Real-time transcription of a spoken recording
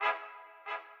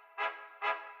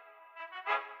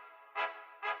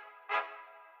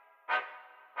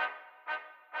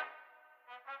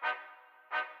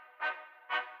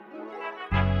Bring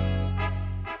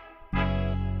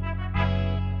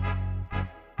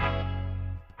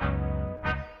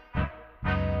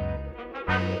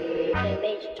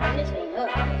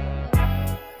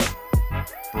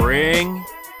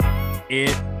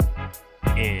it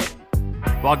in.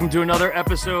 Welcome to another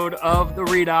episode of The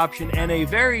Read Option, and a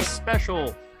very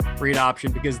special Read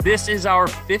Option because this is our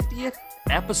 50th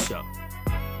episode.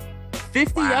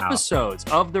 50 episodes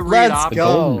of The Read Option.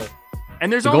 Go.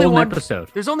 And there's only one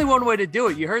episode. There's only one way to do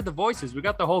it. You heard the voices. We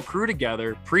got the whole crew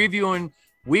together previewing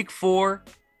week 4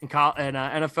 in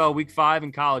NFL, week 5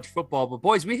 in college football. But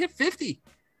boys, we hit 50.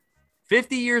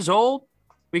 50 years old.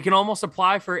 We can almost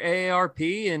apply for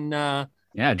AARP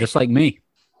and just like me.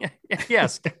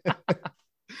 Yes.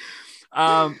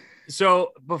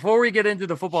 So before we get into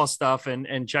the football stuff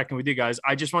and checking with you guys,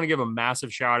 I just want to give a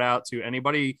massive shout out to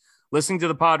anybody listening to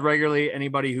the pod regularly,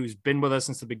 anybody who's been with us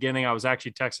since the beginning. I was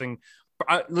actually texting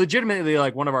legitimately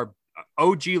like one of our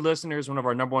OG listeners, one of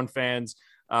our number one fans,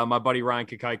 my buddy Ryan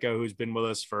Kakaiko, who's been with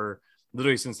us for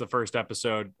literally since the first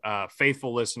episode,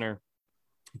 faithful listener.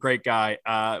 Great guy.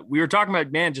 We were talking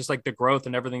about, man, just like the growth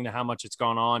and everything, how much it's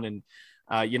gone on. And,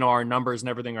 our numbers and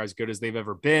everything are as good as they've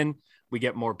ever been. We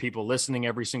get more people listening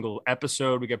every single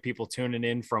episode. We get people tuning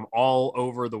in from all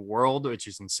over the world, which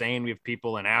is insane. We have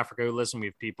people in Africa who listen. We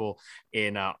have people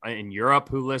in Europe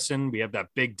who listen. We have that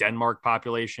big Denmark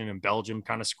population and Belgium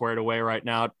kind of squared away right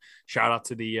now. Shout out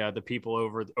to the people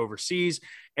overseas.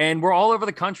 And we're all over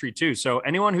the country too. So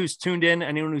anyone who's tuned in,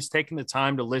 anyone who's taken the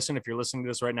time to listen, if you're listening to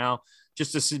this right now,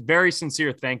 just a very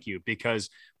sincere thank you, because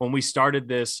when we started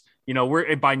this,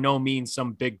 we're by no means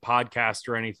some big podcast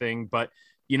or anything, but,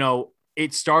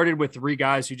 it started with 3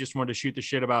 guys who just wanted to shoot the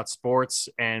shit about sports,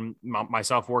 and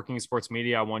myself working in sports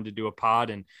media. I wanted to do a pod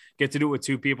and get to do it with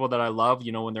 2 people that I love,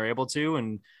 when they're able to.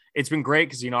 And it's been great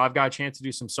because, I've got a chance to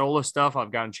do some solo stuff. I've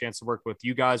gotten a chance to work with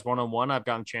you guys one-on-one. I've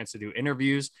gotten a chance to do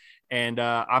interviews, and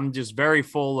I'm just very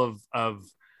full of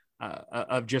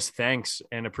just thanks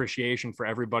and appreciation for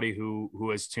everybody who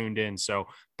has tuned in. So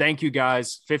thank you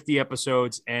guys. 50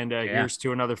 episodes, and here's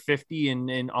to another 50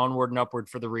 and onward and upward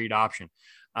for the Read Option.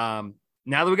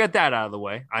 Now that we got that out of the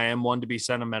way, I am one to be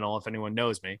sentimental if anyone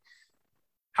knows me.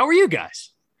 How are you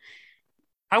guys?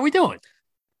 How are we doing?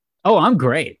 Oh, I'm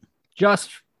great.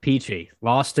 Just peachy.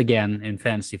 Lost again in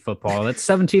fantasy football. That's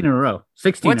 17 in a row.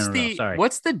 16 in a row. Sorry.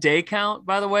 What's the day count,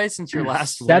 by the way, since your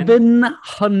last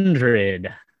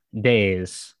 700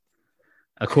 days,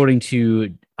 according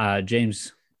to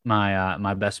James,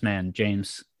 my best man,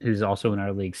 James, who's also in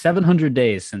our league. 700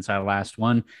 days since I last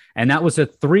won, and that was a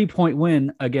 3-point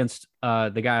win against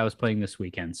the guy I was playing this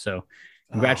weekend. So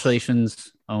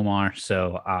congratulations, Omar.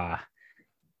 So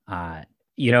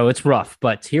it's rough,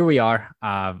 but here we are.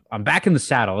 I'm back in the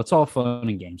saddle. It's all fun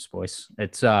and games, boys.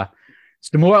 It's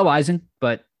demoralizing,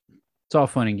 but it's all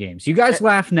fun and games. You guys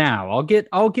laugh now. I'll get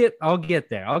there.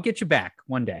 I'll get you back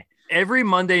one day. Every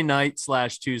Monday night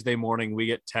 / Tuesday morning, we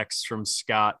get texts from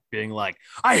Scott being like,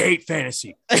 I hate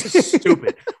fantasy. This is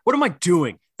stupid. What am I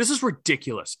doing? This is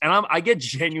ridiculous. And I get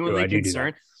genuinely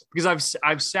concerned because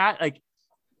I've sat, like,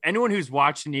 anyone who's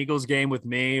watched an Eagles game with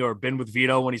me or been with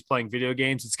Vito when he's playing video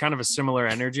games, it's kind of a similar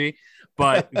energy.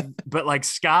 But like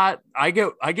Scott, I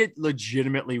get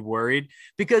legitimately worried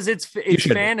because it's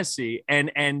fantasy,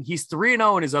 and he's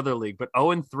 3-0 in his other league, but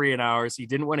 0-3 in ours. He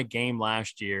didn't win a game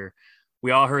last year. We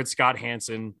all heard Scott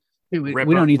Hansen we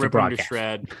don't need to rip him to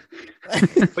shred.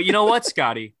 But you know what,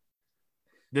 Scotty?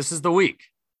 This is the week.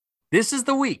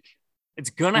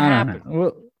 It's gonna happen.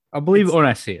 Well, I'll believe it when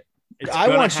I see it.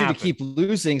 I want you to keep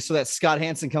losing so that Scott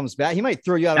Hansen comes back. He might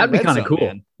throw you out. That'd be kind of cool.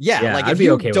 Man. Yeah, like if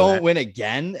you don't win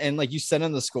again, and like you send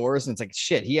in the scores, and it's like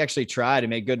shit, he actually tried to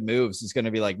make good moves. It's going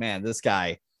to be like, man, this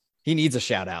guy, he needs a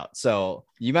shout out. So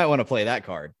you might want to play that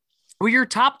card. Well, you're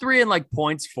top 3 in like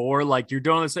points for, like you're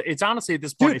doing this. It's honestly at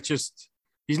this point, it's just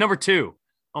he's number 2.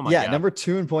 Oh my God. Number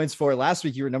 2 in points for. Last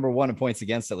week you were number 1 in points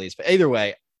against at least. But either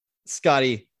way,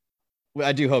 Scotty,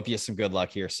 I do hope you have some good luck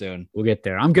here soon. We'll get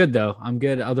there. I'm good though. I'm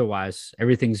good. Otherwise,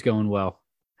 everything's going well.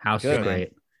 House is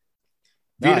great.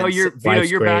 Vito,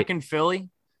 you're back in Philly.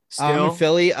 Still? I'm in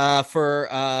Philly for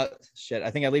I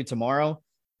think I leave tomorrow.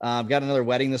 I've got another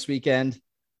wedding this weekend.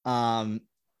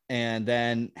 And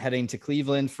then heading to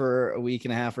Cleveland for a week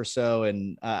and a half or so.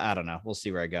 And I don't know. We'll see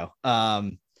where I go.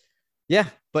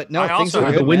 But no, things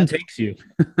are good. The wind takes you.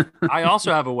 I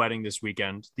also have a wedding this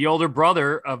weekend. The older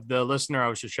brother of the listener I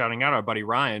was just shouting out, our buddy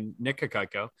Ryan, Nick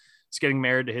Kakaiko, is getting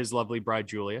married to his lovely bride,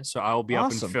 Julia. So I will be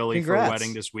up in Philly for a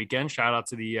wedding this weekend. Shout out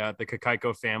to the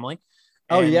Kakaiko family.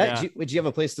 Oh, and, yeah. Would you have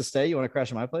a place to stay? You want to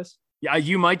crash at my place? Yeah,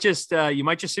 you might just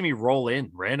see me roll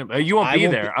in random. You won't be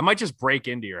there. I might just break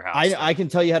into your house. I can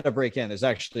tell you how to break in. There's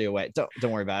actually a way.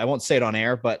 Don't worry about it. I won't say it on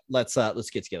air, but let's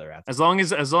get together after. As long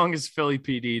as Philly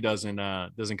PD doesn't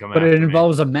come. But after it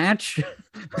involves me. a match,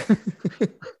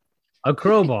 a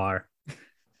crowbar,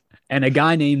 and a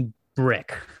guy named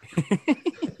Brick.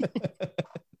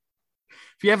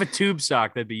 If you have a tube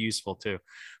sock, that'd be useful too.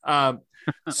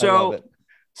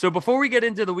 So before we get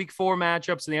into the week 4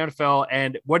 matchups in the NFL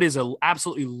and what is an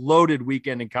absolutely loaded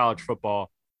weekend in college football,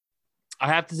 I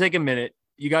have to take a minute.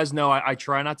 You guys know I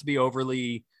try not to be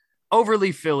overly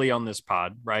Philly on this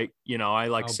pod, right? You know, I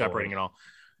like separating it all.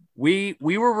 We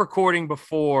were recording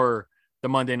before the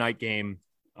Monday night game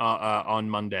on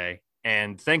Monday,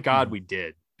 and thank God we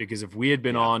did, because if we had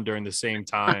been on during the same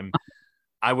time,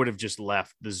 I would have just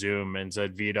left the Zoom and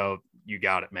said, Vito, you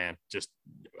got it, man. Just,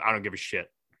 I don't give a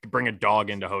shit. Bring a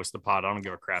dog in to host the pod. I don't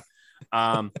give a crap.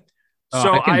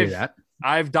 So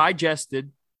I've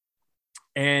digested,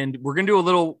 and we're going to do a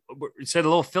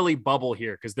little Philly bubble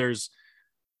here, because there's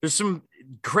some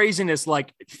craziness.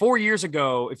 Like 4 years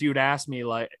ago, if you had asked me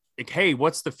like, hey,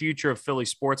 what's the future of Philly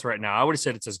sports right now? I would have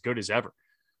said it's as good as ever,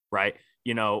 right?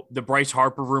 You know, the Bryce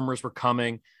Harper rumors were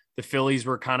coming. The Phillies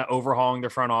were kind of overhauling their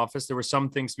front office. There were some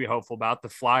things to be hopeful about. The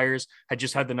Flyers had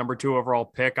just had the number 2 overall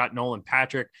pick, got Nolan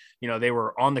Patrick. You know, they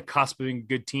were on the cusp of being a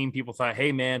good team. People thought,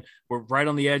 hey, man, we're right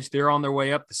on the edge. They're on their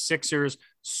way up. The Sixers,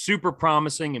 super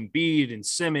promising, and Embiid and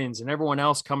Simmons and everyone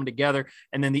else coming together.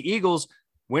 And then the Eagles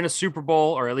win a Super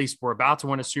Bowl, or at least we're about to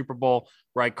win a Super Bowl,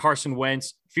 right? Carson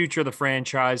Wentz, future of the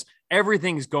franchise.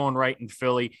 Everything's going right in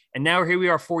Philly. And now here we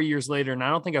are 4 years later, and I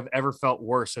don't think I've ever felt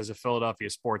worse as a Philadelphia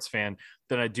sports fan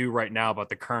than I do right now about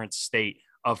the current state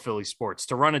of Philly sports.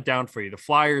 To run it down for you, the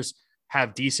Flyers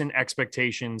have decent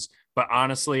expectations, but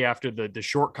honestly, after the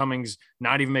shortcomings,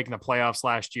 not even making the playoffs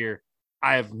last year,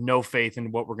 I have no faith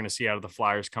in what we're going to see out of the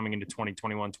Flyers coming into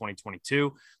 2021,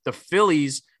 2022. The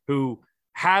Phillies, who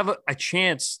have a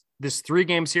chance, this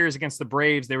 3-game series against the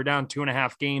Braves, they were down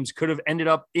 2.5 games, could have ended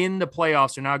up in the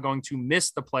playoffs. They're now going to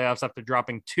miss the playoffs after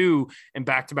dropping 2 in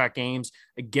back-to-back games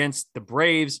against the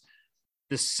Braves.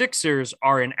 The Sixers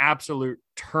are in absolute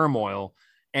turmoil,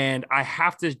 and I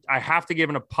have to give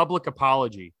a public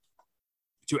apology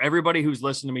to everybody who's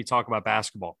listened to me talk about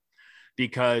basketball,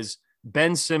 because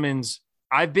Ben Simmons,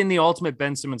 I've been the ultimate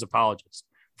Ben Simmons apologist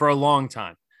for a long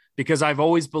time, because I've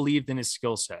always believed in his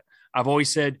skill set. I've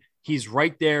always said he's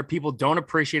right there. People don't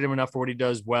appreciate him enough for what he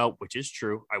does well, which is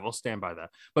true. I will stand by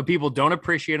that. But people don't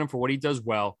appreciate him for what he does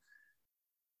well.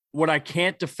 What I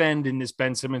can't defend in this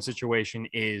Ben Simmons situation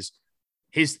is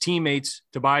his teammates,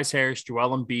 Tobias Harris,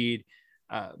 Joel Embiid,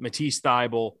 Matisse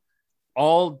Thybulle,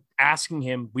 all asking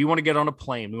him, we want to get on a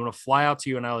plane. We want to fly out to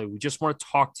you in LA. We just want to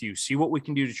talk to you, see what we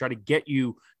can do to try to get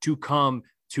you to come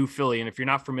to Philly. And if you're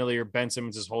not familiar, Ben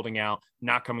Simmons is holding out,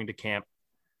 not coming to camp.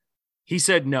 He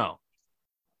said no.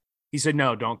 He said,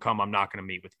 no, don't come. I'm not going to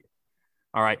meet with you.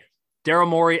 All right. Daryl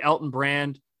Morey, Elton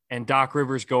Brand, and Doc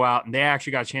Rivers go out, and they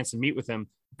actually got a chance to meet with him.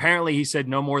 Apparently, he said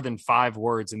no more than 5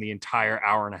 words in the entire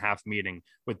hour-and-a-half meeting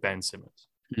with Ben Simmons.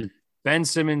 Mm-hmm. Ben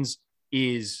Simmons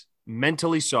is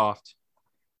mentally soft.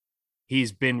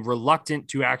 He's been reluctant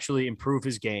to actually improve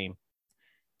his game.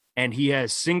 And he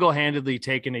has single-handedly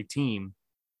taken a team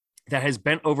that has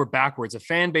bent over backwards, a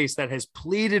fan base that has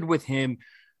pleaded with him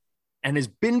and has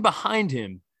been behind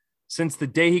him since the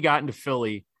day he got into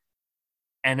Philly,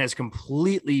 and has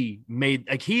completely made,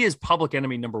 like, he is public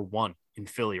enemy number 1 in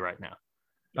Philly right now.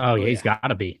 Oh yeah, he's got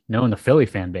to be, knowing the Philly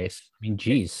fan base. I mean,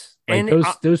 geez, like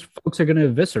those folks are going to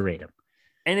eviscerate him,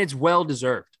 and it's well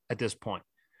deserved at this point.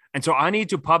 And so I need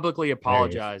to publicly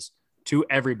apologize to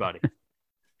everybody,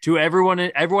 to everyone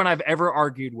I've ever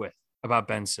argued with about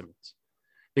Ben Simmons.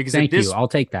 Because thank you, I'll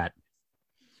take that.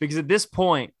 Because at this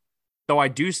point, though I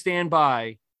do stand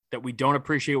by that we don't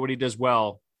appreciate what he does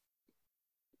well,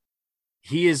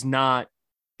 he is not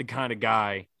the kind of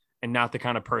guy and not the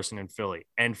kind of person in Philly.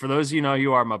 And for those of you know,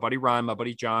 you are my buddy Ryan, my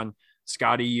buddy John,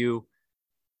 Scotty, you,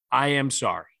 I am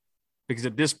sorry. Because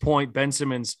at this point, Ben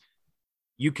Simmons,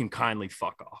 you can kindly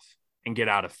fuck off and get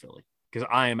out of Philly, because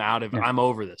I am I'm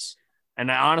over this. And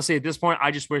honestly, at this point,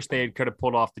 I just wish they could have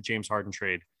pulled off the James Harden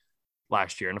trade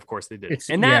last year. And of course they did.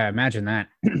 Imagine that.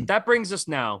 That brings us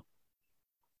now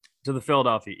to the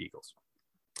Philadelphia Eagles.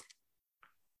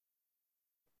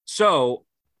 So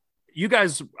you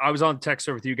guys, I was on text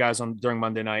with you guys during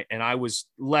Monday night, and I was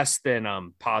less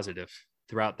than positive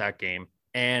throughout that game.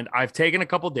 And I've taken a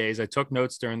couple days. I took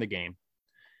notes during the game.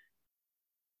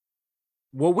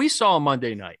 What we saw on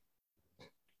Monday night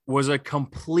was a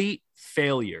complete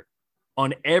failure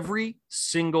on every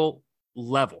single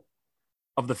level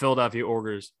of the Philadelphia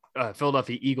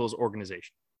Philadelphia Eagles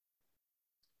organization.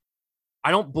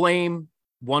 I don't blame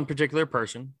one particular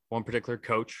person, one particular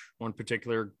coach, one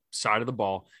particular side of the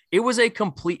ball. It was a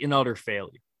complete and utter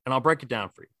failure. And I'll break it down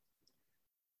for you.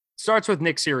 It starts with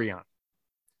Nick Sirianni.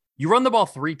 You run the ball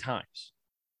 3 times,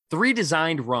 3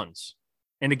 designed runs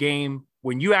in a game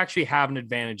when you actually have an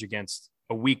advantage against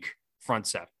a weak front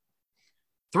 7.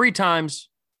 3 times,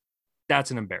 that's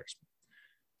an embarrassment.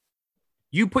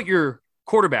 You put your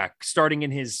quarterback starting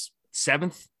in his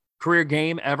 7th career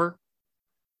game ever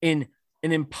in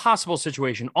an impossible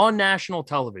situation on national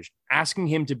television, asking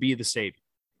him to be the savior.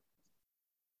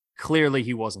 Clearly,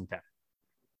 he wasn't that.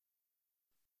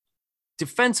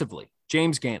 Defensively,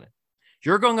 James Gannon,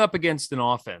 you're going up against an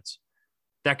offense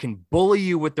that can bully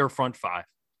you with their front 5,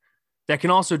 that can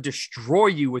also destroy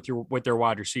you with their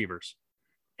wide receivers,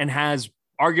 and has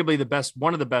arguably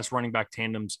one of the best running back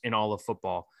tandems in all of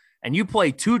football. And you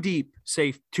play 2 deep,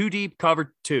 safe, 2 deep,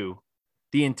 cover 2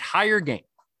 the entire game,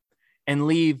 and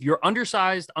leave your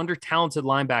undersized, under-talented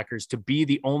linebackers to be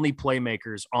the only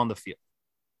playmakers on the field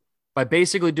by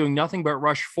basically doing nothing but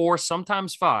rush 4,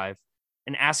 sometimes 5,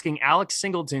 and asking Alex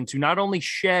Singleton to not only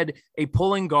shed a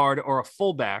pulling guard or a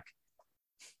fullback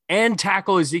and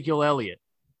tackle Ezekiel Elliott,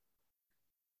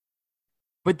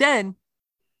 but then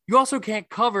you also can't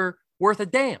cover worth a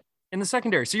damn in the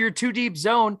secondary. So your 2 deep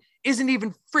zone isn't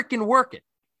even freaking working.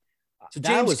 So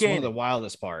that was one of the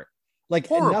wildest part. Like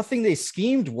nothing they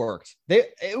schemed worked.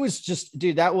 It was just,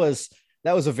 dude, that was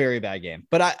a very bad game.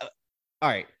 But all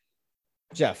right,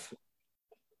 Jeff,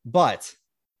 but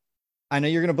I know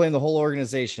you're going to blame the whole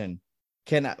organization.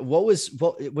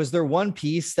 Was there one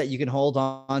piece that you can hold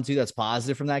on to that's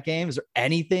positive from that game? Is there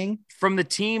anything from the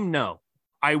team? No,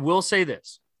 I will say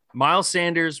this. Miles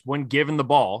Sanders, when given the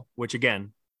ball, which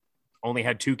again, only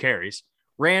had 2 carries,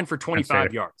 ran for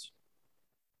 25 yards.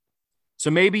 So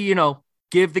maybe,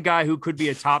 give the guy who could be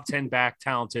a top 10 back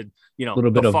talented, a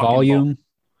little bit of volume. Ball.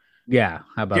 Yeah.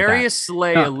 How about Darius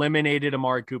Slay eliminated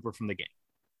Amari Cooper from the game.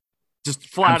 Just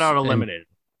flat out eliminated.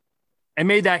 And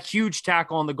made that huge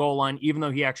tackle on the goal line, even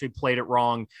though he actually played it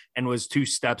wrong and was 2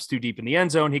 steps too deep in the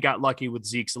end zone. He got lucky with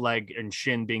Zeke's leg and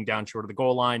shin being down short of the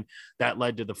goal line. That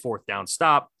led to the 4th down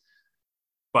stop.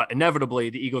 But inevitably,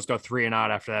 the Eagles go 3 and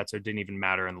out after that, so it didn't even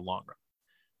matter in the long run.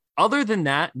 Other than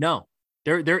that, no.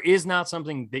 There is not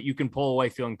something that you can pull away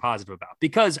feeling positive about,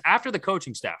 because after the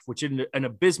coaching staff, which did an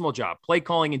abysmal job, play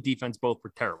calling and defense both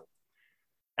were terrible.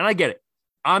 And I get it.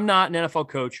 I'm not an NFL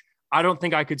coach. I don't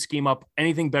think I could scheme up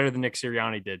anything better than Nick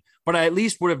Sirianni did, but I at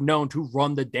least would have known to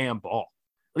run the damn ball.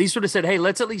 At least would have said, hey,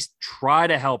 let's at least try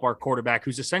to help our quarterback,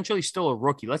 who's essentially still a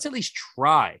rookie. Let's at least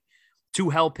try to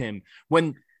help him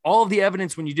when all of the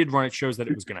evidence when you did run it shows that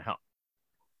it was going to help.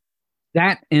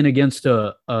 That and against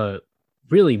a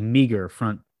really meager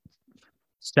front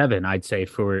 7, I'd say,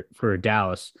 for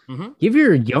Dallas. Mm-hmm. Give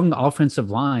your young offensive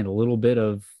line a little bit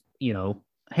of,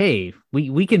 hey,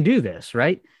 we can do this,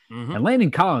 right? Mm-hmm. And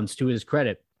Landon Collins, to his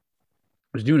credit,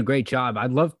 was doing a great job.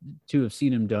 I'd love to have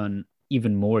seen him done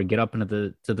even more, get up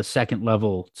into the second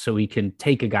level so he can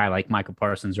take a guy like Michael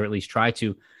Parsons, or at least try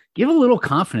to give a little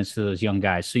confidence to those young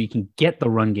guys so you can get the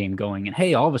run game going. And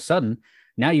hey, all of a sudden,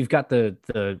 now you've got the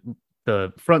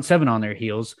front 7 on their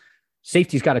heels.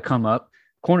 Safety's got to come up.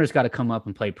 Corner's got to come up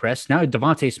and play press. Now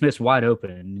Devontae Smith's wide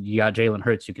open, and you got Jalen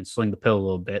Hurts who can sling the pill a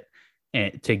little bit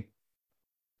and to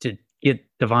get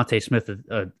Devontae Smith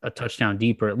a touchdown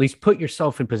deeper, at least put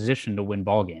yourself in position to win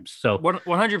ball games. So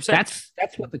 100%.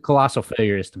 That's what the colossal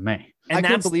failure is to me. And I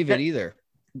can't believe it either,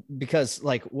 because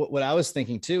like what I was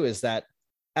thinking too is that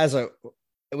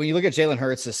when you look at Jalen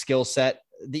Hurts' skill set,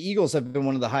 the Eagles have been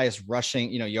one of the highest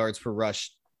rushing yards per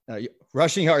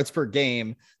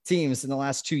game teams in the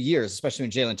last 2 years, especially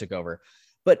when Jalen took over.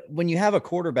 But when you have a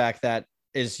quarterback that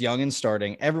is young and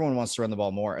starting, everyone wants to run the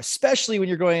ball more, especially when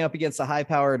you're going up against a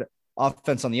high-powered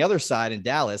offense on the other side in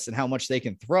Dallas and how much they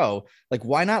can throw. Like,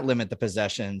 why not limit the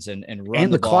possessions and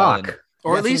run the clock?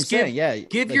 Or at least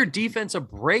give your defense a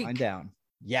break. Wind down.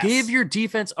 Yes. Give your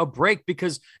defense a break,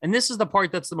 because, and this is the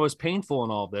part that's the most painful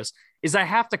in all of this, is I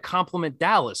have to compliment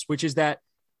Dallas, which is that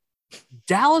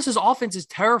Dallas's offense is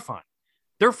terrifying.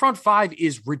 Their front 5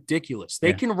 is ridiculous.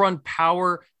 They can run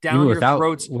power down your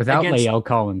throats. Without Lael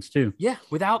Collins, too. Yeah,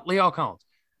 without Lael Collins.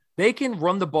 They can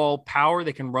run the ball power.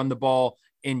 They can run the ball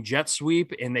in jet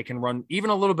sweep, and they can run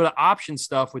even a little bit of option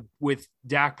stuff with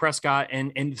Dak Prescott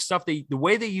and stuff. The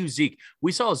way they use Zeke,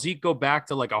 we saw Zeke go back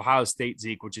to like Ohio State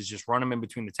Zeke, which is just run him in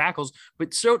between the tackles.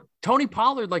 But so Tony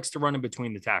Pollard likes to run in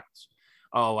between the tackles.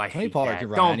 Oh, I hate Pollard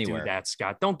that. Don't anywhere. Do that,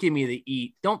 Scott. Don't give me the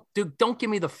eat. Don't give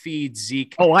me the feed,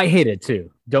 Zeke. Oh, I hate it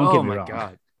too. Don't get me wrong. Oh my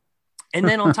God. And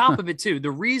then on top of it too,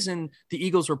 the reason the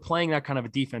Eagles were playing that kind of a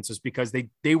defense is because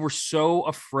they were so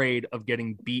afraid of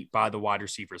getting beat by the wide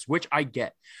receivers, which I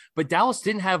get. But Dallas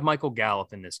didn't have Michael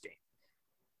Gallup in this game.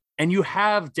 And you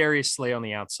have Darius Slay on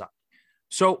the outside.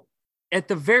 So at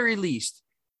the very least,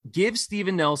 give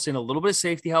Steven Nelson a little bit of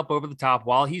safety help over the top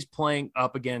while he's playing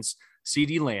up against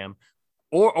CeeDee Lamb,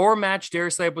 or match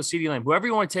Darius Slay up with CeeDee Lamb, whoever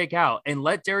you want to take out, and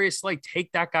let Darius Slay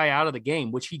take that guy out of the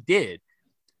game, which he did.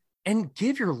 And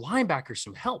give your linebackers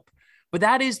some help. But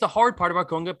that is the hard part about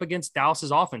going up against Dallas's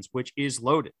offense, which is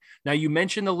loaded. Now, you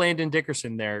mentioned the Landon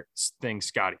Dickerson there thing,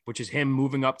 Scotty, which is him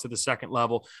moving up to the second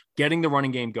level, getting the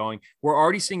running game going. We're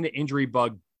already seeing the injury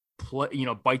bug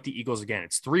bite the Eagles again.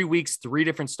 It's 3 weeks, 3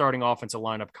 different starting offensive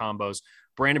lineup combos.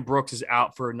 Brandon Brooks is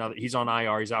out for another. He's on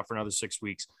IR. He's out for another 6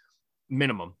 weeks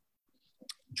minimum.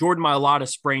 Jordan Mailata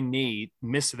sprained knee,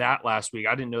 missed that last week.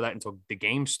 I didn't know that until the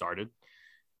game started.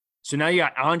 So now you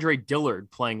got Andre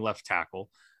Dillard playing left tackle.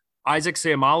 Isaac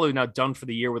Seumalo now done for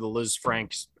the year with a Liz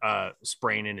Franks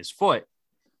sprain in his foot.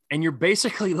 And you're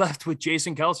basically left with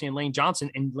Jason Kelce and Lane Johnson.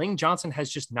 And Lane Johnson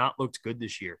has just not looked good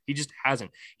this year. He just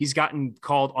hasn't. He's gotten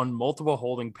called on multiple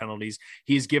holding penalties.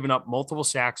 He's given up multiple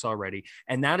sacks already.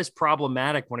 And that is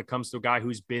problematic when it comes to a guy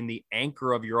who's been the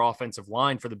anchor of your offensive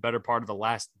line for the better part of the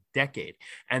last decade.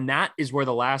 And that is where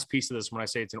the last piece of this, when I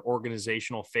say it's an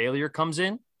organizational failure, comes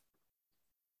in,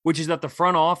 which is that the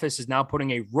front office is now putting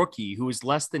a rookie who is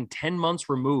less than 10 months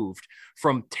removed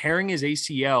from tearing his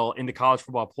ACL in the college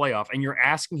football playoff. And you're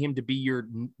asking him to be your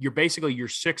basically your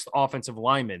sixth offensive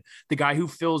lineman, the guy who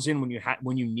fills in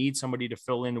when you need somebody to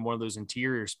fill in one of those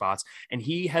interior spots. And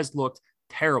he has looked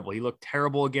terrible. He looked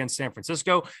terrible against San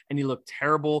Francisco, and he looked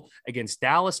terrible against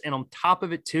Dallas. And on top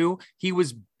of it too, he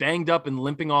was banged up and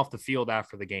limping off the field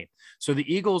after the game. So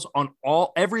the Eagles on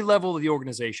every level of the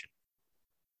organization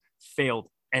failed.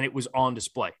 And it was on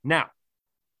display. Now,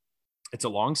 it's a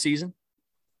long season.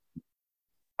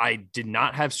 I did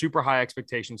not have super high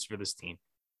expectations for this team.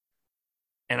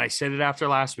 And I said it after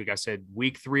last week. I said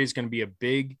week 3 is going to be a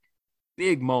big,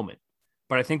 big moment.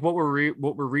 But I think what we're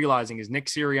realizing is Nick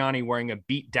Sirianni wearing a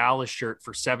beat Dallas shirt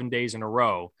for 7 days in a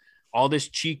row, all this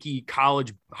cheeky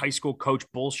college, high school coach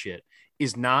bullshit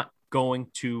is not going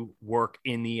to work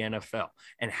in the NFL.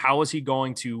 And how is he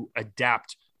going to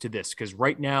adapt to this? Because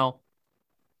right now,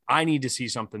 I need to see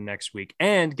something next week.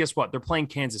 And guess what? They're playing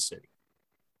Kansas City.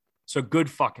 So good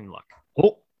fucking luck.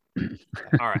 Oh.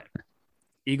 All right.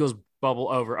 Eagles bubble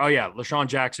over. Oh, yeah. LaShawn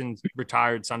Jackson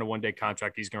retired, signed a 1-day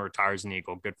contract. He's going to retire as an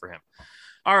Eagle. Good for him.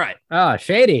 All right. Oh,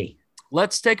 shady.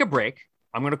 Let's take a break.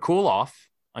 I'm going to cool off.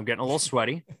 I'm getting a little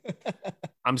sweaty.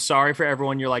 I'm sorry for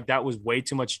everyone. You're like, that was way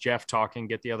too much Jeff talking.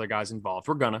 Get the other guys involved.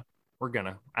 We're gonna,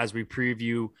 as we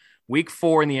preview week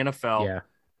 4 in the NFL. Yeah.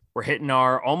 We're hitting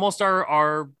our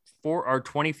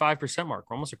 25% mark.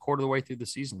 We're almost a quarter of the way through the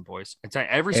season, boys. I tell you,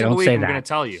 every single week I'm going to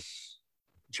tell you,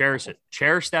 cherish it.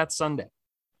 Cherish that Sunday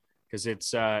because it's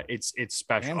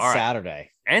special. And all Saturday. Right.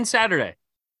 And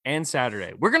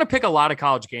Saturday. We're going to pick a lot of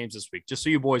college games this week, just so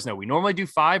you boys know. We normally do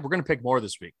 5. We're going to pick more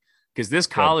this week because this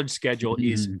college schedule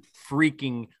is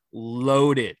freaking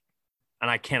loaded,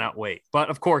 and I cannot wait. But,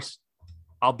 of course,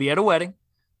 I'll be at a wedding.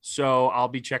 So I'll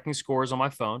be checking scores on my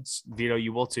phone. Vito,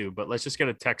 you will too. But let's just get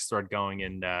a text thread going,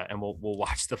 and we'll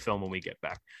watch the film when we get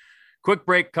back. Quick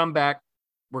break. Come back.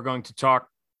 We're going to talk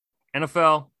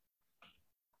NFL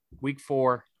week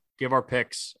 4. Give our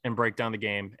picks and break down the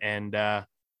game. And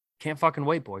can't fucking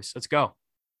wait, boys. Let's go.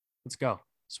 That's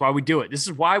why we do it. This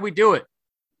is why we do it.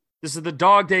 This is the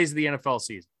dog days of the NFL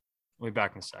season. We'll be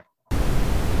back in a sec.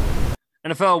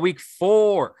 NFL week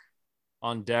 4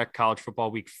 on deck. College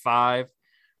football week 5.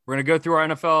 We're going to go through our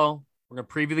NFL. We're going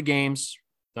to preview the games.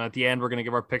 Then at the end, we're going to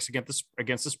give our picks against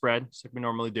the spread, just like we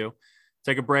normally do.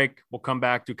 Take a break. We'll come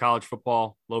back to college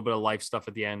football, a little bit of life stuff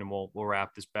at the end, and we'll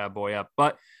wrap this bad boy up.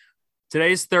 But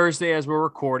today's Thursday as we're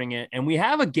recording it, and we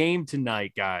have a game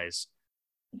tonight, guys,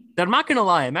 that I'm not going to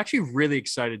lie, I'm actually really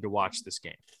excited to watch this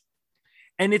game.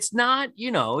 And it's not,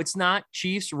 it's not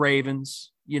Chiefs,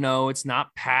 Ravens, it's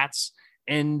not Pats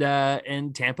and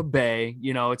Tampa Bay,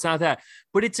 it's not that,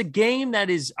 but it's a game that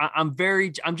is, I'm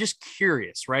just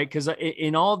curious, right? Because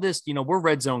in all this, we're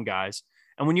red zone guys.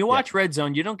 And when you watch red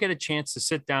zone, you don't get a chance to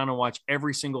sit down and watch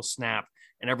every single snap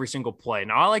and every single play.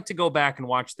 Now I like to go back and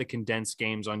watch the condensed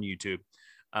games on YouTube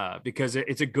because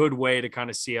it's a good way to kind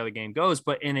of see how the game goes,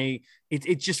 but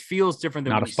it just feels different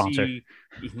than not when a sponsor.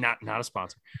 Not a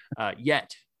sponsor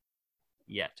yet.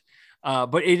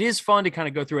 But it is fun to kind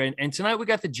of go through it. And tonight we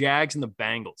got the Jags and the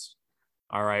Bengals.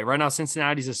 All right. Right now,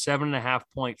 Cincinnati's a 7.5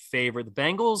 point favorite. The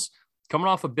Bengals coming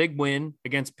off a big win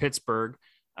against Pittsburgh.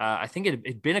 I think it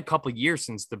had been a couple of years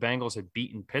since the Bengals had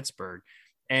beaten Pittsburgh.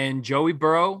 And Joey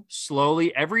Burrow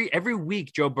slowly every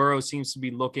week, Joe Burrow seems to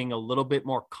be looking a little bit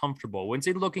more comfortable. Wouldn't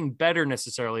say looking better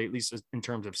necessarily, at least in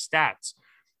terms of stats,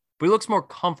 but he looks more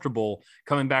comfortable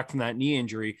coming back from that knee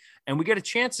injury. And we get a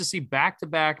chance to see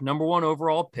back-to-back number one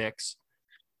overall picks,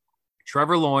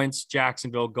 Trevor Lawrence,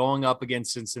 Jacksonville, going up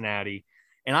against Cincinnati.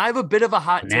 And I have a bit of a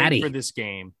hot take for this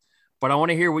game, but I want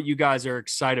to hear what you guys are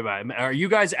excited about. Are you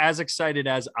guys as excited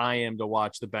as I am to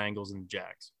watch the Bengals and the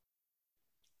Jags?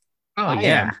 Oh,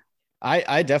 yeah.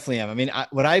 I definitely am. I mean,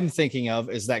 what I'm thinking of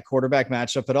is that quarterback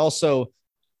matchup, but also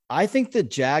I think the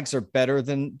Jags are better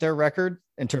than their record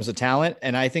in terms of talent.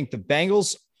 And I think the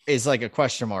Bengals is like a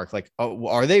question mark. Like, oh,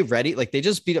 are they ready? Like, they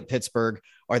just beat up Pittsburgh.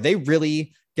 Are they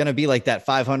really going to be like that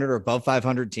 500 or above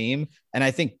 500 team? And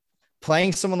I think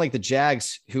playing someone like the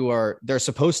Jags, they're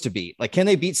supposed to beat, like, can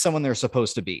they beat someone they're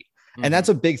supposed to beat? Mm-hmm. And that's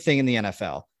a big thing in the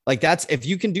NFL. Like, if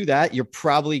you can do that, you're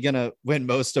probably going to win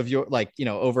most of your, like,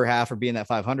 over half or be in that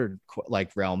 500 like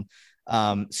realm.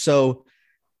 So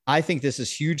I think this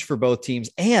is huge for both teams.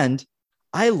 And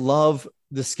I love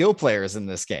the skill players in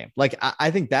this game. Like, I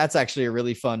think that's actually a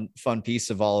really fun piece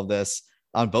of all of this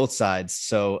on both sides.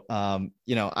 So,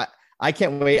 I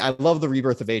can't wait. I love the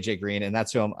rebirth of AJ Green, and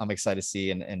that's who I'm excited to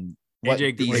see. And what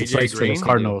AJ Green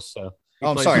Cardinals. So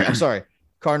I'm sorry.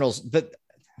 Cardinals. But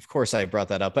of course I brought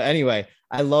that up. But anyway,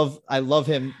 I love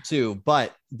him too.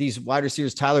 But these wide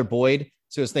receivers, Tyler Boyd.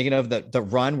 So I was thinking of the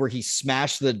run where he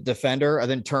smashed the defender and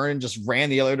then turned and just ran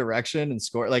the other direction and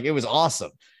scored. Like, it was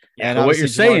awesome. Yeah, and what you're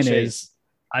saying is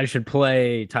I should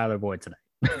play Tyler Boyd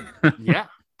tonight. Yeah,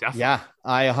 definitely. Yeah,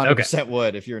 I 100%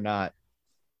 would if you're not.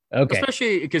 Okay.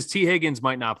 Especially because T. Higgins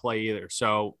might not play either.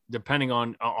 So depending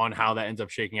on how that ends up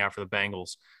shaking out for the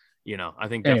Bengals, I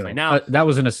think definitely. Anyway, now that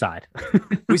was an aside.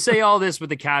 We say all this with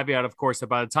the caveat, of course, that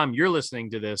by the time you're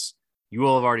listening to this, you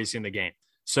will have already seen the game.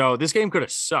 So this game could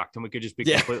have sucked and we could just be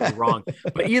completely wrong.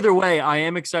 But either way, I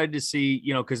am excited to see,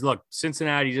 because look,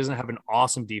 Cincinnati doesn't have an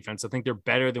awesome defense. I think they're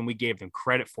better than we gave them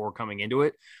credit for coming into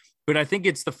it. But I think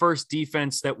it's the first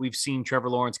defense that we've seen Trevor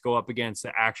Lawrence go up against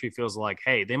that actually feels like,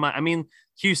 hey, they might. I mean,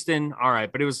 Houston, all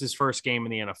right, but it was his first game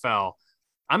in the NFL.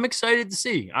 I'm excited to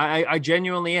see. I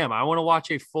genuinely am. I want to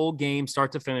watch a full game,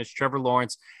 start to finish, Trevor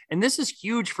Lawrence. And this is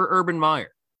huge for Urban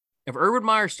Meyer. If Urban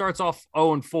Meyer starts off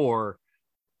 0-4,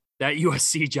 that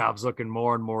USC job's looking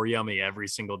more and more yummy every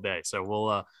single day. So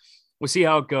we'll see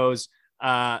how it goes.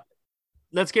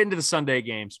 Let's get into the Sunday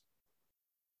games.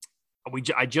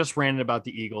 I just ranted about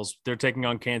the Eagles. They're taking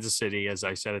on Kansas City, as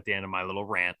I said at the end of my little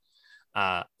rant.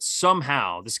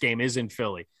 Somehow this game is in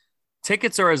Philly.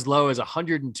 Tickets are as low as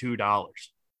 $102.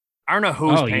 I don't know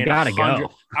who's paying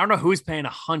 $100. I don't know who's paying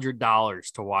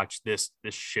 $100 to watch this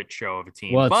shit show of a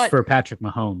team. Well, it's for Patrick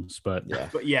Mahomes, but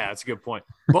yeah, that's a good point.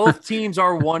 Both teams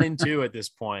are 1-2 at this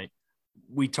point.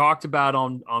 We talked about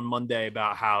on Monday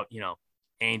about how,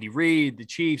 Andy Reid, the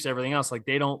Chiefs, everything else, like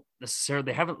they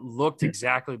haven't looked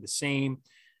exactly the same.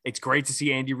 It's great to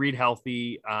see Andy Reid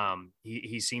healthy.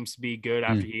 He seems to be good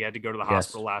after he had to go to the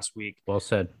hospital last week. Well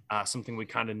said. Something we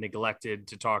kind of neglected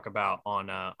to talk about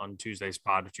on Tuesday's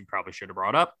pod, which you probably should have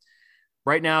brought up.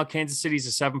 Right now, Kansas City's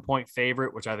a 7-point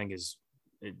favorite, which I think is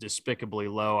despicably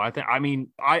low. I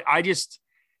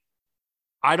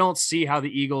don't see how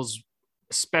the Eagles,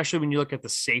 especially when you look at the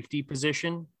safety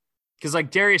position, because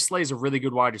like Darius Slay is a really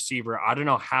good wide receiver. I don't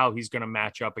know how he's going to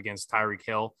match up against Tyreek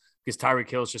Hill, because Tyreek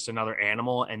Hill is just another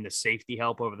animal, and the safety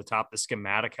help over the top, the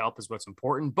schematic help is what's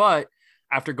important. But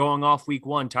after going off week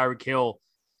one, Tyreek Hill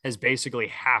has basically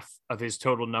half of his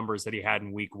total numbers that he had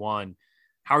in week one.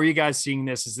 How are you guys seeing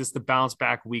this? Is this the bounce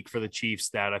back week for the Chiefs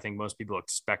that I think most people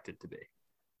expect it to be?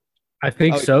 I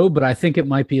think so, but I think it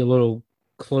might be a little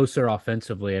closer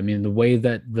offensively. I mean, the way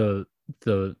that the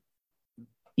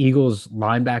Eagles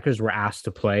linebackers were asked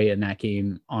to play in that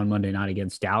game on Monday night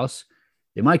against Dallas,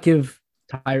 they might give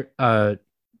Travis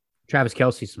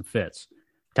Kelce some fits.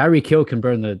 Tyreek Hill can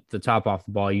burn the top off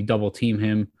the ball. You double team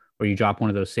him, or you drop one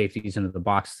of those safeties into the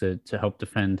box to help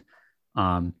defend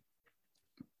Travis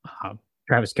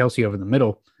Kelce over the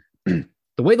middle. The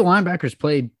way the linebackers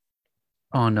played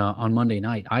on Monday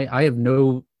night, I have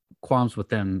no qualms with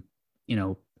them,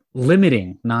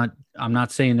 limiting. I'm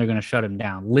not saying they're going to shut him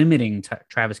down, limiting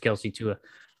Travis Kelce to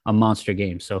a monster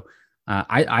game. So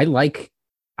I like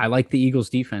the Eagles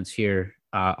defense here,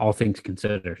 all things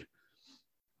considered.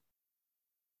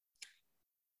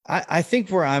 I think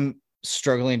where I'm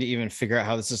struggling to even figure out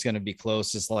how this is going to be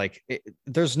close is like,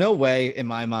 there's no way in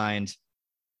my mind,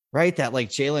 right, that like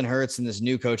Jalen Hurts and this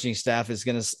new coaching staff is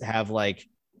going to have like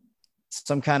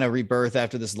some kind of rebirth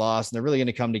after this loss, and they're really going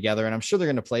to come together, and I'm sure they're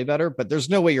going to play better, but there's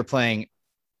no way you're playing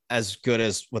as good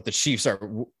as what the Chiefs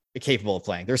are capable of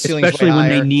playing. Their ceiling's especially way when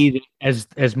they higher. need it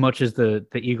as much as the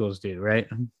Eagles do, right?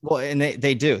 Well, and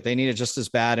they do. They need it just as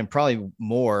bad and probably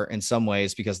more in some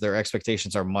ways because their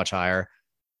expectations are much higher.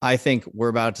 I think we're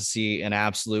about to see an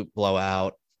absolute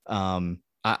blowout.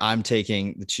 I'm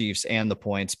taking the Chiefs and the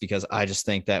points because I just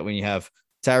think that when you have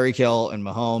Tyreek Hill and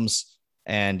Mahomes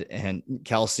and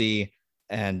Kelsey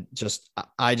and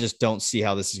I just don't see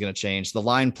how this is going to change. The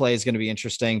line play is going to be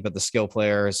interesting, but the skill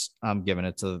players, I'm giving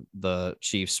it to the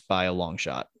Chiefs by a long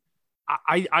shot.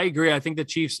 I agree. I think the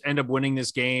Chiefs end up winning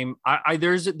this game.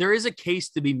 There is a case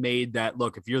to be made that,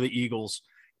 look, if you're the Eagles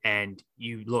and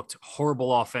you looked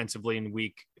horrible offensively in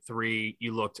week 3,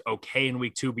 you looked okay in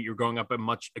week 2, but you're going up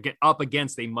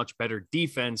against a much better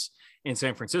defense in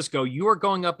San Francisco. You are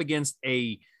going up against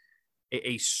a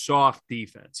soft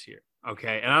defense here.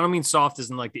 Okay. And I don't mean soft as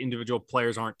in like the individual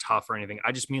players aren't tough or anything.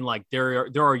 I just mean like there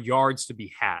are yards to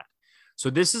be had.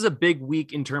 So this is a big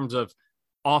week in terms of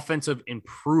offensive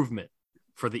improvement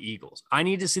for the Eagles. I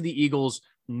need to see the Eagles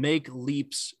make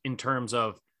leaps in terms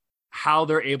of how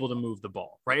they're able to move the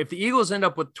ball, right? If the Eagles end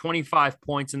up with 25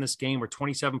 points in this game or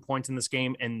 27 points in this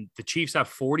game and the Chiefs have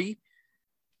 40,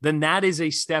 then that is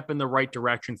a step in the right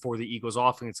direction for the Eagles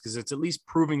offense because it's at least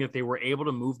proving that they were able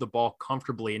to move the ball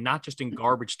comfortably and not just in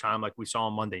garbage time like we saw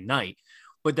on Monday night,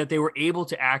 but that they were able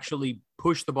to actually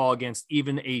push the ball against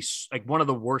even one of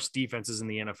the worst defenses in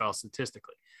the NFL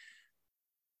statistically.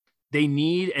 They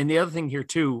need, and the other thing here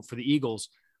too, for the Eagles,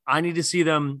 I need to see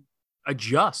them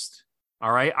adjust.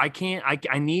 All right.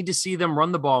 I need to see them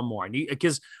run the ball more.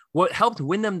 Because what helped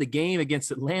win them the game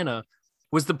against Atlanta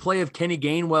was the play of Kenny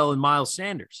Gainwell and Miles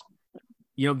Sanders.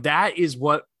 That is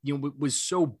what, was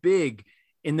so big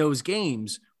in those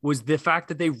games was the fact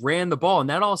that they ran the ball. And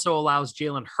that also allows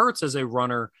Jalen Hurts as a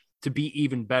runner to be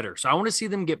even better. So I want to see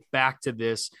them get back to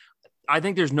this. I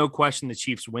think there's no question the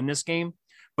Chiefs win this game,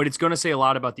 but it's going to say a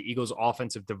lot about the Eagles'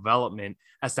 offensive development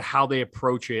as to how they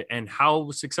approach it and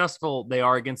how successful they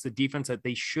are against the defense that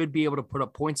they should be able to put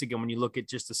up points again when you look at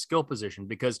just the skill position,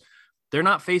 because they're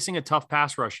not facing a tough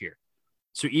pass rush here.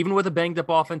 So even with a banged up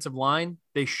offensive line,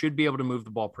 they should be able to move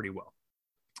the ball pretty well.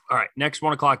 All right, next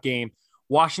 1:00 game,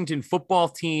 Washington football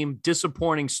team,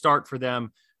 disappointing start for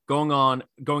them going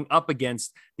up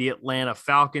against the Atlanta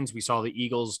Falcons. We saw the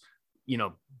Eagles,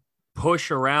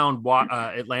 push around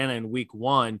Atlanta in week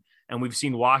 1. And we've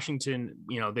seen Washington,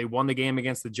 they won the game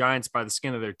against the Giants by the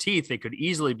skin of their teeth. They could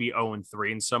easily be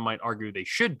 0-3, and some might argue they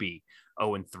should be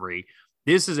 0-3.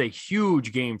 This is a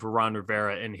huge game for Ron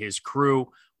Rivera and his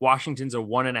crew. Washington's a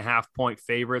 1.5-point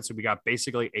favorite. So we got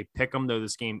basically a pick 'em, though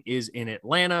this game is in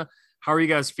Atlanta. How are you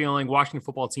guys feeling? Washington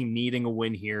football team needing a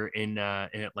win here in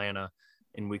Atlanta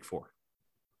in week 4.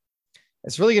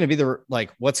 It's really going to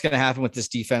be what's going to happen with this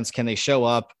defense. Can they show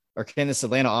up, or can this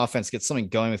Atlanta offense get something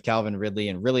going with Calvin Ridley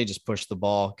and really just push the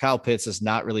ball? Kyle Pitts has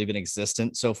not really been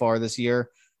existent so far this year.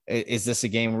 Is this a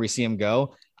game where we see him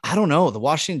go? I don't know. The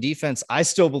Washington defense, I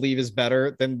still believe, is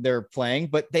better than they're playing,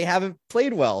 but they haven't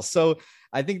played well. So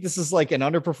I think this is like an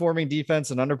underperforming defense,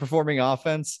 an underperforming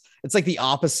offense. It's like the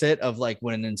opposite of like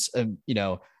when an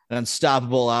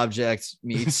unstoppable object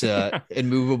meets an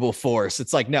immovable force.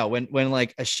 It's like, no, when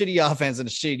like a shitty offense and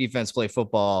a shitty defense play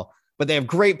football, but they have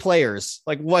great players,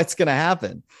 like what's going to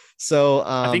happen? So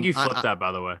I think you flipped that,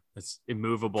 by the way. It's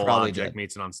immovable object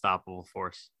meets an unstoppable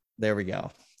force. There we go.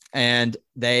 And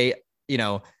they,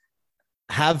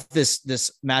 have this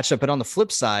matchup. But on the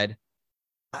flip side,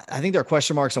 I think there are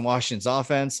question marks on Washington's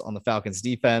offense, on the Falcons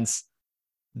defense.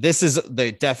 This is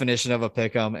the definition of a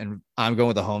pick 'em, and I'm going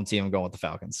with the home team. I'm going with the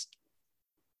Falcons.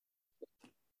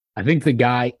 I think the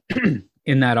guy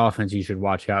in that offense you should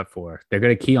watch out for, they're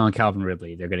going to key on Calvin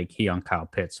Ridley. They're going to key on Kyle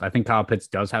Pitts. I think Kyle Pitts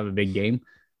does have a big game,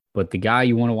 but the guy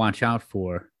you want to watch out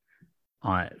for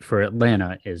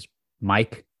Atlanta is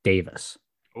Mike Davis.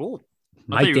 Oh,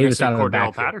 Mike Davis out of the Cordell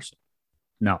backfield. Patterson.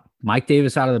 No, Mike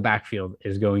Davis out of the backfield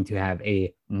is going to have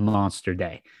a monster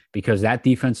day because that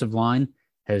defensive line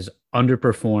has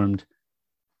underperformed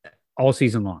all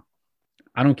season long.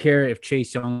 I don't care if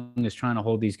Chase Young is trying to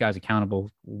hold these guys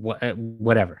accountable,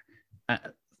 whatever.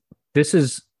 This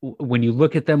is, when you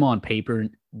look at them on paper,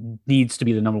 needs to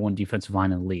be the number 1 defensive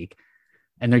line in the league.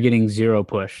 And they're getting zero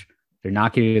push. They're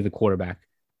not getting to the quarterback.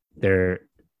 They're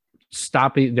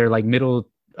stopping. They're like middle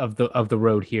of the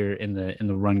road here in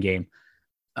the run game.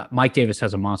 Mike Davis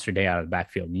has a monster day out of the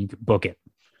backfield, and you can book it.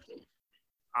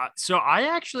 So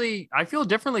I feel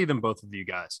differently than both of you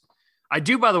guys. I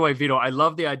do, by the way, Vito, I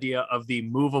love the idea of the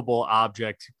movable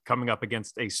object coming up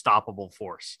against a stoppable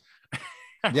force.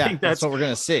 I think that's what we're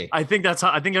going to see. I think that's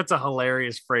a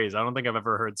hilarious phrase. I don't think I've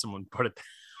ever heard someone put it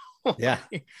Yeah,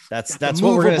 that's a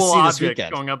what we're going to movable see this object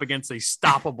weekend. going up against a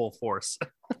stoppable force.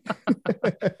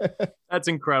 That's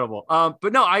incredible.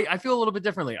 But no, I feel a little bit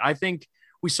differently. I think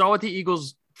we saw what the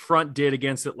Eagles front did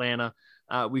against Atlanta.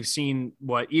 We've seen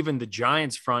what even the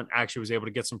Giants front actually was able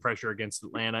to get some pressure against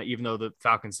Atlanta, even though the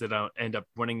Falcons did end up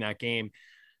winning that game.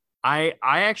 I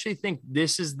actually think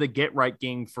this is the get right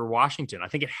game for Washington. I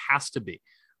think it has to be.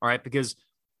 All right. Because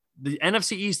the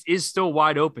NFC East is still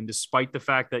wide open, despite the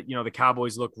fact that, the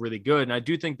Cowboys look really good. And I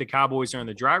do think the Cowboys are in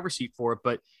the driver's seat for it,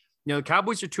 but the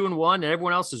Cowboys are 2-1 and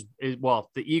everyone else is the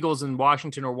Eagles and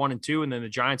Washington are 1-2. And then the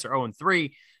Giants are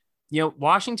 0-3.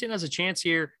 Washington has a chance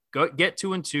here. Get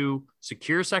 2-2,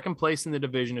 secure second place in the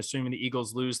division, assuming the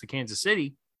Eagles lose to Kansas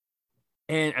City.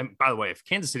 And by the way, if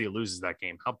Kansas City loses that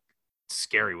game, how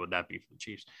scary would that be for the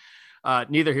Chiefs?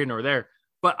 Neither here nor there.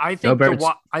 But I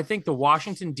think the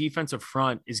Washington defensive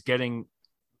front is getting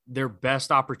their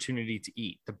best opportunity to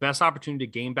eat, the best opportunity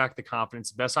to gain back the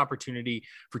confidence, the best opportunity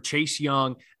for Chase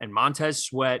Young and Montez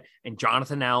Sweat and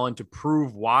Jonathan Allen to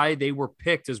prove why they were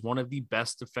picked as one of the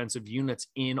best defensive units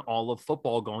in all of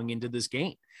football going into this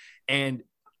game. And,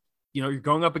 you're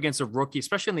going up against a rookie,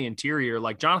 especially in the interior,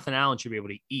 like Jonathan Allen should be able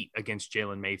to eat against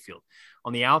Jalen Mayfield.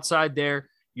 On the outside there,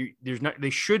 they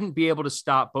shouldn't be able to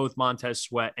stop both Montez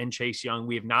Sweat and Chase Young.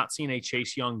 We have not seen a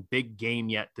Chase Young big game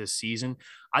yet this season.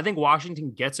 I think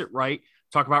Washington gets it right.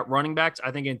 Talk about running backs.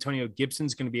 I think Antonio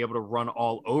Gibson's going to be able to run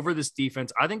all over this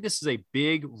defense. I think this is a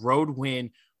big road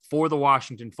win for the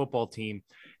Washington football team.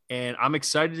 And I'm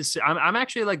excited to see. I'm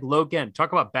actually like Logan.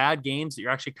 Talk about bad games that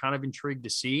you're actually kind of intrigued to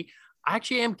see. I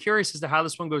actually am curious as to how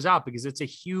this one goes out because it's a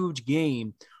huge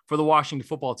game for the Washington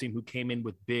football team who came in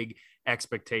with big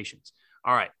expectations.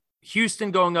 All right.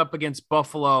 Houston going up against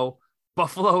Buffalo.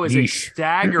 Buffalo is a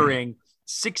staggering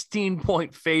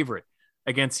 16-point favorite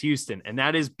against Houston. And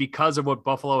that is because of what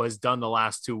Buffalo has done the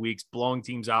last 2 weeks, blowing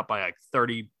teams out by like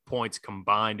 30 points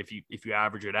combined if you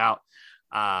average it out.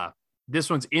 This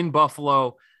one's in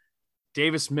Buffalo.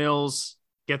 Davis Mills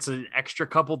gets an extra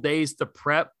couple days to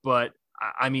prep, but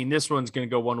I mean, this one's going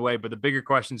to go one way, but the bigger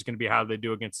question is going to be how they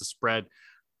do against the spread.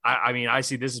 I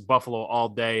see this is Buffalo all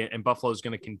day, and Buffalo is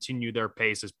going to continue their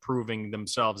pace as proving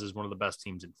themselves as one of the best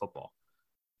teams in football.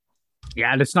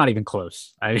 Yeah, and it's not even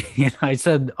close. I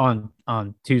said on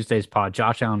Tuesday's pod,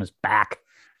 Josh Allen is back,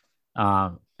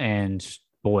 and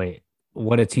boy,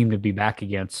 what a team to be back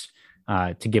against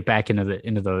to get back into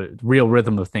the real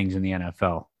rhythm of things in the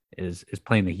NFL is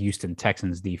playing the Houston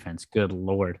Texans defense. Good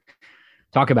Lord,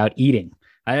 talk about eating.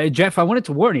 Jeff, I wanted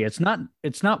to warn you. It's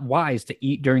not wise to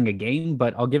eat during a game,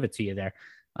 but I'll give it to you there.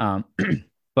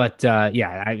 But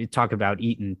I talk about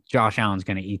eating. Josh Allen's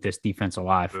going to eat this defense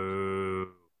alive. Boo,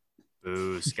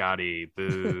 boo, Scotty,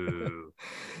 boo.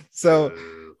 So,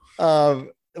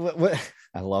 what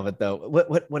I love it though.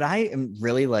 What I am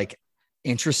really like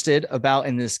interested about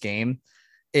in this game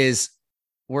is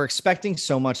we're expecting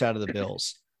so much out of the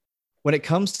Bills. When it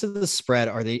comes to the spread,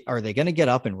 are they going to get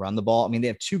up and run the ball? I mean, they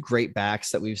have two great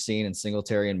backs that we've seen in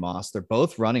Singletary and Moss. They're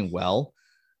both running well.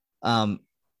 I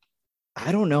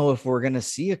don't know if we're going to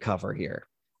see a cover here.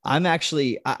 I'm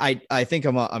actually, I think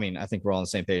we're all on the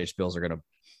same page. Bills are going to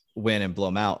win and blow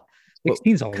them out.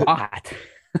 16's a lot.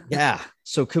 Yeah.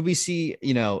 So could we see,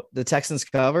 the Texans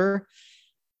cover?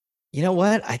 You know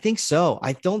what? I think so.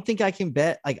 I don't think I can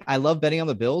bet. Like, I love betting on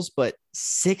the Bills, but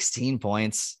 16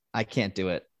 points, I can't do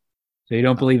it. So you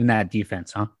don't believe in that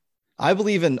defense, huh? I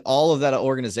believe in all of that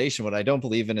organization. What I don't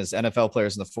believe in is NFL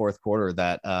players in the fourth quarter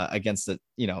that against a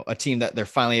team that they're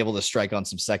finally able to strike on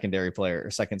some secondary player or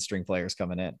second string players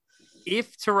coming in.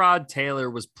 If Tyrod Taylor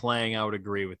was playing, I would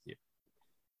agree with you.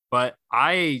 But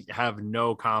I have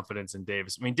no confidence in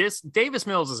Davis. I mean, Davis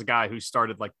Mills is a guy who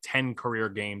started like 10 career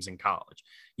games in college.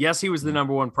 Yes, he was the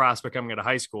number one prospect coming out of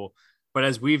high school. But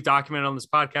as we've documented on this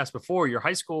podcast before, your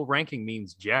high school ranking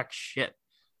means jack shit.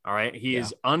 All right. He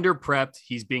is under prepped.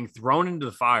 He's being thrown into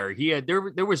the fire.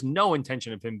 There was no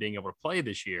intention of him being able to play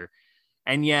this year.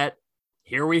 And yet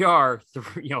here we are,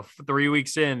 3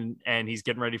 weeks in, and he's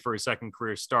getting ready for his second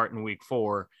career start in week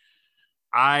 4.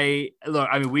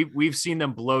 We've seen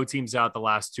them blow teams out the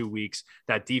last 2 weeks.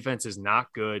 That defense is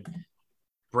not good.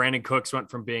 Brandon Cooks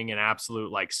went from being an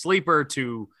absolute like sleeper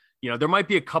to, there might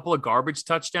be a couple of garbage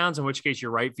touchdowns, in which case you're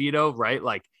right, Vito, right?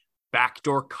 Like,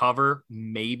 backdoor cover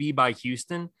maybe by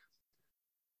Houston,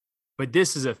 but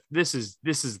this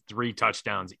is 3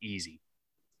 touchdowns easy.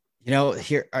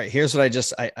 Here's what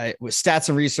I with stats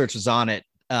and research was on it.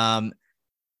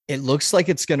 It looks like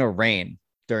it's going to rain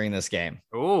during this game.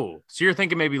 Oh, so you're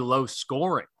thinking maybe low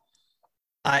scoring.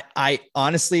 I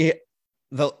honestly,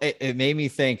 though, it made me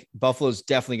think Buffalo's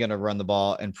definitely going to run the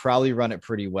ball and probably run it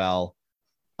pretty well.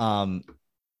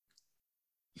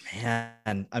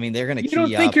 Man, I mean, they're going to You key don't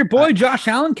think up. your boy Josh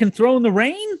Allen can throw in the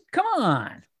rain? Come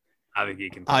on. I think he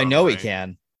can. I know he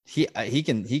can. He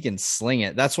can sling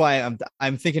it. That's why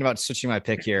I'm thinking about switching my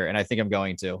pick here, and I think I'm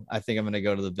going to. I think I'm going to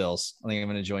go to the Bills. I think I'm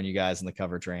going to join you guys in the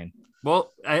cover train.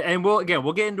 Well, and we'll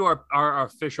get into our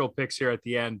official picks here at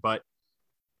the end, but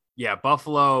yeah,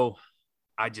 Buffalo.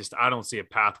 I don't see a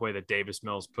pathway that Davis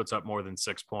Mills puts up more than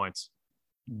 6 points.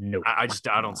 No, I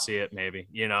don't see it. Maybe,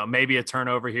 maybe a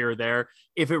turnover here or there.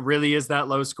 If it really is that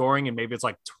low scoring and maybe it's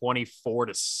like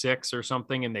 24-6 or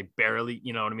something and they barely,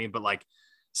 you know what I mean? But like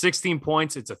 16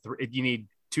 points, you need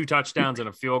 2 touchdowns and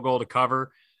a field goal to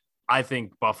cover. I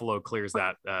think Buffalo clears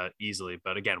that easily.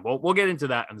 But again, we'll get into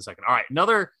that in a second. All right.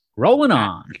 Another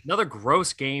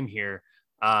gross game here.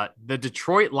 The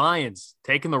Detroit Lions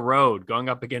taking the road, going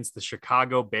up against the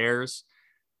Chicago Bears,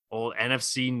 old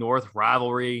NFC North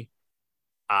rivalry.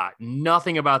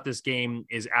 Nothing about this game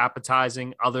is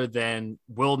appetizing other than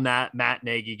will Matt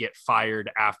Nagy get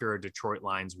fired after a Detroit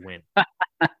Lions win?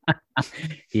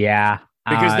 Yeah,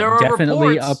 because there are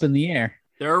definitely reports, up in the air.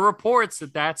 There are reports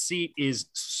that seat is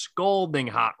scalding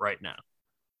hot right now.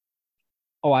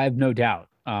 Oh, I have no doubt.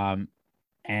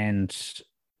 And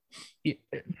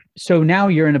so now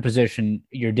you're in a position,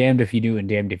 you're damned if you do and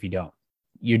damned if you don't.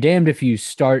 You're damned if you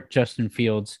start Justin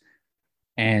Fields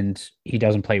and he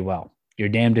doesn't play well. You're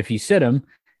damned if you sit him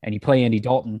and you play Andy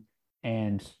Dalton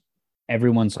and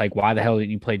everyone's like, why the hell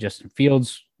didn't you play Justin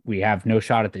Fields? We have no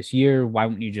shot at this year. Why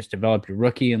wouldn't you just develop your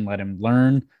rookie and let him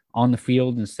learn on the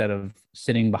field instead of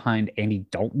sitting behind Andy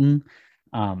Dalton?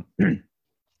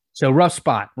 So rough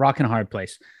spot, rock and a hard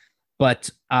place. But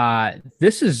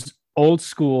this is old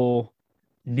school,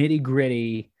 nitty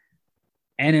gritty,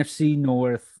 NFC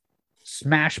North,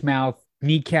 smash mouth,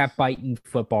 kneecap biting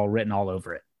football written all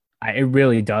over it. It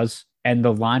really does. And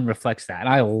the line reflects that. And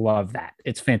I love that.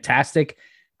 It's fantastic.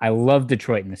 I love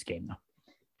Detroit in this game,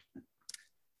 though.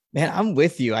 Man, I'm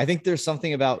with you. I think there's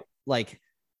something about like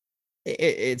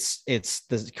it's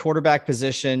the quarterback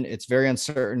position. It's very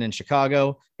uncertain in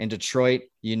Chicago. In Detroit,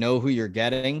 you know who you're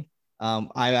getting.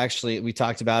 We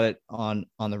talked about it on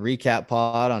the recap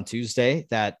pod on Tuesday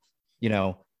that,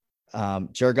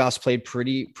 Jared Goff's played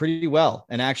pretty well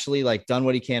and actually like done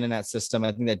what he can in that system.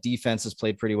 I think that defense has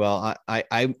played pretty well.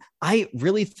 I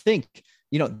really think,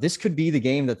 this could be the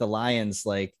game that the Lions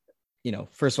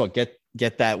first of all,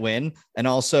 get that win. And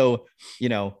also,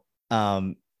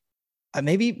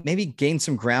 maybe gain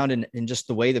some ground in just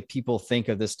the way that people think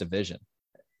of this division.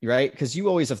 Right. Cause you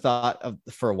always have thought of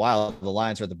for a while, the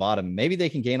Lions are at the bottom. Maybe they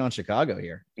can gain on Chicago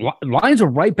here. Lions are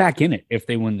right back in it. If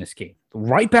they win this game,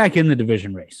 right back in the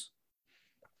division race.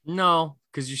 No,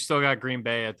 because you still got Green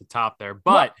Bay at the top there,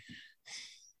 but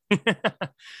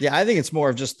yeah, I think it's more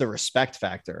of just the respect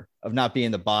factor of not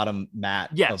being the bottom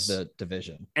mat of the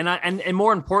division. And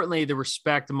more importantly, the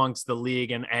respect amongst the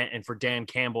league and for Dan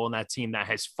Campbell and that team that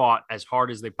has fought as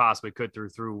hard as they possibly could through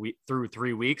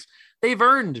 3 weeks. They've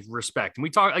earned respect. And we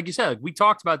talked, like you said, we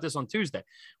talked about this on Tuesday.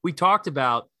 We talked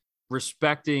about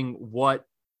respecting what,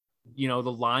 the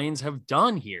Lions have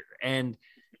done here. And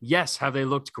yes, have they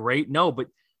looked great? No, but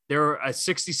they're a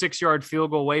 66-yard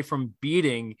field goal away from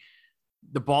beating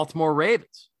the Baltimore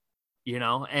Ravens,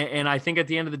 and I think at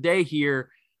the end of the day here,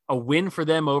 a win for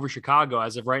them over Chicago.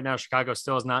 As of right now, Chicago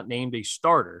still has not named a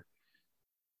starter.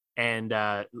 And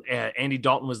Andy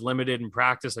Dalton was limited in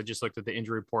practice. I just looked at the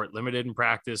injury report, limited in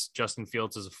practice. Justin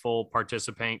Fields is a full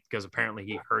participant because apparently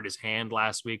he hurt his hand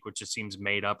last week, which just seems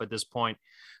made up at this point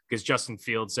because Justin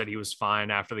Fields said he was fine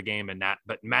after the game.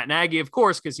 But Matt Nagy, of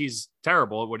course, because he's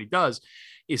terrible at what he does,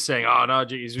 is saying, oh, no,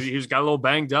 he's got a little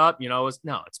banged up.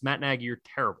 It's Matt Nagy. You're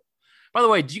terrible. By the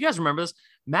way, do you guys remember this?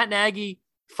 Matt Nagy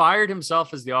fired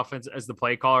himself as the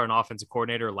play caller and offensive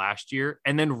coordinator last year,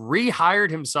 and then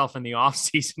rehired himself in the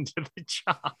offseason to the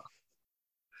job.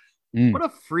 What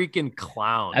a freaking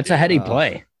clown. That's a heady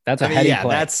play. That's a heady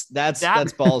play. That's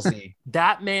ballsy.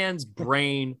 That man's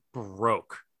brain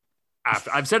broke.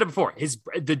 After I've said it before,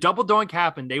 the double doink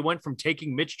happened. They went from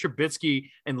taking Mitch Trubisky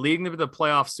and leading them to the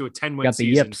playoffs to a 10-win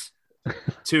season yips.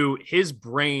 to his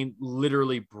brain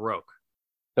literally broke.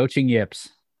 Coaching yips.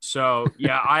 So,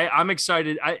 yeah, I'm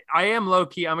excited. I am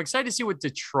low-key. I'm excited to see what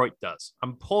Detroit does.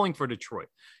 I'm pulling for Detroit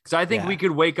because I think we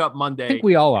could wake up Monday. I think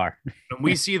we all are. And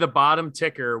we see the bottom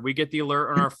ticker. We get the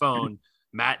alert on our phone.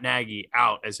 Matt Nagy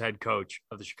out as head coach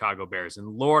of the Chicago Bears. And,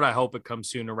 Lord, I hope it comes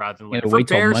sooner rather than later. Wait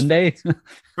till Monday?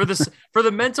 for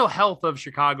the mental health of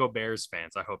Chicago Bears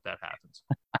fans, I hope that happens.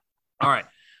 All right.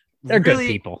 They're good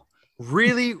people.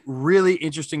 Really, really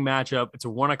interesting matchup. It's a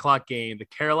 1:00 game. The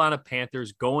Carolina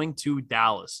Panthers going to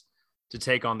Dallas to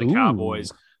take on the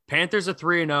Cowboys. Panthers are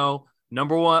 3-0.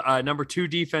 number two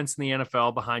defense in the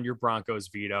NFL behind your Broncos,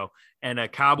 Vito, and a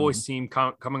Cowboys team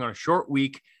coming on a short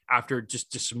week after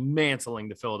just dismantling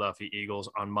the Philadelphia Eagles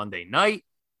on Monday night.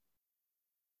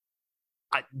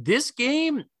 This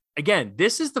game, again,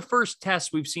 this is the first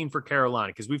test we've seen for Carolina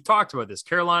because we've talked about this.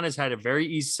 Carolina's had a very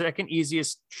easy, second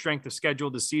easiest strength of schedule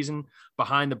this season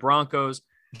behind the Broncos.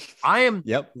 I am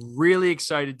really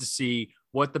excited to see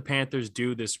what the Panthers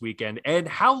do this weekend and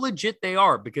how legit they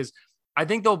are, because I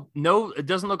think they'll know it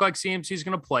doesn't look like CMC is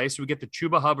going to play. So we get the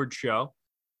Chuba Hubbard show.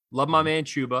 Love my man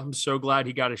Chuba. I'm so glad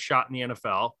he got a shot in the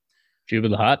NFL. Chuba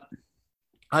the Hut.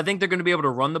 I think they're going to be able to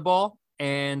run the ball.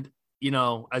 And, you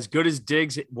know, as good as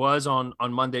Diggs was on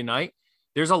Monday night,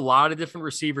 there's a lot of different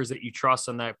receivers that you trust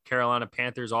on that Carolina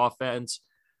Panthers offense.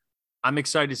 I'm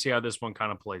excited to see how this one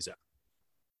kind of plays out.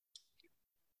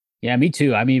 Yeah, me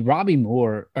too. I mean, Robbie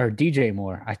Moore or DJ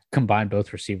Moore, I combined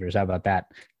both receivers. How about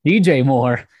that? DJ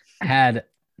Moore had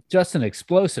just an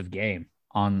explosive game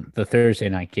on the Thursday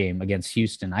night game against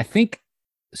Houston. I think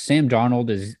Sam Darnold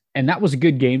is, and that was a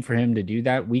good game for him to do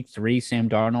that. Week 3, Sam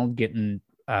Darnold getting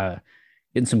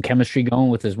some chemistry going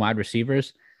with his wide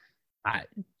receivers.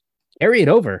 Carry it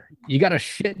over. You got a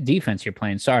shit defense you're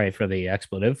playing. Sorry for the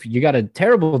expletive. You got a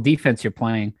terrible defense you're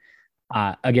playing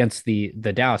against the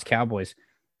Dallas Cowboys.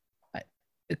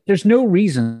 There's no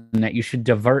reason that you should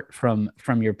divert from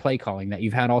your play calling that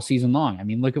you've had all season long. I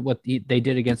mean, look at what they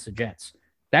did against the Jets.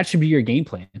 That should be your game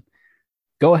plan.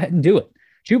 Go ahead and do it.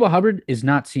 Chuba Hubbard is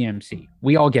not CMC.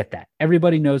 We all get that.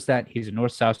 Everybody knows that. He's a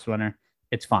north-south runner.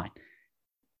 It's fine.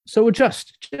 So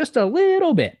adjust just a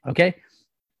little bit, okay?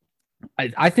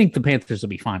 I think the Panthers will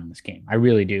be fine in this game. I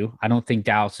really do. I don't think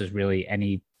Dallas is really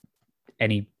any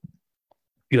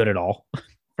good at all,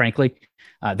 frankly.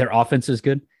 Their offense is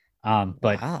good.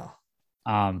 But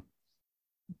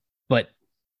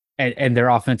their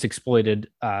offense exploited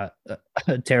a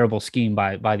terrible scheme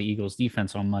by the Eagles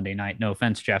defense on Monday night. No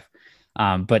offense, Jeff.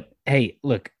 But hey,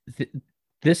 look,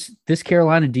 this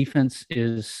Carolina defense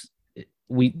is,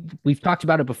 we've talked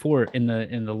about it before in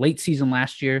the late season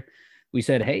last year. We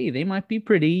said, hey, they might be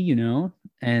pretty, you know,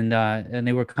 and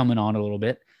they were coming on a little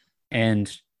bit.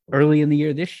 And early in the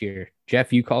year this year,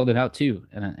 Jeff, you called it out too.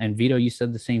 And Vito, you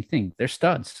said the same thing. They're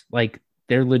studs. Like,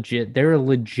 they're legit. They're a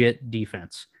legit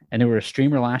defense. And they were a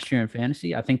streamer last year in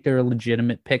fantasy. I think they're a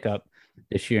legitimate pickup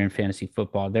this year in fantasy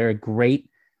football. They're a great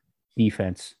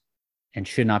defense and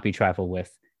should not be trifled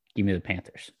with. Give me the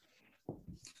Panthers.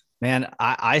 Man,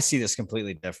 I see this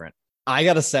completely different. I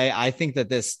got to say, I think that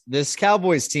this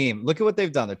Cowboys team, look at what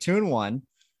they've done. They're 2-1,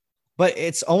 but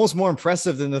it's almost more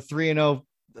impressive than the 3-0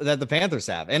 that the Panthers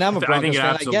have. And I'm a Broncos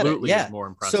fan. I get it. Yeah. More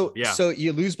impressive. So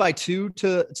you lose by 2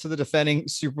 to the defending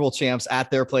Super Bowl champs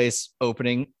at their place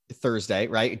opening Thursday,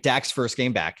 right? Dak's first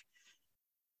game back.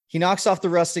 He knocks off the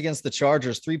rust against the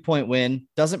Chargers, 3-point win.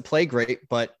 Doesn't play great,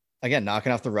 but again,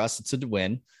 knocking off the rust, it's a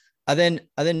win. And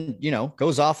then, you know,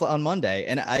 goes off on Monday.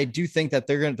 And I do think that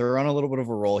they're on a little bit of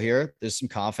a roll here. There's some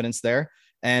confidence there.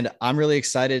 And I'm really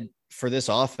excited for this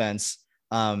offense.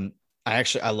 I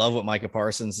love what Micah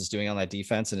Parsons is doing on that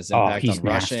defense and his impact on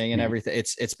rushing and everything.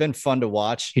 It's been fun to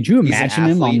watch. Could you imagine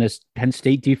him on this Penn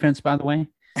State defense, by the way?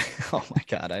 Oh my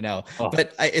God, I know. Oh.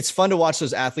 But it's fun to watch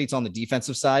those athletes on the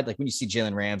defensive side. Like when you see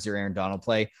Jalen Ramsey or Aaron Donald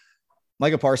play,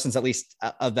 Micah Parsons, at least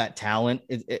of that talent,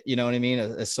 you know what I mean?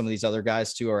 As some of these other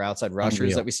guys too are outside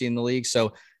rushers that we see in the league.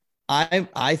 So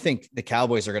I think the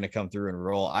Cowboys are going to come through and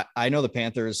roll. I know the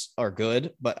Panthers are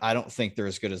good, but I don't think they're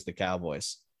as good as the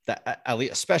Cowboys. That at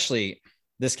least, especially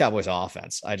this Cowboys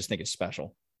offense, I just think it's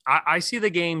special. I see the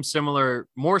game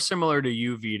more similar to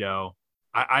you, Vito.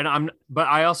 But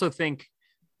I also think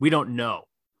we don't know,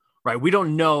 right? We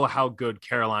don't know how good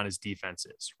Carolina's defense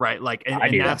is, right? Like,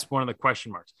 and that's one of the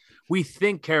question marks. We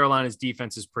think Carolina's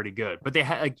defense is pretty good, but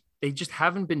they just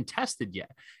haven't been tested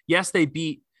yet. Yes, they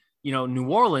beat, New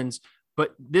Orleans,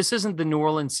 but this isn't the New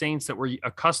Orleans Saints that we're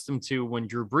accustomed to when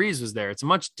Drew Brees was there. It's a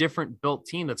much different built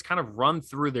team that's kind of run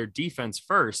through their defense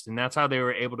first. And that's how they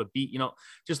were able to beat,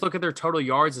 just look at their total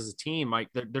yards as a team. Like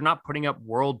they're not putting up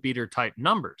world beater type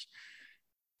numbers.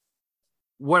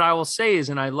 What I will say is,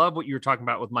 and I love what you were talking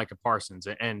about with Micah Parsons,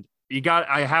 and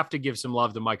I have to give some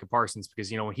love to Micah Parsons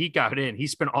because, when he got in, he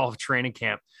spent all of training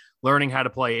camp learning how to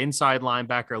play inside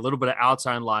linebacker, a little bit of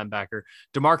outside linebacker.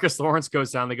 DeMarcus Lawrence goes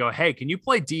down. They go, hey, can you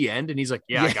play D end? And he's like,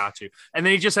 yeah, I got you. And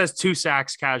then he just has 2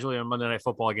 sacks casually on Monday Night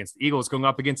Football against the Eagles going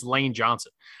up against Lane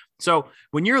Johnson. So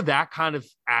when you're that kind of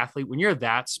athlete, when you're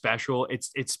that special,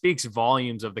 it speaks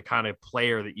volumes of the kind of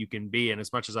player that you can be. And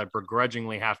as much as I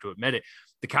begrudgingly have to admit it,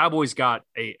 the Cowboys got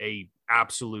a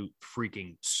absolute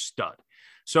freaking stud.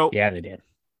 So yeah, they did.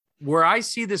 Where I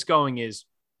see this going is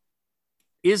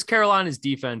Is Carolina's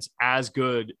defense as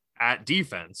good at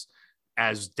defense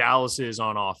as Dallas is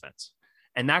on offense?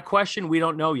 And that question we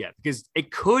don't know yet, because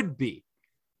it could be.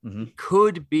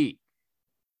 Could be.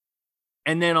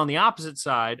 And then on the opposite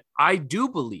side, I do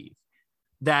believe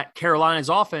that Carolina's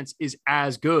offense is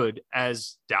as good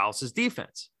as Dallas's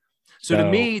defense. So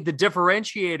to me, the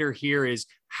differentiator here is,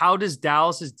 how does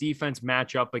Dallas's defense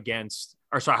match up against,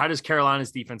 how does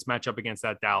Carolina's defense match up against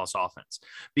that Dallas offense?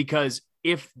 Because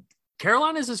if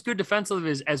Carolina is as good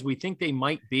defensively as we think they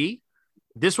might be,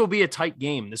 this will be a tight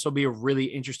game. This will be a really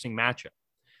interesting matchup.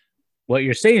 What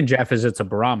you're saying, Jeff, is it's a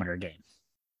barometer game.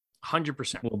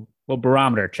 100%. We'll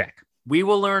barometer check. We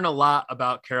will learn a lot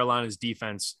about Carolina's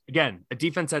defense. Again, a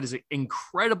defense that is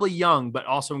incredibly young, but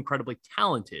also incredibly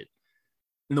talented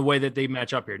in the way that they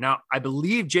match up here. Now, I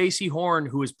believe J.C. Horn,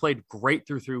 who has played great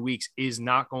through 3 weeks, is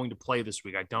not going to play this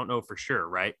week. I don't know for sure,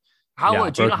 right? Do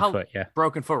you know how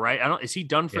broken foot, right? Is he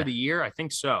done for the year? I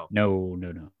think so. No.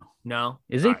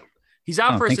 Is he? Right. He's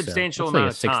out for a substantial amount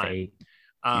of 6 time. to 8.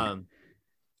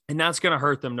 And that's going to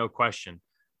hurt them, no question.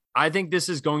 I think this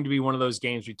is going to be one of those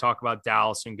games we talk about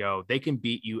Dallas and go, they can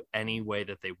beat you any way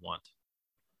that they want.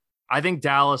 I think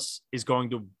Dallas is going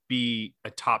to be a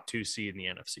top 2 seed in the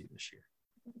NFC this year.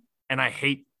 And I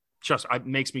hate, it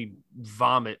makes me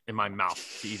vomit in my mouth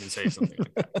to even say something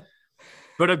like that.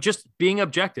 But of just being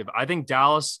objective, I think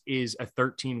Dallas is a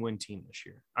 13-win team this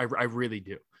year. I really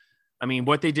do. I mean,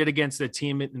 what they did against the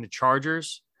team in the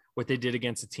Chargers, what they did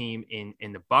against the team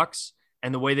in the Bucks,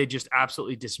 and the way they just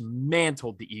absolutely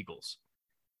dismantled the Eagles.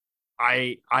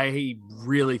 I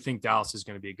really think Dallas is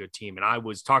going to be a good team. And I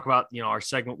was talking about, our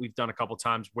segment we've done a couple of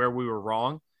times where we were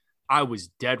wrong. I was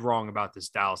dead wrong about this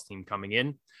Dallas team coming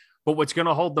in. But what's going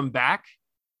to hold them back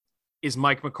is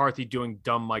Mike McCarthy doing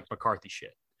dumb Mike McCarthy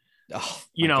shit. Oh,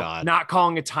 God. Not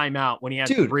calling a timeout when he had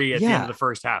 3 at the end of the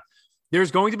first half.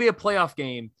 There's going to be a playoff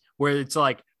game where it's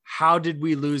like, how did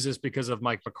we lose this because of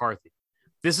Mike McCarthy?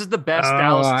 This is the best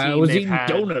Dallas team I was they've eating had.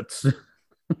 Donuts.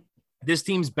 This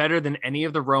team's better than any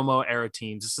of the Romo era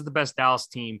teams. This is the best Dallas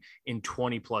team in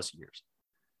 20 plus years.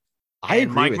 I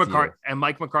agree with you. And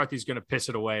Mike McCarthy's going to piss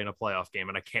it away in a playoff game,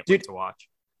 and I can't wait to watch.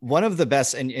 One of the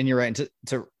best, and you're right.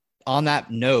 To on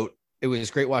that note, it was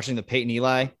great watching the Peyton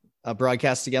Eli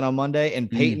broadcast again on Monday, and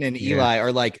Peyton and Eli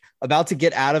are like about to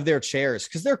get out of their chairs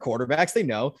because they're quarterbacks, they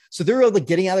know. So they're like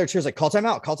getting out of their chairs, like call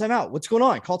timeout. What's going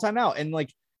on? Call timeout. And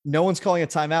like no one's calling a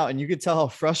timeout, and you could tell how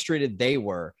frustrated they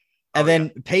were. And then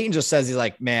Peyton just says, he's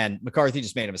like, man, McCarthy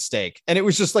just made a mistake. And it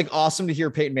was just like awesome to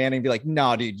hear Peyton Manning be like,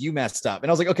 no, dude, you messed up.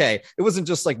 And I was like, okay, it wasn't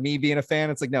just like me being a fan.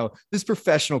 It's like, no, this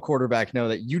professional quarterback know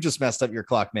that you just messed up your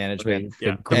clock management.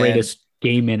 The greatest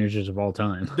game managers of all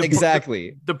time.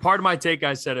 Exactly. The part of my take,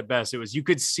 I said it best. It was, you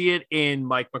could see it in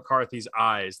Mike McCarthy's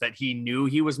eyes that he knew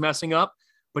he was messing up,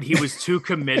 but he was too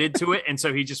committed to it. And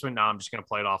so he just went, no, I'm just going to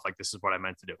play it off like this is what I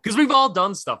meant to do. Because we've all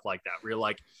done stuff like that. We're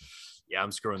like, yeah,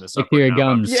 I'm screwing this up. Here it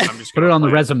comes. I'm just put it on the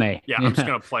resume. I'm just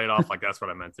going to play it off like that's what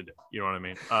I meant to do. You know what I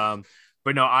mean?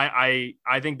 But no, I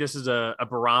think this is a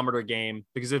barometer game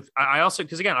because I also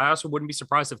wouldn't be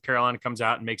surprised if Carolina comes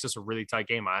out and makes this a really tight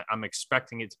game. I'm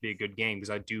expecting it to be a good game because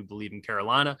I do believe in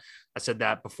Carolina. I said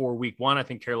that before week 1. I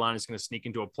think Carolina is going to sneak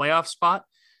into a playoff spot,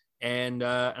 and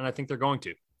I think they're going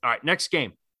to. All right, next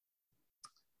game.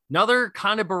 Another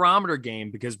kind of barometer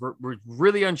game because we're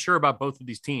really unsure about both of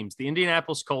these teams. The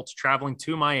Indianapolis Colts traveling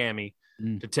to Miami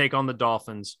to take on the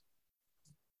Dolphins.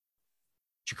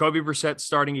 Jacoby Brissett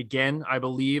starting again, I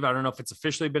believe. I don't know if it's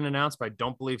officially been announced, but I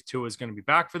don't believe Tua is going to be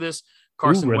back for this.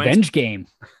 Revenge game.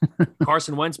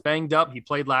 Carson Wentz banged up. He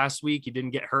played last week. He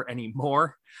didn't get hurt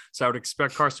anymore. So I would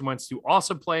expect Carson Wentz to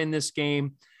also play in this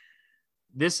game.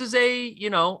 This is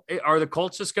are the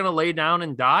Colts just going to lay down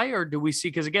and die? Or do we see,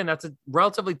 because again, that's a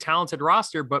relatively talented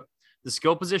roster, but the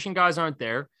skill position guys aren't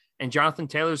there. And Jonathan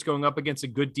Taylor's going up against a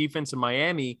good defense in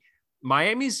Miami.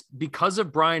 Miami's, because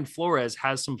of Brian Flores,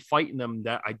 has some fight in them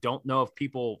that I don't know if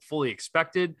people fully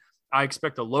expected. I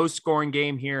expect a low scoring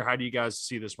game here. How do you guys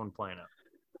see this one playing out?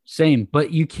 Same, but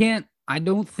I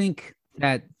don't think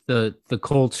that the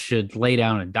Colts should lay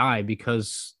down and die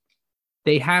because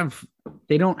they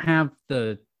don't have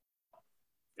the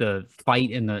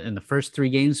fight in the first 3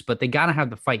 games, but they got to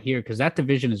have the fight here because that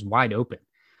division is wide open,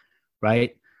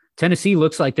 right? Tennessee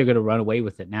looks like they're going to run away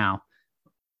with it now.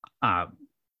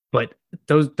 But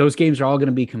those games are all going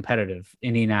to be competitive.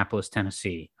 Indianapolis,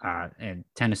 Tennessee, and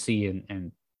Tennessee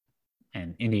and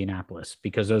Indianapolis,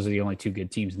 because those are the only 2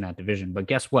 good teams in that division. But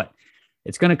guess what?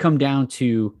 It's going to come down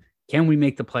to, can we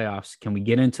make the playoffs? Can we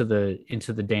get into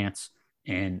the dance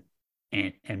and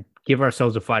give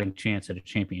ourselves a fighting chance at a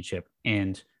championship?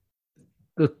 And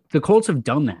the Colts have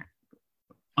done that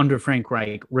under Frank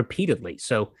Reich repeatedly.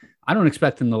 So I don't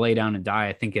expect them to lay down and die.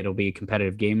 I think it'll be a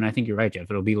competitive game, and I think you're right, Jeff.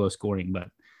 It'll be low scoring, but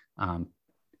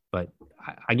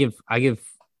I give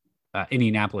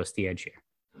Indianapolis the edge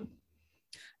here.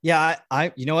 Yeah,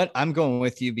 I you know what? I'm going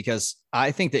with you because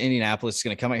I think that Indianapolis is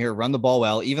going to come out here, run the ball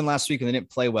well. Even last week when they didn't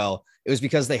play well, it was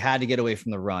because they had to get away from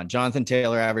the run. Jonathan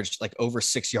Taylor averaged like over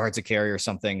 6 yards a carry or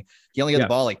something. He only got the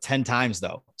ball like 10 times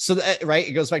though. So right,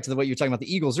 it goes back to what you were talking about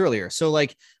the Eagles earlier. So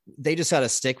like they just had to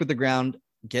stick with the ground,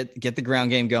 get the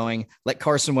ground game going, let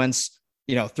Carson Wentz,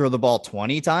 throw the ball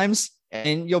 20 times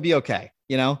and you'll be okay.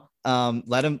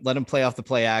 Let him play off the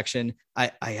play action.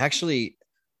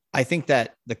 I think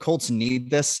that the Colts need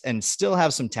this and still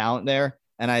have some talent there.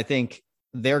 And I think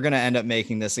they're going to end up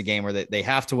making this a game where they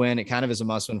have to win. It kind of is a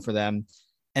must win for them.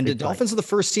 And the Dolphins are the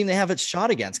first team they have it shot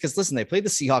against. Because listen, they played the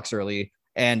Seahawks early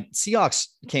and Seahawks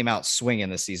came out swinging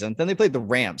this season. Then they played the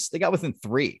Rams. They got within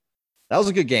 3. That was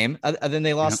a good game. And then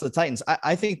they lost to the Titans.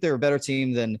 I think they're a better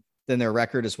team than their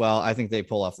record as well. I think they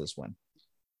pull off this win.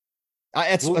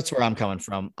 That's where I'm coming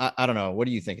from. I don't know. What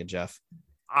are you thinking, Jeff?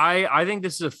 I think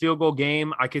this is a field goal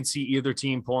game. I could see either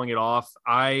team pulling it off.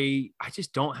 I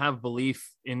just don't have belief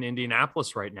in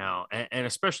Indianapolis right now, and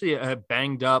especially a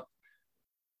banged up,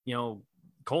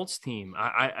 Colts team.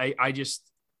 I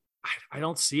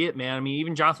don't see it, man. I mean,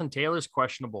 even Jonathan Taylor's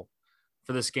questionable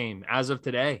for this game as of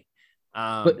today.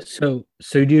 But so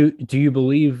do you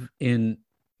believe in?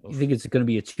 You think it's going to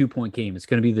be a 2-point game? It's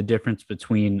going to be the difference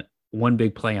between one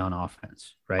big play on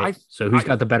offense, right? So who's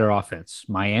got the better offense?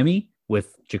 Miami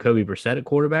with Jacoby Brissett at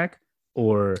quarterback,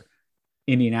 or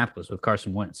Indianapolis with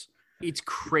Carson Wentz? It's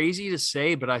crazy to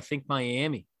say, but I think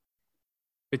Miami.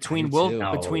 Between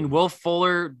Will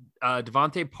Fuller,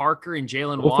 Devontae Parker, and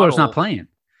Jalen Waddle. Will Fuller's not playing.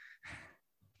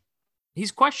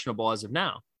 He's questionable as of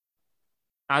now.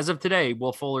 As of today,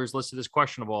 Will Fuller is listed as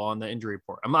questionable on the injury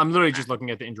report. I'm literally just looking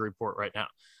at the injury report right now.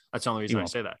 That's the only reason I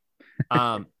say that.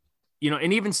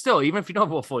 And even still, even if you don't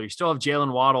have Will Fuller, you still have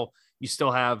Jalen Waddle. You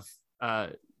still have,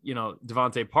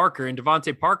 Devontae Parker. And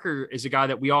Devontae Parker is a guy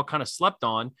that we all kind of slept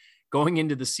on going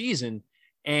into the season.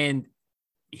 And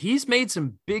he's made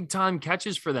some big time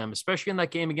catches for them, especially in that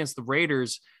game against the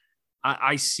Raiders.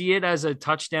 I see it as a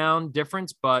touchdown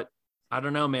difference, but I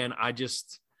don't know, man.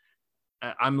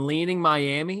 I'm leaning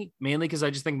Miami mainly because I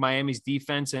just think Miami's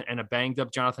defense and a banged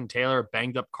up Jonathan Taylor, a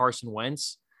banged up Carson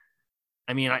Wentz.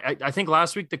 I mean, I think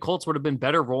last week the Colts would have been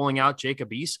better rolling out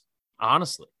Jacob Eason,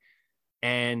 honestly.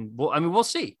 And we'll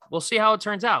see. We'll see how it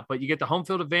turns out. But you get the home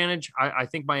field advantage. I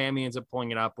think Miami ends up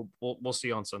pulling it out, but we'll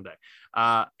see on Sunday.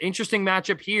 Interesting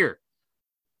matchup here.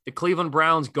 The Cleveland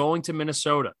Browns going to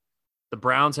Minnesota. The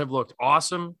Browns have looked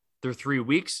awesome through 3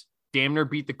 weeks. Damn near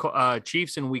beat the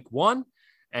Chiefs in week 1.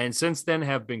 And since then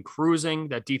have been cruising.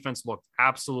 That defense looked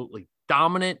absolutely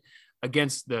dominant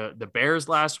against the Bears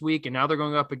last week. And now they're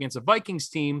going up against a Vikings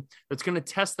team that's going to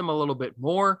test them a little bit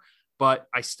more. But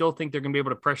I still think they're going to be able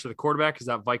to pressure the quarterback because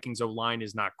that Vikings O-line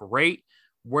is not great.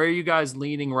 Where are you guys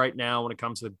leaning right now when it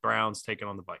comes to the Browns taking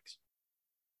on the Vikes?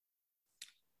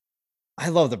 I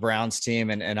love the Browns team.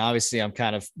 And obviously I'm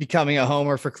kind of becoming a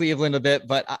homer for Cleveland a bit,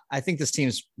 but I think this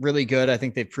team's really good. I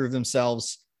think they've proved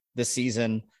themselves this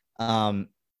season.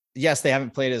 Yes, they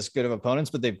haven't played as good of opponents,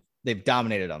 but they've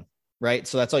dominated them. Right.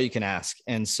 So that's all you can ask.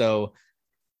 And so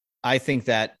I think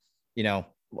that,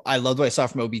 I loved what I saw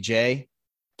from OBJ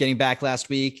getting back last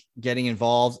week, getting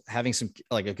involved, having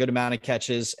a good amount of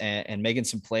catches and making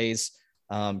some plays,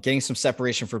 getting some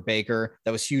separation for Baker.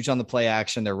 That was huge on the play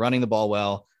action. They're running the ball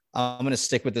well. I'm going to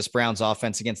stick with this Browns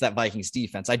offense against that Vikings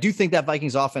defense. I do think that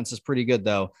Vikings offense is pretty good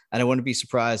though. And I wouldn't be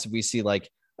surprised if we see like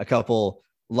a couple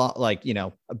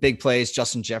big plays,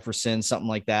 Justin Jefferson, something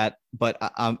like that. But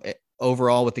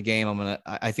overall with the game,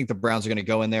 I think the Browns are going to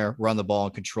go in there, run the ball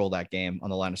and control that game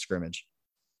on the line of scrimmage.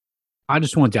 I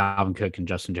just want Dalvin Cook and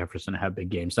Justin Jefferson to have big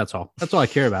games. That's all. That's all I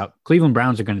care about. Cleveland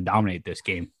Browns are going to dominate this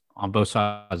game on both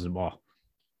sides of the ball.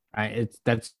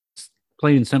 That's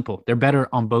plain and simple. They're better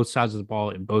on both sides of the ball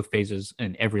in both phases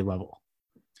and every level.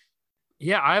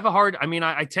 Yeah,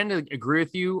 I tend to agree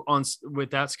with you with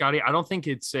that, Scotty. I don't think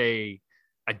it's a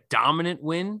dominant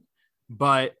win,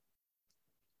 but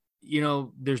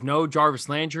there's no Jarvis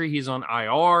Landry. He's on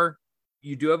IR.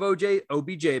 You do have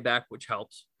OBJ back, which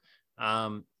helps.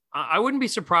 I wouldn't be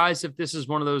surprised if this is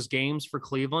one of those games for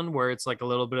Cleveland where it's like a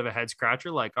little bit of a head scratcher,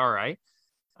 like, all right.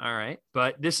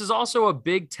 But this is also a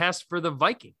big test for the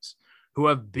Vikings, who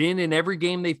have been in every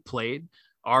game they've played,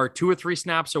 are 2 or 3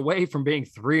 snaps away from being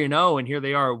 3-0. And here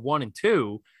they are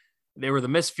 1-2. They were the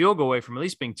missed field goal away from at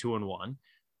least being 2-1.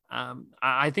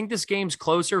 I think this game's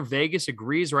closer. Vegas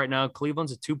agrees right now.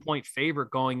 Cleveland's a 2-point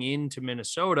favorite going into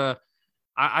Minnesota.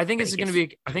 I think it's going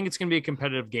to be a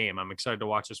competitive game. I'm excited to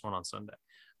watch this one on Sunday.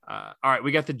 All right,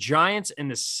 we got the Giants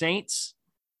and the Saints.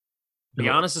 To be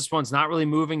honest, this one's not really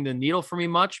moving the needle for me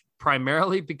much,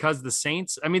 primarily because the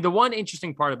Saints, I mean, the one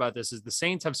interesting part about this is the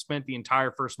Saints have spent the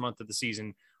entire first month of the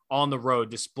season on the road,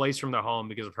 displaced from their home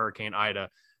because of Hurricane Ida.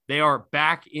 They are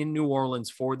back in New Orleans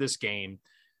for this game,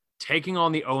 taking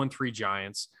on the 0-3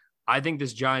 Giants. I think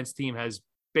this Giants team has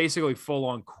basically full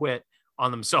on quit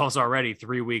on themselves already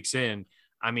 3 weeks in.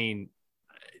 I mean,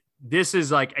 this is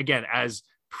like, again, as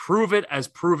prove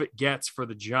it gets for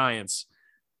the Giants.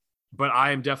 But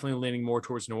I am definitely leaning more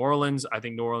towards New Orleans. I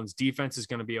think New Orleans defense is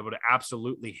going to be able to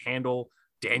absolutely handle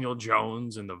Daniel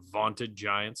Jones and the vaunted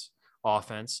Giants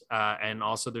offense. And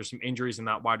also there's some injuries in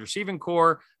that wide receiving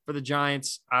core for the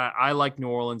Giants. I like New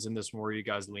Orleans in this one. Where are you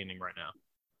guys leaning right now?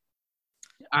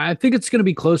 I think it's going to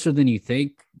be closer than you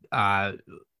think.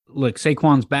 Look,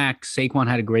 Saquon's back. Saquon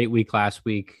had a great week last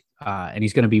week, and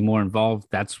he's going to be more involved.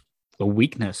 That's the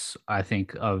weakness, I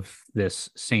think, of this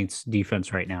Saints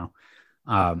defense right now.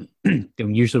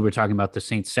 Usually we're talking about the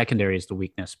Saints secondary as the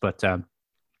weakness, but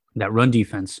that run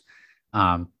defense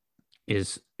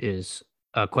is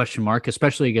a question mark,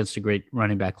 especially against a great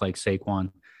running back like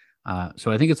Saquon.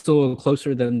 So I think it's a little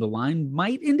closer than the line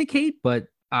might indicate, but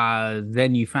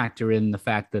then you factor in the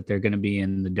fact that they're going to be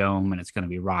in the dome and it's going to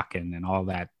be rocking and all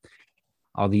that,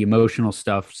 all the emotional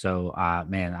stuff. So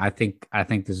man, I think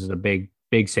this is a big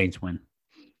Saints win.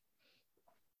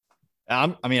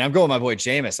 I'm going with my boy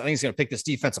Jameis. I think he's going to pick this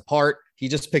defense apart. He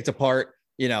just picked apart,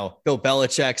 Bill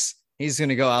Belichick's. He's going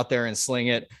to go out there and sling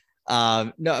it.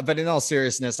 No, but in all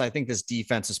seriousness, I think this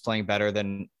defense is playing better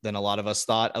than a lot of us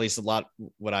thought, at least a lot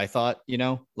what I thought,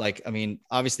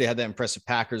 obviously they had that impressive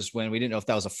Packers win. We didn't know if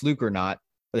that was a fluke or not,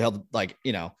 but they held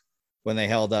when they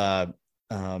held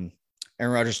Aaron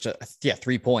Rodgers to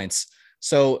 3 points.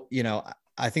 So,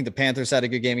 I think the Panthers had a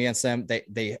good game against them.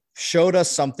 They showed us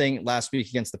something last week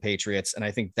against the Patriots. And I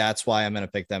think that's why I'm going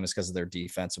to pick them, is because of their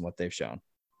defense and what they've shown.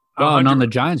 Well, and on the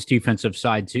Giants defensive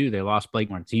side too, they lost Blake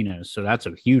Martinez. So that's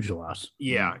a huge loss.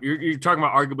 Yeah. You're talking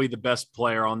about arguably the best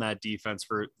player on that defense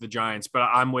for the Giants, but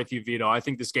I'm with you, Vito. I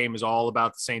think this game is all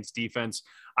about the Saints defense.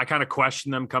 I kind of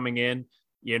question them coming in,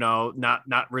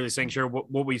 not really saying sure.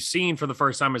 What we've seen for the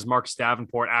first time is Marcus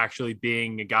Davenport actually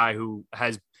being a guy who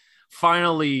has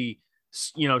finally,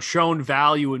 shown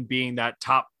value in being that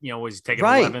top, was taken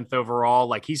 11th overall.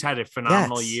 Like, he's had a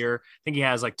phenomenal year. I think he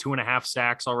has like 2.5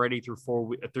 sacks already through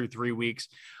 3 weeks.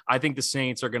 I think the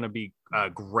Saints are going to be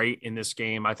great in this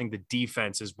game. I think the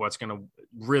defense is what's going to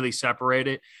really separate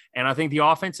it. And I think the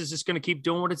offense is just going to keep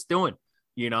doing what it's doing,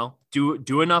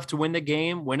 do enough to win the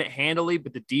game, win it handily,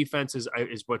 but the defense is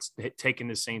what's taking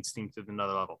the Saints team to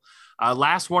another level.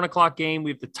 Last 1:00 game,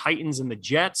 we have the Titans and the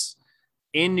Jets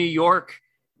in New York.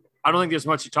 I don't think there's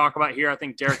much to talk about here. I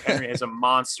think Derrick Henry has a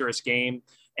monstrous game.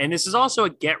 And this is also a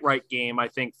get-right game, I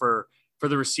think, for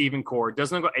the receiving core.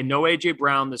 And no A.J.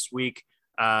 Brown this week.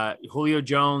 Julio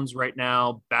Jones right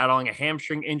now battling a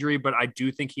hamstring injury, but I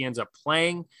do think he ends up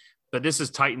playing. But this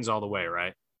is Titans all the way,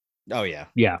 right? Oh, yeah.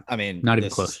 Yeah. I mean, not even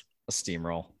close. A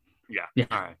steamroll. Yeah.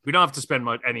 All right. We don't have to spend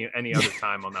much any other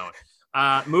time on that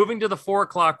one. Moving to the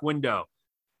 4:00 window.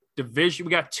 Division. We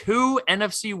got 2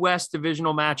 NFC West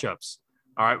divisional matchups.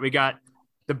 All right, we got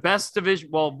the best division.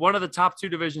 Well, one of the top 2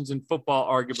 divisions in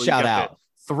football, arguably. Shout out.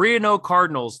 3-0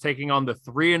 Cardinals taking on the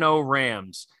 3-0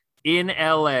 Rams in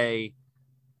LA.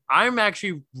 I'm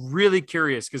actually really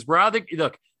curious because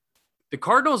the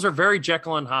Cardinals are very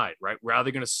Jekyll and Hyde, right? We're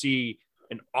either going to see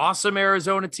an awesome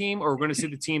Arizona team or we're going to see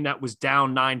the team that was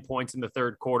down 9 points in the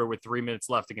third quarter with 3 minutes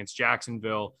left against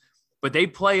Jacksonville. But they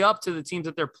play up to the teams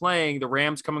that they're playing. The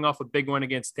Rams coming off a big win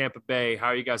against Tampa Bay. How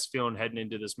are you guys feeling heading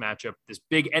into this matchup, this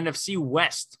big NFC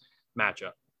West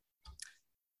matchup?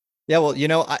 Yeah, well,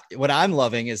 what I'm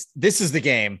loving is this is the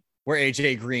game where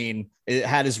AJ Green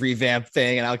had his revamp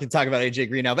thing, and I can talk about AJ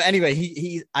Green now. But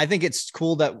anyway, I think it's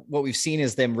cool that what we've seen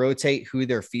is them rotate who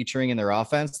they're featuring in their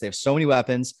offense. They have so many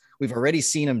weapons. We've already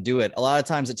seen them do it. A lot of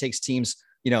times it takes teams,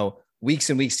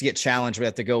 weeks and weeks to get challenged. We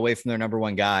have to go away from their number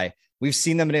one guy. We've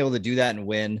seen them been able to do that and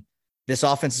win. This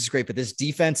offense is great, but this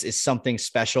defense is something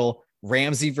special.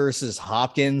 Ramsey versus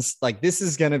Hopkins. This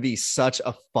is going to be such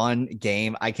a fun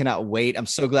game. I cannot wait. I'm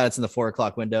so glad it's in the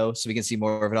 4:00 window so we can see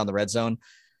more of it on the Red Zone.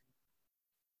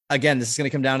 Again, this is going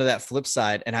to come down to that flip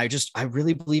side. And I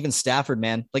really believe in Stafford,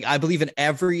 man. I believe in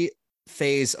every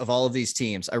phase of all of these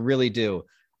teams. I really do.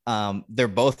 They're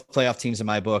both playoff teams in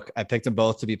my book. I picked them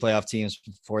both to be playoff teams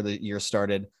before the year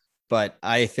started. But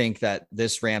I think that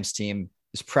this Rams team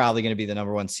is probably going to be the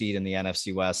number 1 seed in the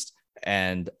NFC West.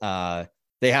 And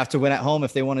they have to win at home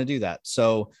if they want to do that.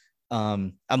 So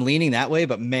I'm leaning that way,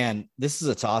 but man, this is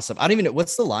a toss up. I don't even know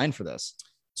what's the line for this.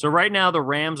 So right now the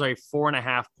Rams are a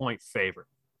 4.5-point favorite.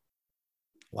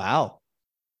 Wow.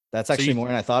 That's actually more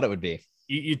than I thought it would be.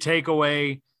 You take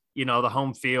away, the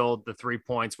home field, the 3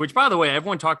 points, which by the way,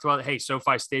 everyone talked about, hey,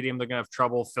 SoFi Stadium, they're going to have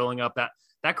trouble filling up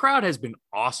that crowd has been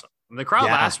awesome. And the crowd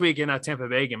last week in that Tampa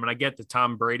Bay game, and I get the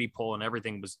Tom Brady pull and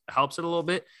everything helps it a little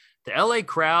bit. The LA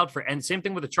crowd and same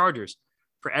thing with the Chargers,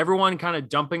 for everyone kind of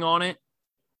dumping on it.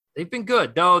 They've been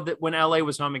good, though, that when LA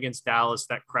was home against Dallas,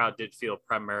 that crowd did feel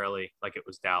primarily like it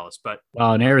was Dallas. But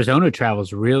and Arizona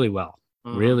travels really well,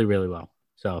 really, really well.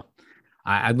 So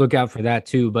I'd look out for that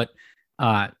too. But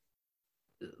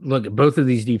look, both of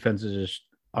these defenses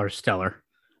are stellar.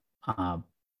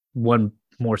 One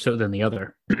more so than the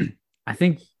other. I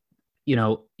think,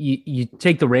 you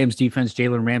take the Rams defense,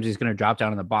 Jalen Ramsey's going to drop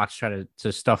down in the box, try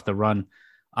to stuff the run.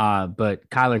 But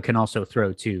Kyler can also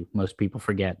throw too. Most people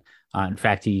forget. In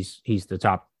fact, he's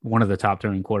one of the top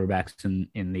throwing quarterbacks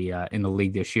in the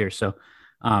league this year. So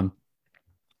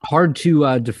hard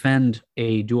to defend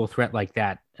a dual threat like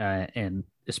that, and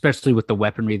especially with the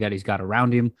weaponry that he's got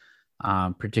around him,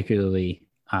 particularly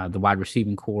the wide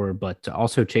receiving core, but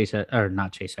also Chase Edmonds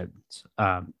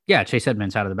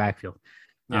out of the backfield.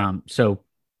 Yeah. So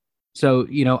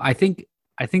I think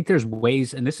there's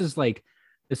ways, and this is like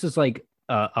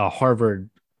a Harvard,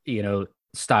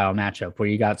 style matchup where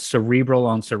you got cerebral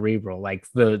on cerebral, like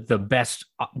the best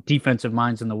defensive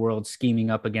minds in the world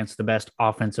scheming up against the best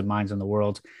offensive minds in the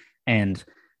world. And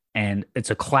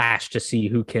it's a clash to see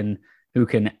who can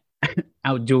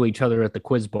outduel each other at the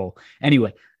Quiz Bowl.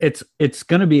 Anyway, it's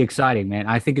going to be exciting, man.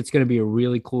 I think it's going to be a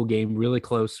really cool game, really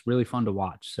close, really fun to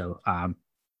watch. So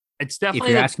it's definitely,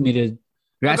 if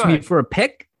you're asking me for a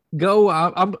pick,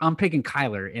 I'm picking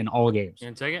Kyler in all games. You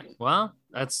can take it. Well,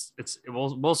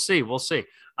 we'll see. We'll see.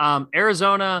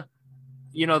 Arizona,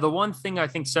 the one thing I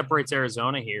think separates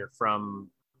Arizona here from,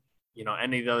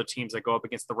 any of the other teams that go up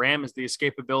against the Ram is the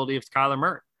escapability of Kyler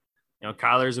Murray.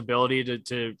 Kyler's ability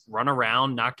to run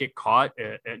around, not get caught,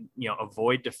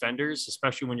 avoid defenders,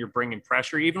 especially when you're bringing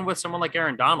pressure, even with someone like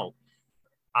Aaron Donald.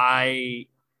 I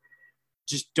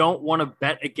just don't want to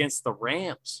bet against the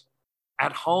Rams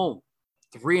at home,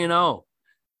 3-0.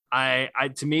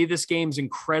 To me, this game's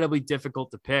incredibly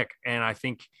difficult to pick. And I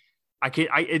think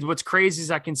what's crazy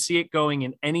is I can see it going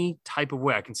in any type of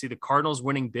way. I can see the Cardinals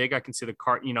winning big. I can see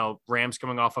the Rams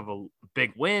coming off of a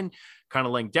big win, kind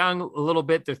of laying down a little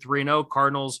bit. They're 3-0.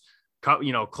 Cardinals,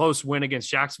 close win against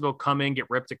Jacksonville, come in, get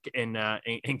ripped in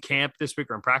camp this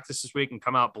week or in practice this week and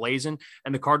come out blazing.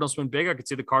 And the Cardinals win big. I could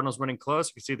see the Cardinals winning close.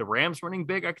 I could see the Rams winning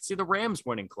big. I could see the Rams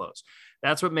winning close.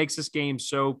 That's what makes this game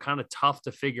so kind of tough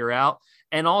to figure out.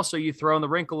 And also you throw in the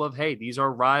wrinkle of, hey, these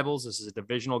are rivals. This is a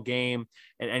divisional game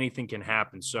and anything can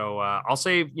happen. So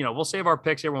we'll save our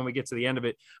picks here when we get to the end of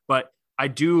it. But I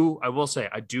will say,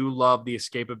 I do love the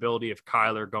escapability of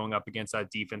Kyler going up against that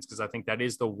defense, because I think that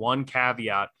is the one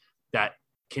caveat that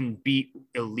can beat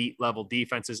elite level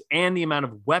defenses and the amount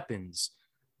of weapons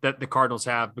that the Cardinals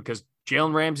have, because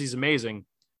Jalen Ramsey's amazing,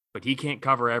 but he can't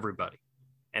cover everybody.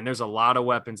 And there's a lot of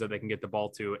weapons that they can get the ball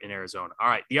to in Arizona. All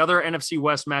right. The other NFC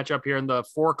West matchup here in the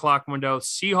 4:00 window,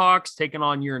 Seahawks taking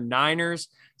on your Niners.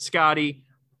 Scotty,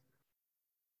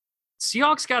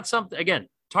 Seahawks got something, again,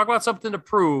 talk about something to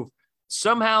prove.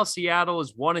 Somehow Seattle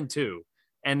is 1-2,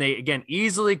 and they, again,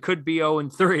 easily could be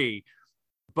 0-3,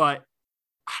 but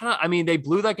they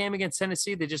blew that game against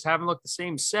Tennessee. They just haven't looked the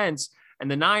same since. And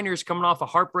the Niners coming off a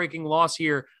heartbreaking loss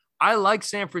here. I like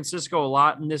San Francisco a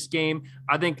lot in this game.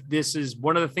 I think this is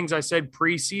one of the things I said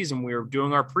preseason. We were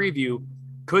doing our preview.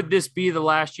 Could this be the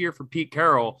last year for Pete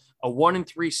Carroll? A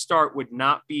 1-3 start would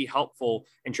not be helpful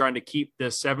in trying to keep the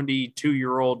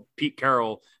 72-year-old Pete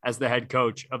Carroll as the head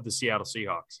coach of the Seattle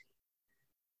Seahawks.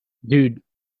 Dude,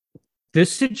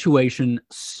 this situation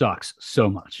sucks so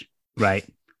much, right?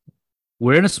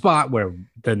 We're in a spot where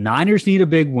the Niners need a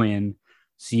big win.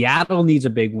 Seattle needs a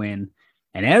big win.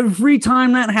 And every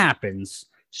time that happens,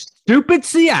 stupid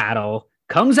Seattle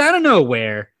comes out of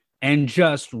nowhere and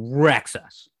just wrecks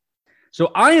us.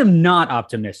 So I am not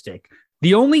optimistic.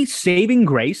 The only saving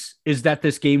grace is that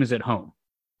this game is at home.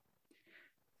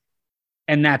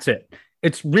 And that's it.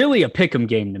 It's really a pick'em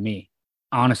game to me,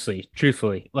 honestly,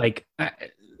 truthfully. Like,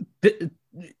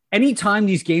 anytime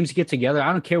these games get together,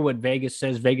 I don't care what Vegas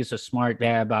says. Vegas is smart,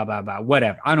 blah, blah, blah, blah,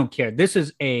 whatever. I don't care. This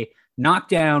is a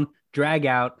knockdown, drag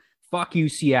out, fuck you,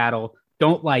 Seattle.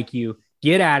 Don't like you.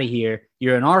 Get out of here.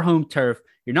 You're in our home turf.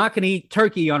 You're not going to eat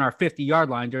turkey on our 50-yard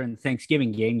line during the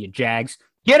Thanksgiving game, you Jags.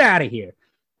 Get out of here.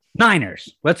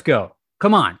 Niners, let's go.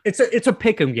 Come on. It's a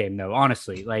pick'em game, though,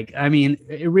 honestly. Like,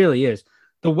 it really is.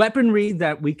 The weaponry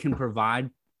that we can provide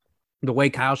the way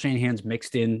Kyle Shanahan's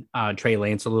mixed in Trey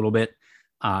Lance a little bit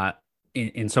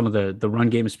in some of the run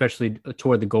game, especially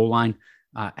toward the goal line,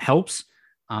 helps.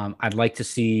 I'd like to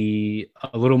see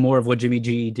a little more of what Jimmy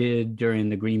G did during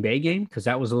the Green Bay game, because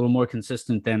that was a little more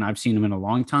consistent than I've seen him in a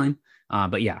long time.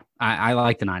 But yeah, I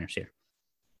like the Niners here.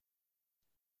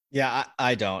 Yeah,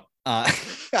 I don't. I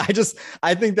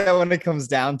think that when it comes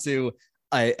down to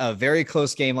a very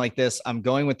close game like this, I'm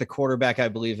going with the quarterback I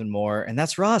believe in more, and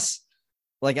that's Russ.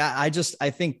 Like, I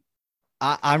think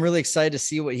I'm really excited to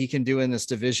see what he can do in this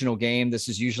divisional game. This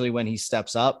is usually when he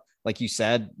steps up. Like you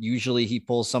said, usually he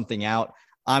pulls something out.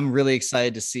 I'm really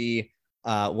excited to see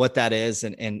what that is.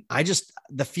 And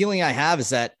the feeling I have is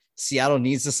that Seattle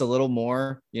needs this a little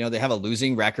more. You know, they have a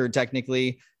losing record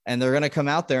technically, and they're going to come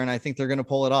out there, and I think they're going to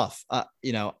pull it off.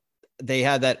 They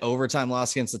had that overtime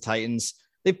loss against the Titans.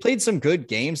 They've played some good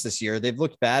games this year. They've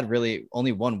looked bad really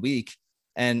only 1 week.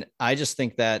 And I just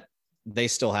think that they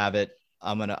still have it.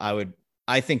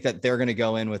 I think that they're going to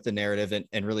go in with the narrative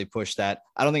and really push that.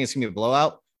 I don't think it's going to be a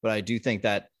blowout, but I do think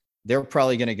that they're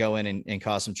probably going to go in and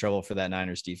cause some trouble for that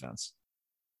Niners defense.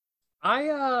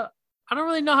 I don't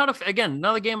really know how to, again,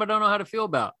 another game I don't know how to feel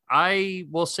about. I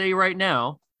will say right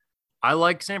now, I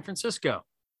like San Francisco.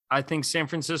 I think San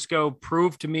Francisco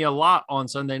proved to me a lot on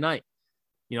Sunday night.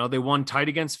 You know, they won tight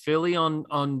against Philly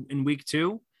in week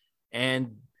 2,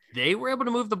 and they were able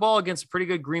to move the ball against a pretty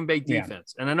good Green Bay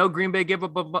defense. Yeah. And I know Green Bay gave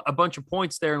up a bunch of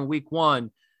points there in week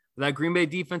 1. That Green Bay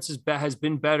defense has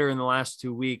been better in the last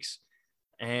 2 weeks.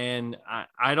 And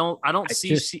I don't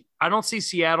see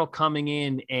Seattle coming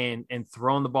in and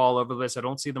throwing the ball over this. I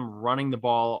don't see them running the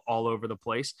ball all over the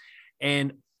place.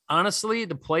 And honestly,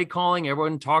 the play calling,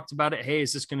 everyone talked about it. Hey,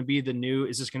 is this going to be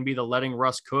the letting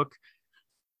Russ cook?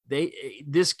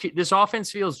 This offense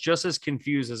feels just as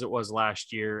confused as it was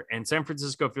last year. And San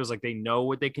Francisco feels like they know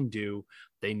what they can do.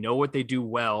 They know what they do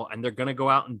well, and they're going to go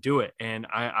out and do it. And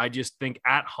I just think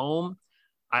at home,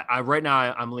 right now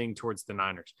I'm leaning towards the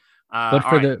Niners. But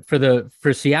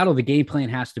for Seattle, the game plan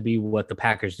has to be what the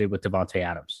Packers did with Devontae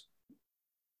Adams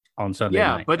on Sunday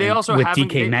night. Yeah, but they also with haven't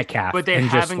DK Metcalf, but they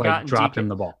haven't gotten dropped DK, him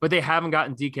the ball. But they haven't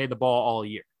gotten DK the ball all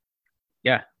year.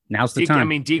 Yeah, now's the time. I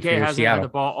mean, DK hasn't had the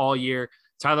ball all year.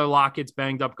 Tyler Lockett's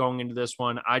banged up going into this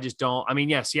one. I just don't. I mean,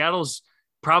 yeah, Seattle's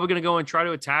probably going to go and try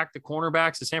to attack the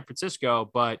cornerbacks of San Francisco,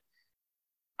 but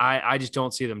I just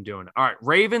don't see them doing it. All right,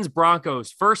 Ravens,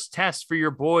 Broncos, first test for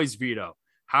your boys, Vito.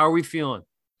 How are we feeling?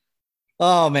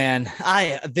 Oh man,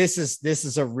 this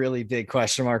is a really big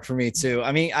question mark for me too.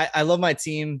 I mean, I love my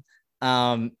team,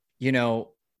 but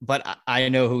I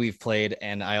know who we've played,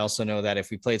 and I also know that if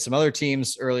we played some other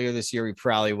teams earlier this year, we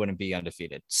probably wouldn't be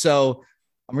undefeated. So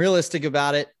I'm realistic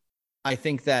about it. I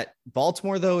think that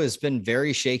Baltimore, though, has been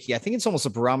very shaky. I think it's almost a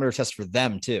barometer test for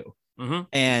them too. Mm-hmm.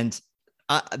 And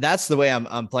that's the way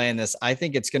I'm playing this. I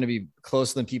think it's going to be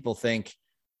closer than people think.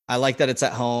 I like that it's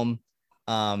at home,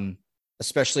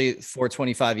 especially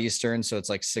 4:25 Eastern. So it's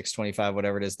like 6:25,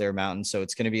 whatever it is, their mountain. So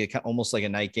it's going to be almost like a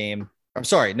night game. I'm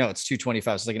sorry. No, it's 2:25.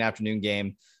 So it's like an afternoon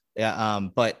game. Yeah.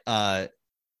 But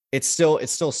it's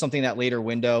still something that later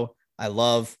window I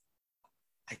love.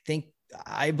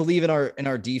 I believe in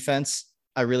our defense.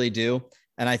 I really do.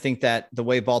 And I think that the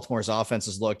way Baltimore's offense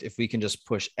has looked, if we can just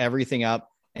push everything up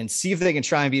and see if they can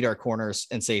try and beat our corners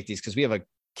and safeties, because we have a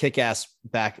kick-ass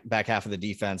back half of the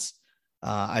defense,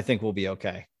 I think we'll be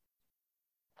okay.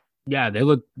 Yeah,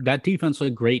 that defense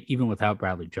looked great even without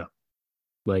Bradley Chubb.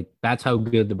 Like, that's how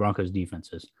good the Broncos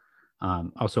defense is.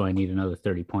 Also, I need another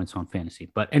 30 points on fantasy.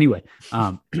 But anyway,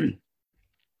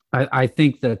 I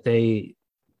think that they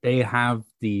have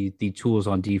the tools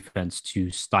on defense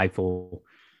to stifle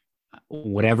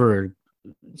whatever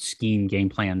scheme game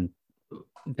plan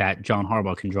that John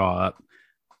Harbaugh can draw up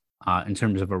in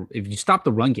terms of if you stop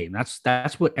the run game.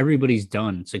 That's what everybody's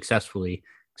done successfully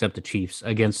except the Chiefs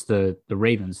against the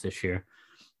Ravens this year.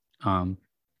 And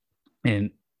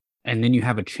then you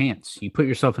have a chance. You put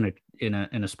yourself in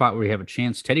a spot where you have a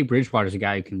chance. Teddy Bridgewater is a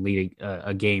guy who can lead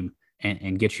a game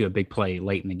and get you a big play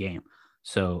late in the game.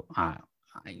 So I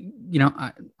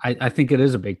think it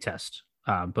is a big test,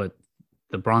 but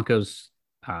the Broncos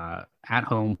at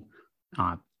home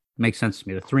makes sense to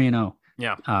me. They're 3-0.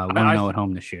 Yeah, 1-0 at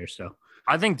home this year. So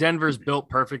I think Denver's built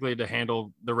perfectly to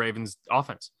handle the Ravens'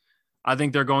 offense. I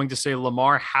think they're going to say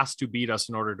Lamar has to beat us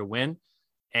in order to win.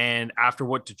 And after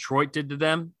what Detroit did to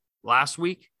them last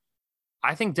week,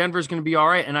 I think Denver's going to be all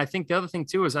right. And I think the other thing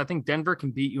too is I think Denver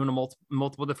can beat you in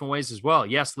multiple different ways as well.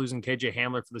 Yes, losing KJ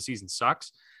Hamler for the season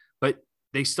sucks, but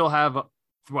they still have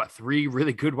three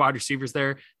really good wide receivers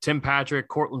there: Tim Patrick,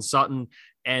 Cortland Sutton,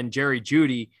 and Jerry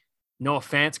Jeudy. Noah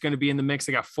Fant's going to be in the mix.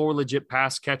 They got 4 legit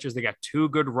pass catchers. They got 2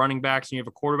 good running backs. And you have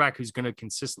a quarterback who's going to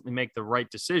consistently make the right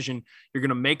decision. You're going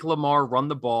to make Lamar run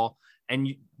the ball. And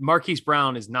Marquise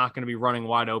Brown is not going to be running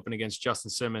wide open against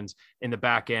Justin Simmons in the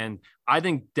back end. I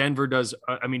think Denver does.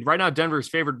 I mean, right now, Denver is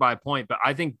favored by a point, but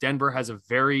I think Denver has a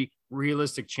very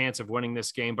realistic chance of winning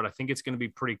this game. But I think it's going to be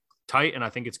pretty tight, and I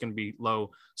think it's going to be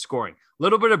low scoring.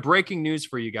 Little bit of breaking news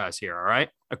for you guys here. All right.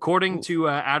 According to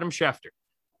Adam Schefter,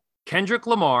 Kendrick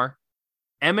Lamar,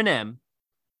 Eminem,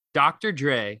 Dr.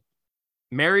 Dre,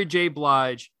 Mary J.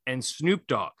 Blige, and Snoop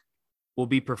Dogg will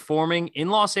be performing in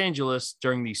Los Angeles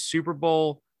during the Super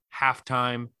Bowl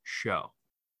halftime show.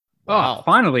 Oh,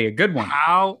 finally a good one.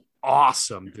 How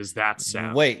awesome does that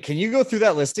sound? Wait, can you go through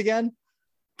that list again?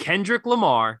 Kendrick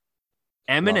Lamar,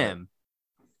 Eminem,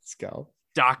 let's go,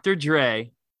 Dr.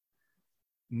 Dre,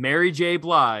 Mary J.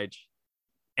 Blige,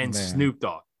 and Snoop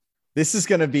Dogg. This is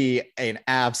going to be an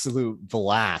absolute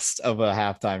blast of a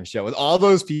halftime show with all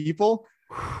those people.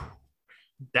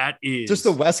 That is just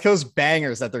the West Coast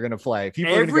bangers that they're going to play.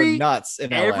 People are going to go nuts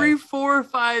in LA. Every 4 or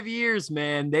 5 years,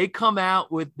 man, they come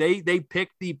out with they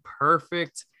pick the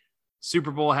perfect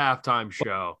Super Bowl halftime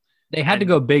show. They had to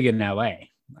go big in LA.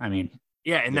 I mean,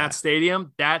 that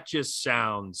stadium, that just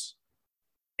sounds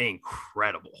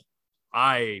incredible.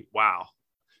 Wow.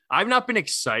 I've not been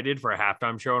excited for a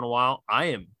halftime show in a while.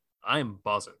 I am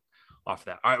buzzing off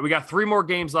that. All right, we got 3 more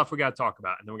games left we got to talk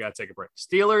about, and then we got to take a break.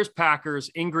 Steelers, Packers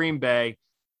in Green Bay.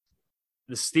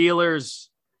 The Steelers,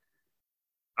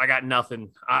 I got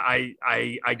nothing.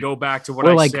 I go back to what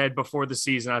I said before the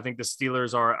season. I think the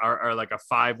Steelers are like a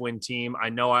 5-win team. I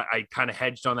know I kind of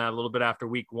hedged on that a little bit after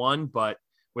week 1, but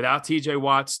without TJ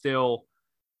Watt still,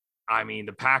 I mean,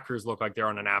 the Packers look like they're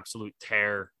on an absolute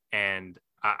tear, and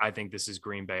I think this is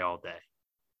Green Bay all day.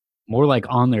 More like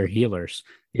on their healers.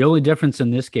 The only difference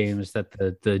in this game is that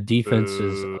the defense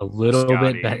is a little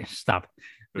bit better. Stop.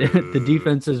 The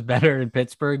defense is better in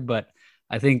Pittsburgh, but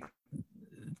I think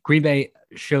Green Bay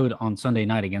showed on Sunday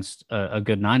night against a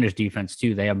good Niners defense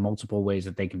too. They have multiple ways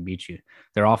that they can beat you.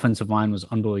 Their offensive line was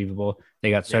unbelievable. They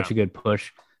got such a good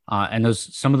push. And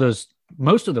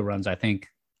most of the runs, I think,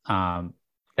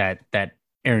 that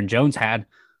Aaron Jones had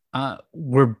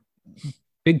were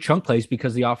big chunk plays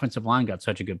because the offensive line got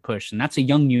such a good push. And that's a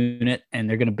young unit, and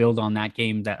they're going to build on that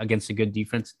game that against a good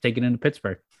defense, take it into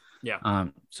Pittsburgh. Yeah.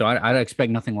 So I'd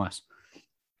expect nothing less.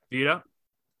 Vito?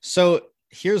 So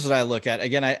here's what I look at.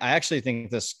 Again, I actually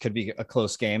think this could be a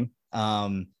close game.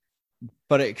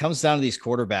 But it comes down to these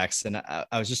quarterbacks. And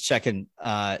I was just checking.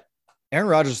 Aaron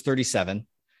Rodgers is 37,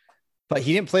 but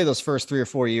he didn't play those first 3 or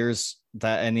 4 years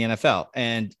that in the NFL.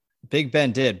 And Big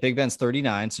Ben did. Big Ben's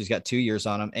 39, so he's got 2 years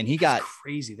on him. And That's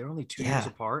crazy. They're only 2 years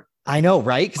apart. I know,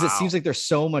 right? Because it seems like they're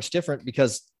so much different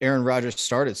because Aaron Rodgers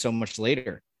started so much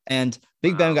later. And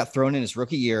Big Ben got thrown in his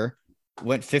rookie year,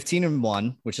 went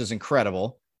 15-1, which is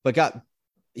incredible, but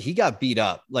he got beat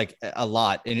up like a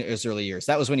lot in his early years.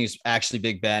 That was when he was actually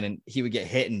Big Ben, and he would get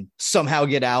hit and somehow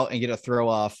get out and get a throw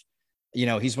off. You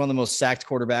know, he's one of the most sacked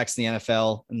quarterbacks in the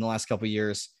NFL in the last couple of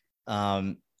years.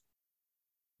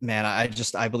 Man,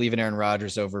 I believe in Aaron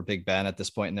Rodgers over Big Ben at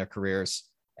this point in their careers.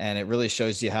 And it really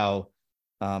shows you how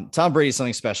Tom Brady's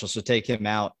something special. So take him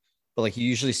out. But like you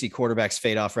usually see quarterbacks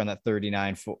fade off around that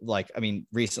 39.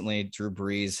 Recently Drew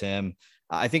Brees, him.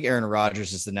 I think Aaron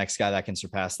Rodgers is the next guy that can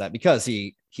surpass that because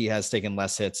he has taken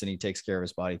less hits and he takes care of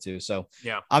his body too. So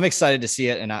yeah, I'm excited to see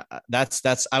it. And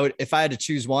if I had to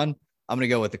choose one, I'm going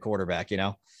to go with the quarterback, you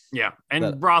know? Yeah. And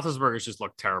Roethlisberger's just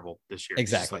looked terrible this year.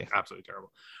 Exactly. Absolutely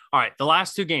terrible. All right. The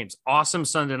last 2 games, awesome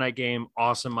Sunday night game,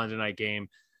 awesome Monday night game.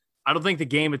 I don't think the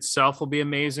game itself will be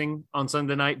amazing on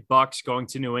Sunday night, Bucks going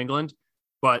to New England,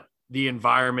 but the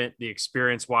environment, the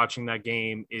experience watching that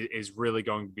game is really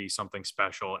going to be something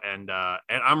special. And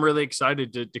I'm really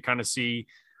excited to kind of see,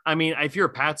 I mean, if you're a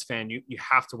Pats fan, you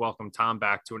have to welcome Tom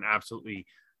back to an absolutely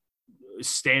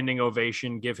standing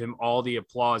ovation, give him all the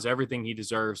applause, everything he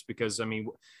deserves, because I mean,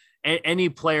 any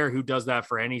player who does that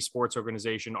for any sports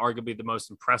organization, arguably the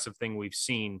most impressive thing we've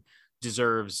seen,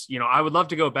 deserves, I would love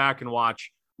to go back and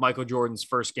watch Michael Jordan's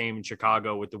first game in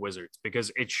Chicago with the Wizards,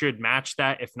 because it should match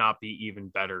that, if not be even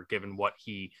better, given what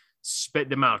he spent,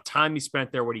 the amount of time he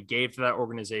spent there, what he gave to that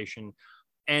organization.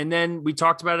 And then we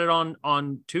talked about it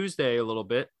on Tuesday a little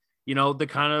bit, the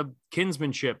kind of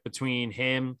kinsmanship between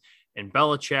him and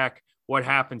Belichick. What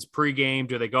happens pregame?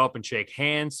 Do they go up and shake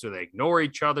hands? Do they ignore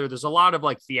each other? There's a lot of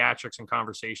like theatrics and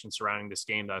conversation surrounding this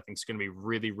game that I think is going to be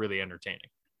really, really entertaining.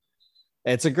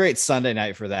 It's a great Sunday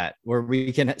night for that, where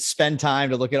we can spend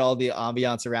time to look at all the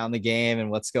ambiance around the game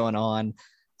and what's going on.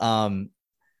 Tom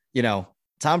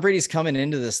Brady's coming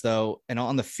into this though, and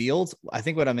on the field, I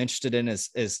think what I'm interested in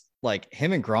is like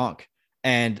him and Gronk.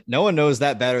 And no one knows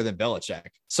that better than Belichick.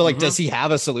 So like, does he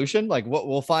have a solution? Like what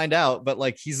we'll find out, but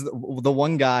like, he's the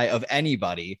one guy of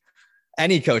anybody,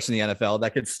 any coach in the NFL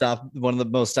that could stop one of the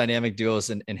most dynamic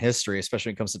duos in history, especially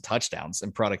when it comes to touchdowns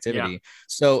and productivity. Yeah.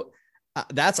 So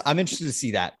I'm interested to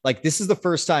see that. Like, this is the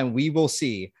first time we will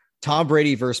see Tom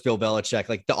Brady versus Bill Belichick,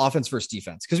 like the offense versus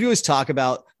defense. Cause we always talk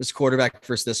about this quarterback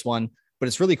versus this one, but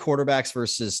it's really quarterbacks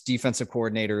versus defensive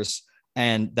coordinators.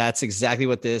 And that's exactly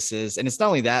what this is. And it's not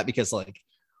only that, because like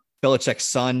Belichick's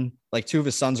son, like 2 of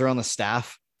his sons are on the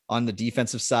staff on the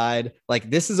defensive side. Like,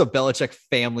 this is a Belichick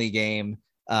family game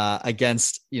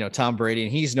against, Tom Brady,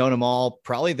 and he's known them all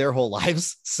probably their whole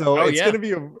lives. So it's going to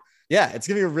be it's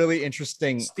going to be a really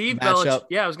interesting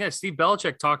matchup. Steve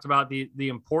Belichick talked about the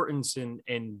importance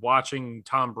in watching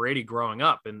Tom Brady growing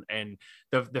up and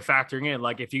the factoring in,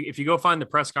 like, if you go find the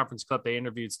press conference clip, they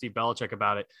interviewed Steve Belichick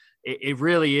about it. It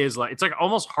really is like, it's like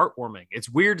almost heartwarming. It's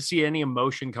weird to see any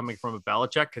emotion coming from a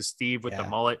Belichick, because Steve with the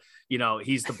mullet,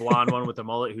 he's the blonde one with the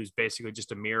mullet, who's basically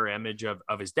just a mirror image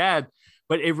of his dad.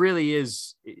 But it really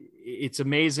is, it's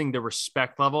amazing the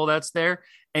respect level that's there.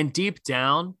 And deep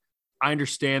down, I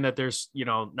understand that there's,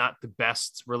 not the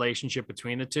best relationship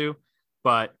between the two,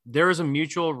 but there is a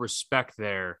mutual respect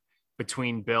there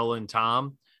between Bill and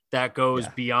Tom that goes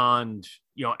beyond,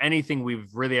 anything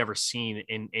we've really ever seen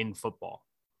in football.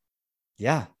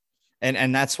 Yeah.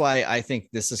 And that's why I think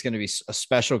this is going to be a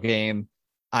special game.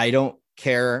 I don't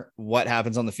care what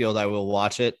happens on the field. I will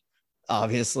watch it,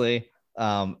 obviously,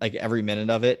 like every minute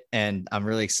of it. And I'm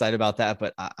really excited about that.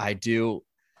 But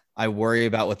I worry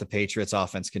about what the Patriots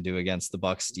offense can do against the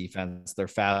Bucs defense. They're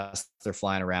fast, they're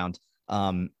flying around.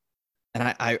 And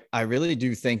I really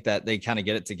do think that they kind of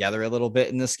get it together a little bit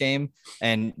in this game.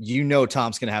 And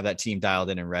Tom's going to have that team dialed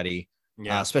in and ready,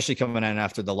 especially coming in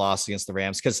after the loss against the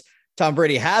Rams, because Tom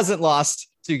Brady hasn't lost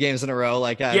 2 games in a row.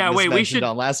 Like we should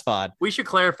on last pod. We should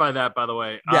clarify that, by the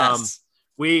way. Yes.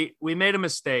 We made a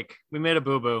mistake. We made a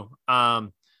boo-boo. I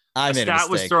made a stat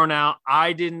was thrown out.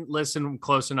 I didn't listen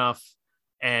close enough.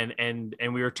 And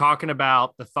we were talking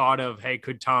about the thought of, hey,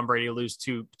 could Tom Brady lose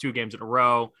two games in a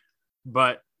row?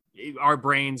 But our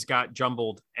brains got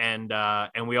jumbled, and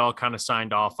we all kind of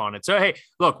signed off on it. So, hey,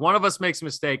 look, one of us makes a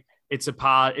mistake. It's a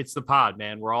pod. It's the pod,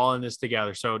 man. We're all in this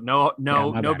together. So no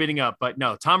beating up. But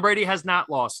no, Tom Brady has not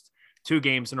lost 2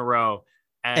 games in a row.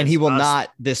 And he will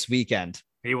not this weekend.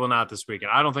 He will not this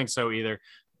weekend. I don't think so either.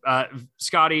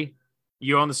 Scotty,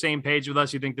 you on the same page with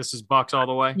us? You think this is Bucs all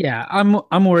the way? Yeah, I'm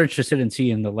more interested in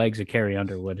seeing the legs of Carrie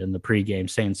Underwood in the pregame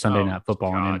saying Sunday Night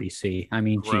Football on NBC. I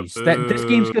mean, geez, this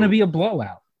game's going to be a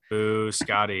blowout. Boo,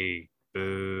 Scotty.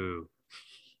 Boo.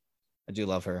 I do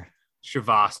love her.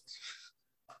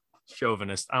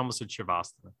 Chauvinist. I almost said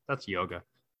Shavasana. That's yoga.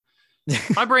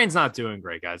 My brain's not doing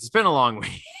great, guys. It's been a long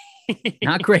week.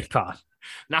 Not great, Bob.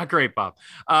 Not great, Bob.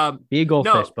 Be a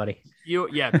goldfish, buddy.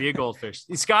 Be a goldfish.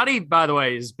 Scotty, by the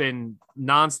way, has been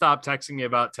nonstop texting me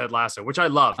about Ted Lasso, which I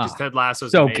love, because Ted Lasso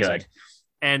is so amazing. Good.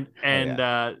 And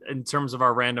in terms of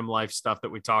our random life stuff that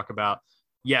we talk about,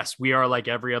 yes, we are like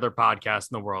every other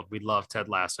podcast in the world. We love Ted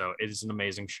Lasso. It is an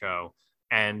amazing show.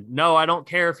 And no, I don't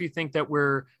care if you think that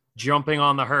we're jumping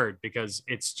on the herd, because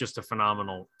it's just a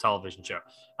phenomenal television show.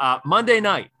 Monday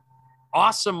night,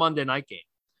 awesome Monday night game.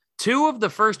 2 of the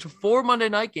first 4 Monday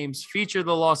night games feature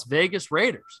the Las Vegas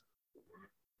Raiders.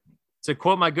 To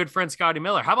quote my good friend Scotty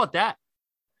Miller, how about that?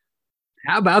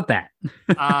 How about that?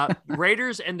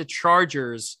 Raiders and the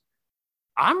Chargers.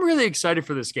 I'm really excited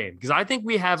for this game, because I think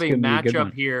we have a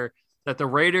matchup here that the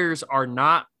Raiders are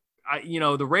not.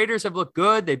 The Raiders have looked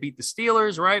good. They beat the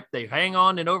Steelers, right? They hang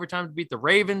on in overtime to beat the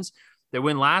Ravens. They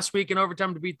win last week in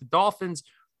overtime to beat the Dolphins.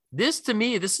 To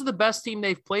me, this is the best team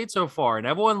they've played so far. And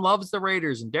everyone loves the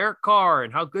Raiders and Derek Carr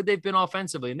and how good they've been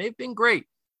offensively. And they've been great.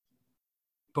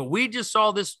 But we just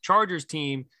saw this Chargers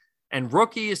team, and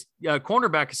rookie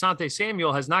cornerback Asante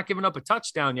Samuel has not given up a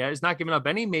touchdown yet. Has not given up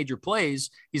any major plays.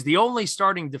 He's the only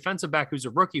starting defensive back who's a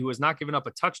rookie who has not given up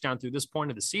a touchdown through this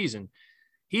point of the season.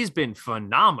 He's been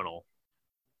phenomenal.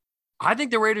 I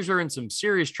think the Raiders are in some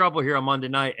serious trouble here on Monday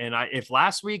night. And if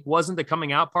last week wasn't the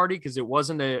coming out party because it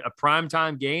wasn't a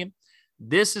primetime game,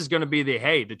 this is going to be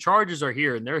the Chargers are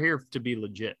here, and they're here to be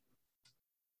legit.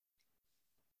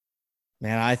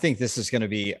 Man, I think this is going to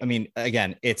be,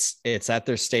 again, it's at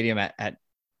their stadium at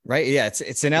right. Yeah.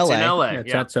 It's in LA. It's in LA.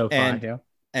 It's not so far. Yeah.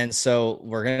 And so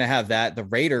we're going to have that. The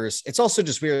Raiders, it's also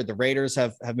just weird. The Raiders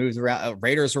have moved around.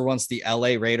 Raiders were once the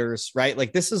LA Raiders, right?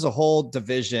 Like, this is a whole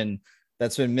division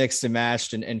that's been mixed and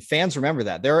matched. And fans remember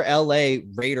that. There are LA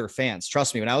Raider fans.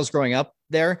 Trust me, when I was growing up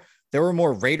there were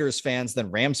more Raiders fans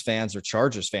than Rams fans or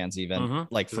Chargers fans, even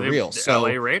like for real. So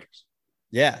LA Raiders.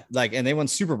 Yeah, and they won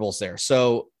Super Bowls there.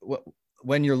 So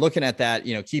when you're looking at that,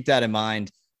 keep that in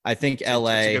mind. I think LA.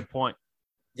 That's a good point.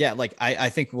 Yeah, I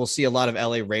think we'll see a lot of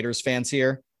LA Raiders fans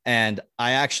here, and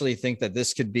I actually think that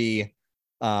this could be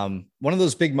one of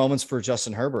those big moments for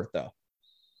Justin Herbert, though.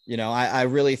 I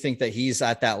really think that he's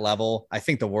at that level. I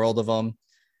think the world of him.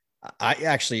 I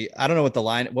don't know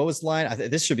what was the line?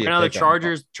 This should be a pick.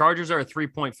 The Chargers are a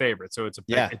 3-point favorite. So it's a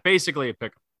pick. Yeah. It's basically a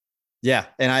pick. Yeah.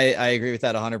 And I agree with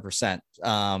that 100%.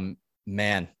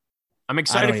 Man, I'm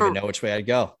excited I don't even know which way I'd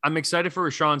go. I'm excited for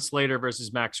Rashawn Slater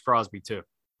versus Max Crosby too.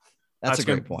 That's a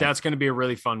great point. That's going to be a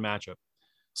really fun matchup.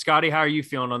 Scotty, how are you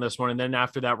feeling on this one? And then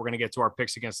after that, we're going to get to our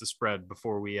picks against the spread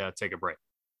before we take a break.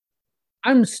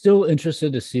 I'm still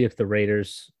interested to see if the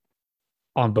Raiders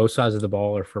on both sides of the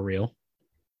ball are for real.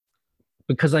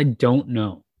 Because I don't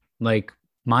know.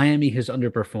 Miami has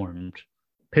underperformed.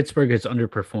 Pittsburgh has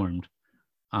underperformed.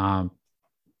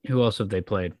 Who else have they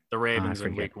played? The Ravens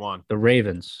in week 1. The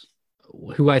Ravens,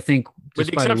 who I think, with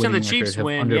the exception of the Chiefs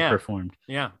win, underperformed.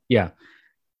 Yeah.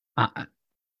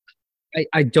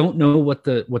 I don't know what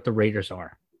the Raiders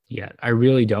are yet. I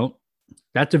really don't.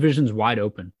 That division's wide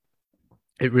open.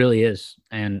 It really is.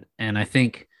 And I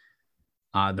think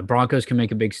the Broncos can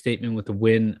make a big statement with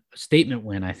the statement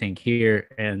win, I think, here.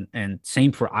 And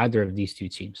same for either of these two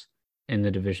teams in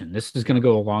the division. This is going to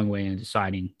go a long way in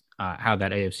deciding how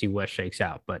that AFC West shakes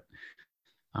out. But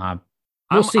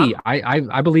we'll see.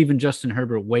 I believe in Justin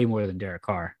Herbert way more than Derek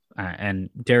Carr. And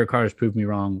Derek Carr has proved me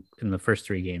wrong in the first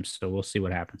 3 games. So we'll see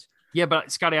what happens. Yeah,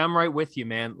 but Scotty, I'm right with you,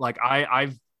 man.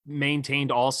 I've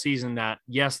maintained all season that,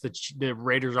 yes, the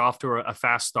Raiders are off to a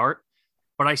fast start,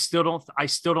 but I still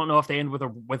don't know if they end with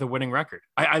a winning record.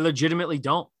 I legitimately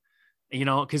don't,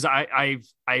 because I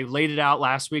laid it out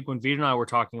last week when Vito and I were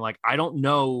talking. I don't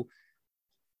know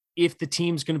if the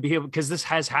team's going to be able, because this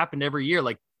has happened every year.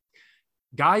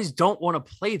 Guys don't want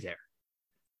to play there.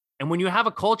 And when you have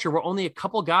a culture where only a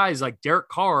couple guys like Derek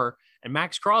Carr and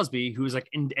Max Crosby, who's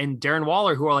and Darren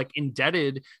Waller, who are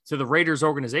indebted to the Raiders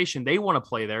organization, they want to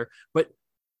play there. But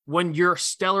when your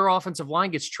stellar offensive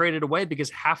line gets traded away because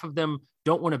half of them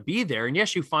don't want to be there, and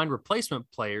yes, you find replacement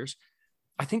players,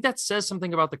 I think that says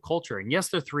something about the culture. And yes,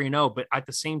 they're 3-0, but at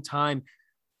the same time,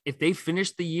 if they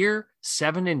finish the year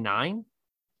 7-9,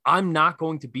 I'm not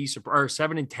going to be surprised. Or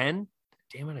 7-10,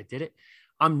 damn it, I did it.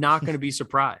 I'm not going to be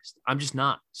surprised. I'm just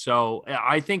not. So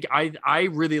I think I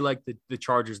really like the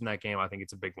Chargers in that game. I think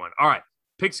it's a big one. All right.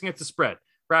 Picks against the spread.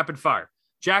 Rapid fire.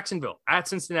 Jacksonville at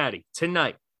Cincinnati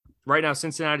tonight. Right now,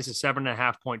 Cincinnati's a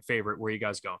 7.5-point favorite. Where are you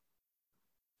guys going?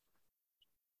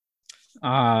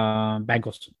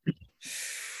 Bengals.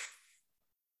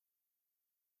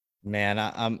 Man,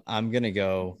 I'm gonna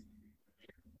go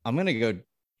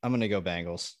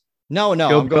Bengals. No,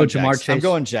 I'm going Jags. I'm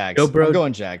going Jags. I'm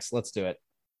going Jags. Let's do it.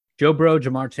 Joe Burrow,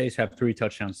 Jamar Chase have 3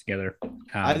 touchdowns together.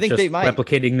 I think they might.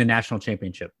 Replicating the national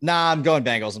championship. Nah, I'm going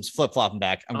Bengals. I'm flip-flopping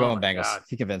back. I'm going Bengals. God.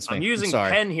 He convinced me. I'm using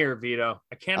pen here, Vito.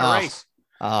 I can't erase.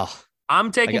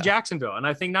 I'm taking Jacksonville. And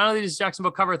I think not only does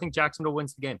Jacksonville cover, I think Jacksonville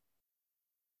wins the game.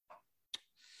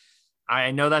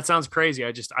 I know that sounds crazy.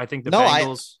 I think the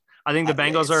Bengals. I think the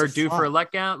Bengals are due for a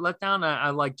letdown. I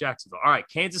like Jacksonville. All right,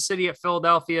 Kansas City at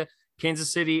Philadelphia.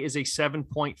 Kansas City is a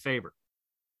 7-point favorite.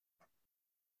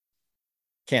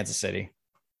 Kansas City.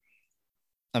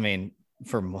 I mean,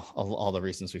 for all the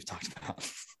reasons we've talked about.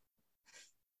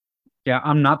 Yeah,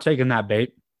 I'm not taking that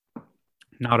bait.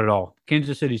 Not at all.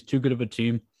 Kansas City's too good of a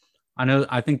team.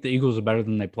 I think the Eagles are better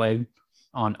than they played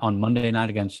on Monday night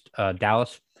against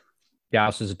Dallas.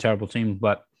 Dallas is a terrible team,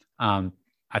 but I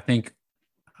think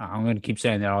I'm going to keep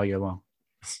saying that all year long.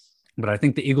 But I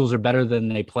think the Eagles are better than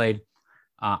they played.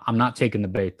 I'm not taking the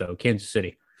bait, though. Kansas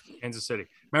City.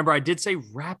 Remember, I did say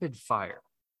rapid fire.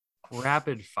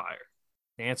 Rapid fire.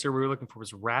 The answer we were looking for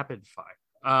was rapid fire.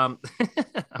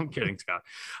 I'm kidding, Scott.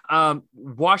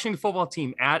 Washington football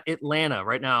team at Atlanta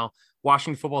right now.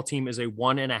 Washington football team is a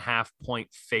 1.5-point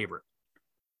favorite.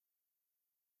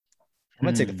 I'm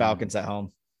going to take the Falcons at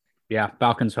home. Yeah,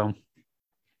 Falcons home.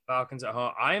 Falcons at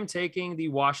home. I am taking the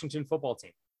Washington football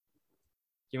team.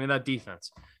 Give me that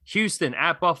defense. Houston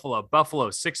at Buffalo. Buffalo,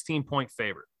 16-point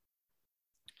favorite.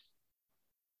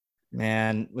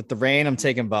 Man, with the rain, I'm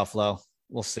taking Buffalo.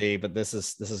 We'll see, but this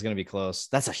is going to be close.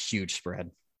 That's a huge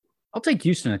spread. I'll take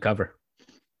Houston to cover.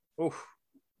 Oof.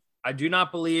 I do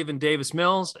not believe in Davis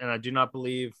Mills, and I do not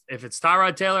believe if it's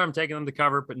Tyrod Taylor, I'm taking them to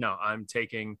cover. But no, I'm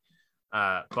taking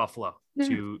Buffalo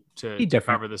to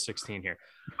cover the 16 here.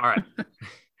 All right.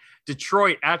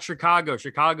 Detroit at Chicago.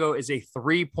 Chicago is a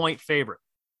 3-point favorite.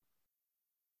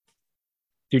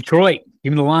 Detroit,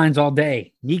 give me the lines all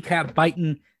day. Kneecap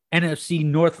biting, NFC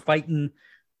North fighting,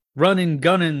 running,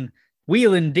 gunning,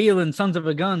 Wheeling, dealing, sons of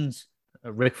a guns.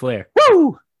 Ric Flair.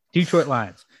 Woo! Detroit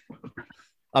Lions.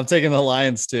 I'm taking the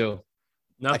Lions too.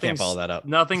 I can't follow that up.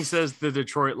 Nothing says the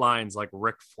Detroit Lions like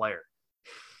Ric Flair.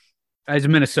 As a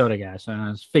Minnesota guy, so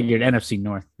I figured NFC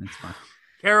North. That's fine.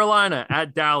 Carolina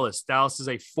at Dallas. Dallas is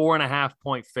a 4.5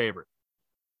 point favorite.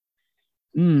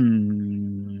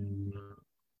 I'm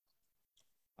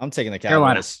taking the Cowboys.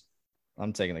 Carolina.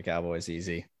 I'm taking the Cowboys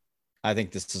easy. I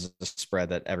think this is a spread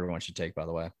that everyone should take, by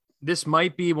the way. This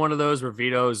might be one of those where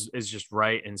Vito is just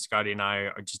right, and Scotty and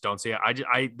I just don't see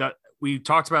it. We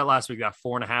talked about it last week, that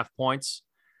 4.5 points.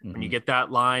 Mm-hmm. When you get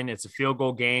that line, it's a field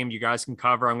goal game. You guys can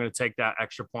cover. I'm going to take that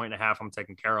extra 1.5. I'm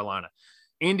taking Carolina.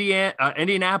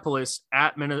 Indianapolis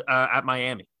at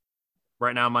Miami.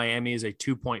 Right now, Miami is a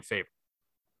 2-point favorite.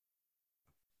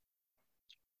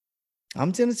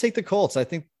 I'm going to take the Colts. I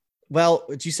think. Well,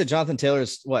 you said Jonathan Taylor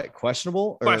is what,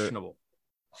 questionable? Questionable.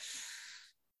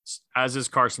 As is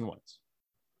Carson Wentz.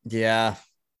 Yeah.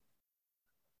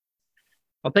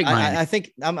 I'll take Miami. I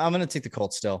think I'm going to take the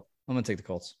Colts still. I'm going to take the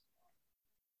Colts.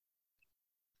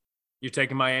 You're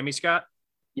taking Miami, Scott?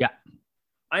 Yeah.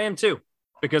 I am too.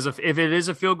 Because if it is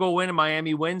a field goal win and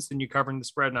Miami wins, then you're covering the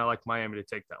spread, and I like Miami to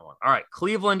take that one. All right.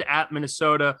 Cleveland at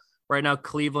Minnesota. Right now,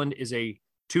 Cleveland is a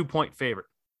 2-point favorite.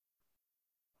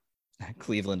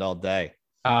 Cleveland all day.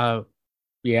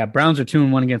 Yeah, Browns are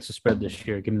 2-1 against the spread this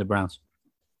year. Give me the Browns.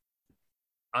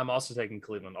 I'm also taking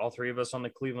Cleveland. All three of us on the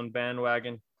Cleveland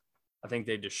bandwagon. I think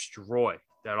they destroy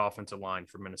that offensive line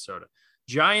for Minnesota.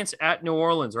 Giants at New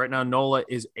Orleans. Right now, NOLA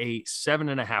is a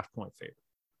 7.5 point favorite.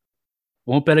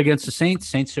 Won't bet against the Saints.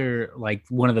 Saints are like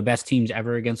one of the best teams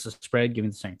ever against the spread. Give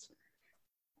me the Saints.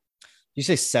 You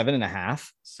say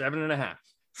 7.5? 7.5.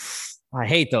 I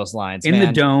hate those lines. In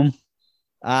the dome.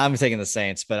 I'm taking the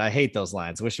Saints, but I hate those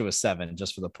lines. Wish it was 7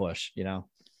 just for the push, you know?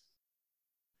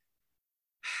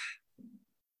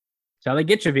 That's how they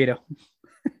get you, Vito.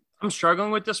 I'm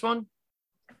struggling with this one.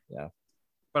 Yeah.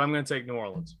 But I'm going to take New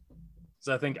Orleans.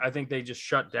 Because I think they just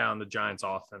shut down the Giants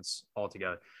offense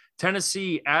altogether.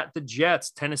 Tennessee at the Jets.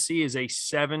 Tennessee is a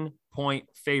 7-point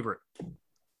favorite.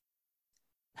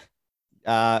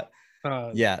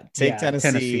 Take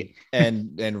Tennessee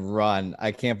and run.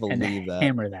 I can't believe that.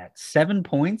 Hammer that 7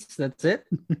 points. That's it.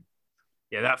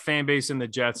 Yeah, that fan base in the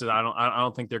Jets is. I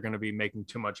don't think they're going to be making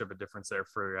too much of a difference there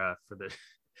for the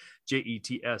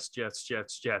Jets.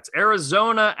 Jets.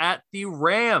 Arizona at the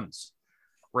Rams.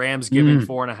 Rams given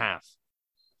 4.5.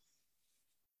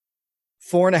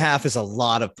 4.5 is a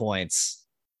lot of points.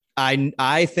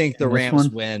 I think the Rams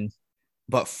win,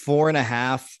 but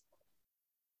 4.5.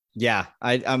 Yeah,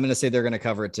 I'm going to say they're going to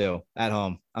cover it too at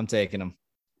home. I'm taking them.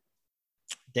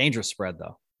 Dangerous spread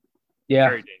though. Yeah,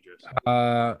 very dangerous.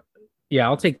 Yeah,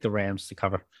 I'll take the Rams to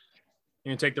cover.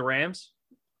 You gonna take the Rams?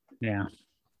 Yeah,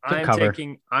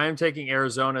 I'm taking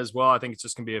Arizona as well. I think it's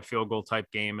just gonna be a field goal type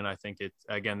game, and I think it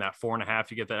again that 4.5.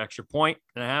 You get that extra 1.5.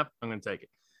 I'm gonna take it.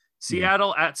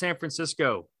 Seattle at San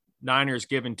Francisco. Niners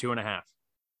given 2.5.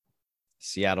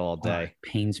 Seattle all day. It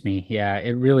pains me. Yeah,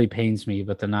 it really pains me.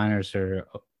 But the Niners are.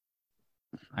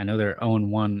 I know they're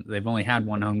 0-1. They've only had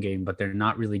one home game, but they're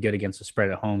not really good against the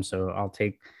spread at home. So I'll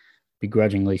take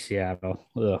begrudgingly Seattle.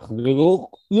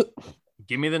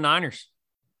 Give me the Niners.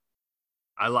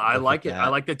 I like it. I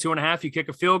like the 2.5. You kick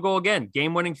a field goal again,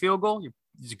 game-winning field goal.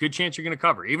 There's a good chance you're going to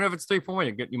cover, even if it's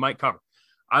 3-point. You might cover.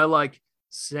 I like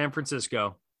San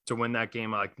Francisco to win that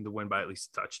game. I like them to win by at least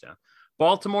a touchdown.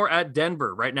 Baltimore at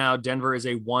Denver. Right now, Denver is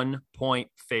a 1-point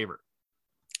favorite.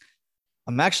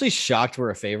 I'm actually shocked we're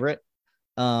a favorite.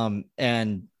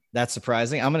 And that's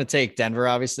surprising. I'm going to take Denver,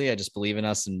 obviously. I just believe in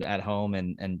us and at home,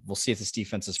 and we'll see if this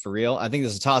defense is for real. I think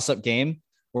this is a toss-up game.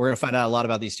 We're going to find out a lot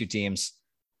about these two teams.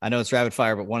 I know it's rapid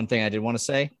fire, but one thing I did want to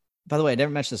say, by the way, I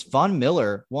never mentioned this. Von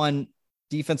Miller won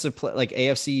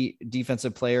AFC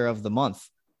defensive player of the month.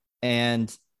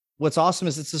 And what's awesome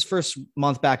is it's his first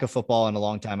month back of football in a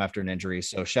long time after an injury.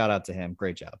 So shout out to him.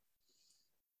 Great job.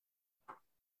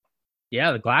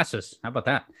 Yeah, the glasses. How about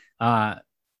that?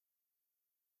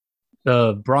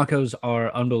 The Broncos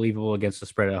are unbelievable against the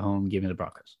spread at home. Give me the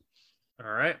Broncos.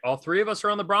 All right. All three of us are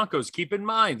on the Broncos. Keep in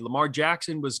mind, Lamar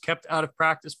Jackson was kept out of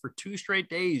practice for 2 straight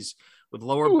days with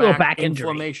lower back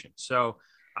inflammation. Injury. So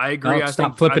I agree.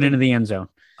 Stop flipping into the end zone.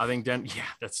 I think it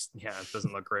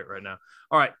doesn't look great right now.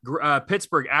 All right.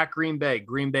 Pittsburgh at Green Bay.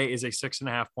 Green Bay is a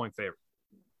 6.5 point favorite.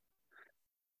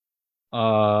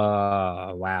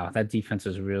 Wow. That defense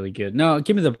is really good. No,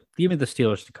 give me the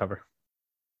Steelers to cover.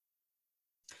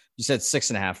 You said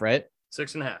 6.5, right?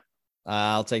 6.5.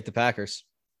 I'll take the Packers.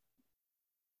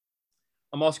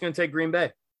 I'm also going to take Green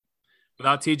Bay.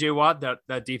 Without TJ Watt,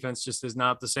 that defense just is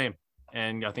not the same.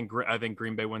 and I think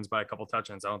Green Bay wins by a couple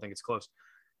touchdowns. I don't think it's close.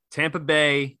 Tampa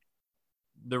Bay,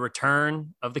 the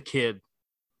return of the kid.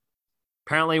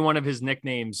 Apparently, one of his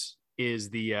nicknames is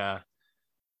the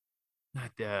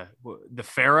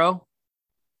Pharaoh.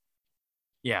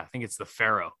 Yeah, I think it's the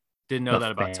Pharaoh. Didn't know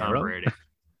that about Tom Brady.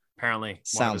 Apparently,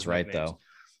 sounds right though.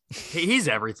 He's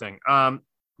everything.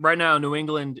 Right now, New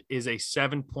England is a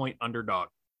 7-point underdog.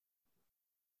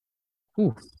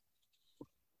 Ooh.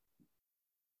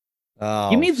 Oh,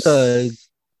 Give me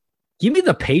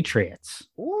the Patriots.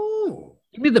 Ooh.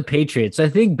 Give me the Patriots. I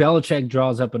think Belichick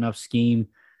draws up enough scheme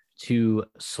to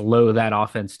slow that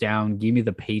offense down. Give me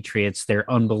the Patriots. They're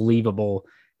unbelievable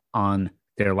on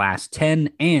their last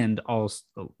 10 and also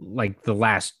like the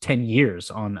last 10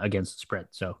 years on against the spread.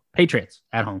 So Patriots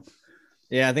at home.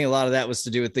 Yeah, I think a lot of that was to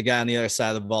do with the guy on the other side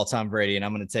of the ball, Tom Brady, and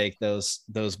I'm going to take those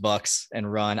Bucks and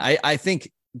run. I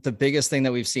think the biggest thing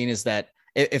that we've seen is that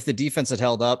if the defense had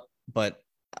held up, but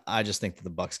I just think that the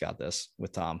Bucks got this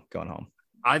with Tom going home.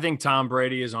 I think Tom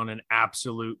Brady is on an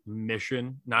absolute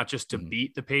mission, not just to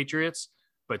beat the Patriots,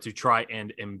 but to try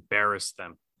and embarrass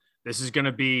them. This is going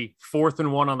to be 4th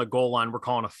and 1 on the goal line. We're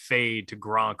calling a fade to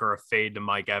Gronk or a fade to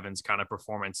Mike Evans kind of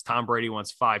performance. Tom Brady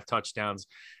wants 5 touchdowns,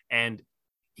 and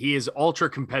he is ultra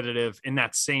competitive in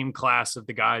that same class of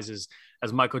the guys as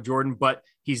Michael Jordan, but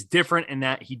he's different in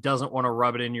that he doesn't want to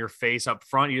rub it in your face up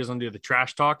front. He doesn't do the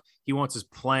trash talk. He wants his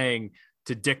playing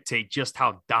to dictate just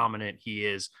how dominant he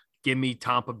is. Give me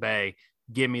Tampa Bay.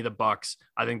 Give me the Bucks.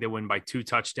 I think they win by 2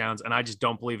 touchdowns, and I just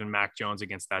don't believe in Mac Jones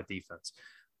against that defense.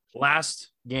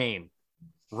 Last game,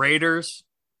 Raiders,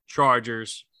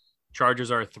 Chargers.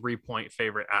 Chargers are a 3-point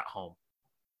favorite at home.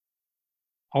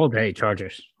 All day,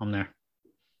 Chargers. I'm there.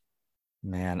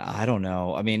 Man, I don't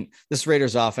know. I mean, this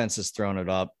Raiders offense has thrown it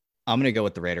up. I'm going to go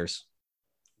with the Raiders.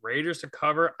 Raiders to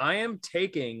cover. I am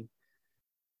taking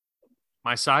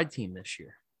my side team this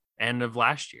year, and of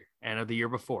last year, and of the year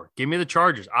before. Give me the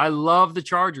Chargers. I love the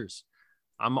Chargers.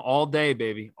 I'm all day,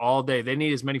 baby, all day. They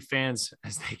need as many fans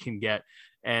as they can get.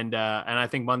 And I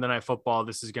think Monday Night Football,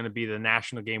 this is going to be the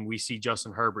national game. We see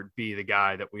Justin Herbert be the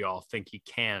guy that we all think he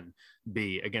can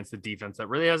be against the defense that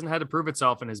really hasn't had to prove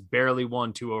itself and has barely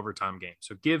won 2 overtime games.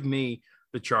 So give me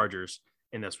the Chargers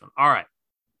in this one. All right.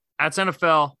 That's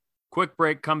NFL. Quick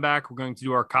break, come back. We're going to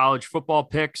do our college football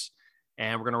picks,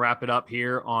 and we're going to wrap it up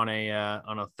here on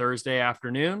a Thursday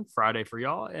afternoon, Friday for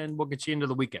y'all, and we'll get you into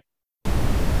the weekend.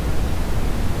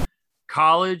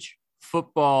 College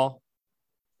football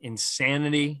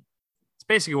insanity. It's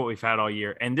basically what we've had all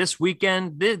year. And this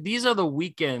weekend, these are the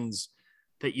weekends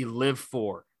that you live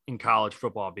for in college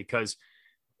football because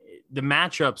the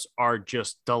matchups are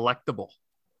just delectable.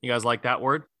 You guys like that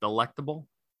word? Delectable?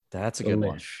 That's a good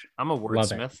one. I'm a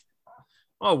wordsmith.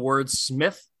 I'm a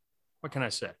wordsmith. What can I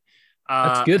say?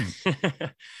 That's good.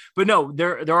 But no,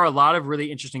 there are a lot of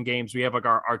really interesting games. We have like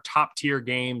our top tier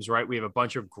games, right? We have a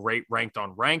bunch of great ranked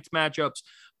on ranked matchups,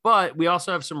 but we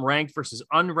also have some ranked versus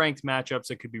unranked matchups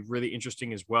that could be really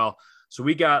interesting as well. So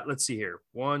we got, let's see here,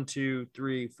 1, 2,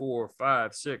 3, 4,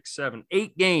 5, 6, 7,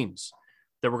 8 games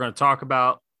that we're going to talk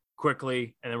about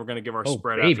quickly, and then we're going to give our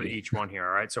spread after each one here.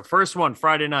 All right. So first one,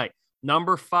 Friday night,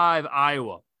 number 5,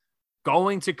 Iowa.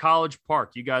 Going to College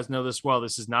Park. You guys know this well.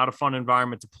 This is not a fun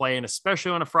environment to play in,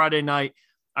 especially on a Friday night.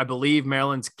 I believe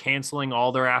Maryland's canceling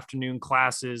all their afternoon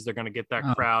classes. They're going to get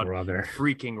that crowd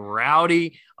freaking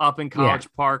rowdy up in College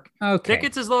Park. Okay.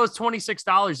 Tickets as low as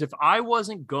 $26. If I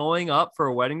wasn't going up for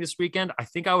a wedding this weekend, I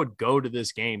think I would go to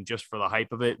this game just for the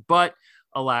hype of it. But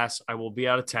alas, I will be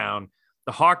out of town.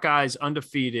 The Hawkeyes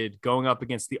undefeated going up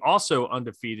against the also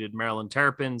undefeated Maryland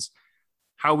Terrapins.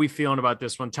 How are we feeling about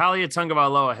this one? Talia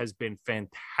Tagovailoa has been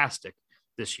fantastic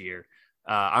this year.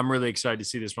 I'm really excited to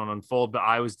see this one unfold. But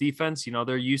Iowa's defense, you know,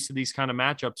 they're used to these kind of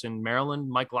matchups. In Maryland,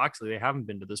 Mike Locksley, they haven't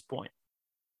been to this point.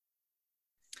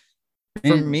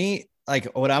 For me, like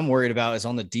what I'm worried about is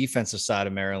on the defensive side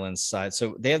of Maryland's side.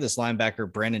 So they have this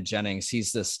linebacker, Brandon Jennings.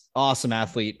 He's this awesome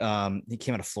athlete. He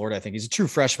came out of Florida, I think. He's a true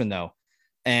freshman though,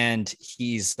 and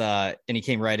he's and he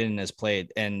came right in and has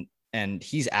played, and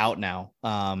he's out now.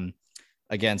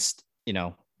 Against, you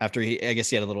know, after I guess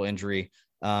he had a little injury,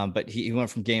 but he went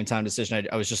from game time decision.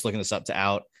 I was just looking this up to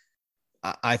out.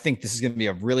 I think this is going to be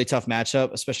a really tough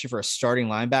matchup, especially for a starting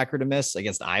linebacker to miss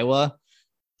against Iowa.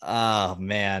 Oh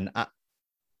man.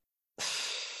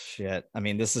 Shit. I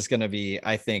mean, this is going to be,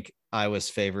 I think Iowa's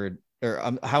favored or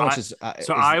how much is,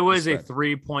 so Iowa is a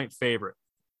 3-point favorite.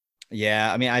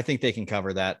 Yeah, I mean, I think they can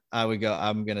cover that. I'm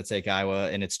going to take Iowa,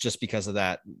 and it's just because of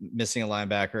that missing a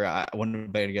linebacker. I wouldn't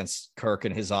have bet against Kirk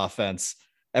and his offense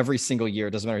every single year.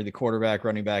 It doesn't matter who the quarterback,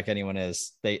 running back, anyone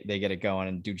is. They get it going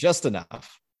and do just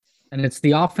enough. And it's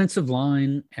the offensive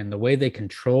line and the way they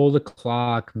control the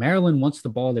clock. Maryland wants the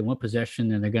ball, they want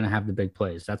possession, and they're going to have the big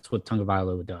plays. That's what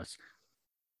Tagovailoa does.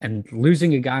 And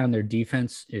losing a guy on their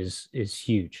defense is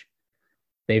huge.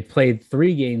 They've played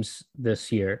 3 games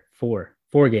this year, four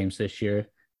games this year.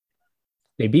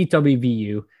 They beat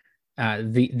WVU.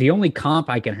 The only comp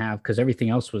I can have, because everything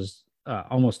else was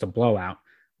almost a blowout,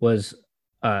 was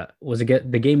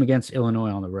the game against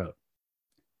Illinois on the road.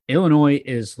 Illinois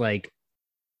is like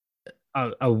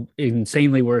a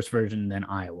insanely worse version than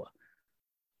Iowa.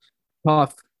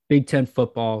 Tough Big Ten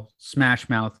football, smash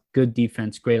mouth, good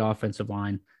defense, great offensive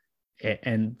line,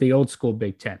 and the old school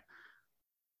Big Ten.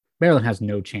 Maryland has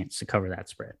no chance to cover that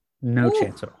spread. No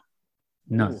chance at all.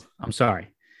 None. I'm sorry.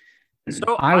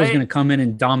 So Iowa's going to come in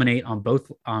and dominate on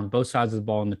both sides of the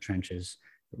ball in the trenches.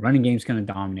 The running game's going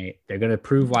to dominate. They're going to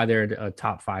prove why they're a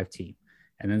top 5 team.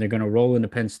 And then they're going to roll into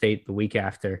Penn State the week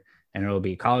after, and it'll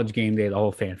be college game day, the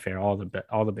whole fanfare, all the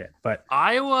bit. But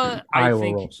Iowa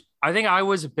rolls. I think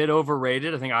Iowa's a bit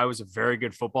overrated. I think Iowa's a very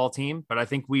good football team, but I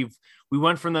think we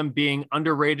went from them being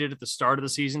underrated at the start of the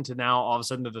season to now all of a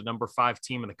sudden they're the number 5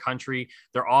 team in the country.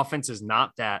 Their offense is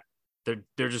not that.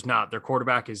 They're just not. Their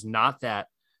quarterback is not that.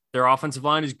 Their offensive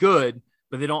line is good,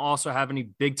 but they don't also have any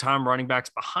big time running backs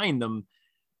behind them.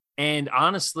 And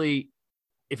honestly,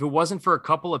 if it wasn't for a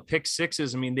couple of pick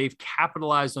sixes, I mean, they've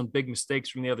capitalized on big mistakes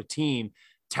from the other team.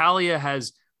 Talia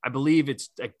has, I believe it's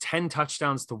like 10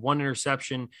 touchdowns to 1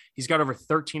 interception. He's got over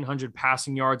 1,300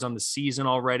 passing yards on the season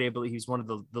already. I believe he's one of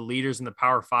the leaders in the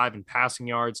Power 5 in passing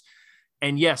yards.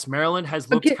 And yes, Maryland has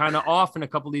looked kind of off in a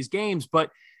couple of these games,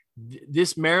 but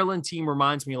this Maryland team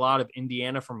reminds me a lot of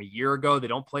Indiana from a year ago. They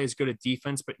don't play as good at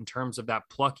defense, but in terms of that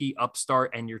plucky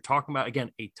upstart, and you're talking about,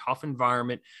 again, a tough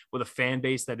environment with a fan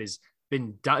base that has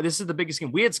been – this is the biggest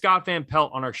game. We had Scott Van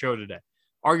Pelt on our show today,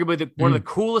 arguably one of the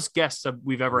coolest guests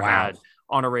we've ever had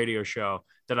on a radio show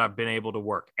that I've been able to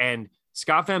work. And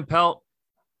Scott Van Pelt,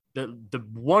 the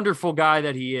wonderful guy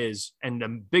that he is, and the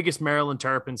biggest Maryland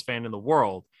Terrapins fan in the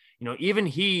world, even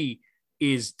he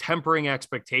is tempering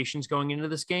expectations going into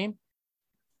this game.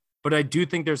 But I do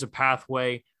think there's a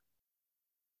pathway.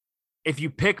 If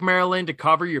you pick Maryland to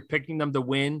cover, you're picking them to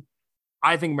win.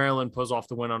 I think Maryland pulls off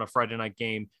the win on a Friday night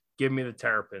game. Give me the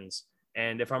Terrapins.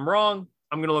 And if I'm wrong,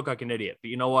 I'm going to look like an idiot. But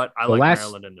you know what? I like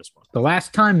Maryland in this one. The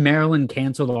last time Maryland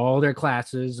canceled all their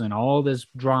classes and all this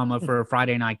drama for a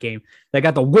Friday night game, they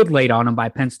got the wood laid on them by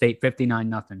Penn State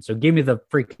 59-0. So give me the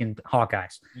freaking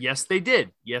Hawkeyes. Yes, they did.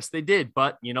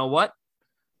 But you know what?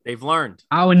 They've learned.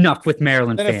 Oh, enough with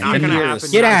Maryland fans. Not going to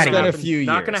happen. Get out of here.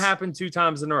 Not going to happen 2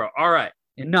 times in a row. All right.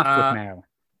 Enough with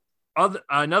Maryland.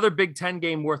 Another Big Ten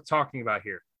game worth talking about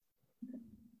here.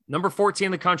 Number 14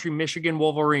 in the country, Michigan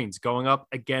Wolverines going up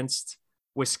against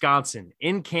Wisconsin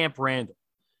in Camp Randall.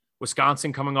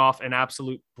 Wisconsin coming off an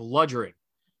absolute bludgeoning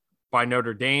by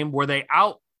Notre Dame, where they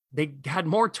had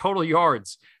more total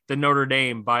yards than Notre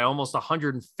Dame by almost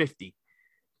 150,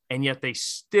 and yet they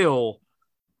still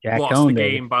lost the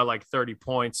game by like 30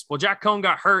 points. Well, Jack Cohn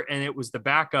got hurt, and it was the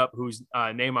backup whose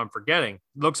name I'm forgetting.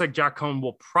 Looks like Jack Cohn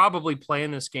will probably play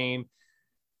in this game.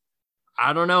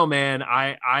 I don't know, man.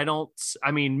 I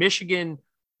mean, Michigan,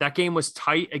 that game was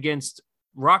tight against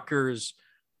Rutgers,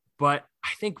 but I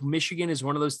think Michigan is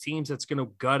one of those teams that's going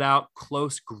to gut out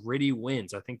close, gritty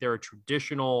wins. I think they're a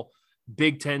traditional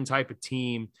Big Ten type of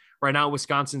team. Right now,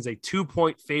 Wisconsin's a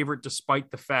 2-point favorite,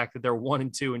 despite the fact that they're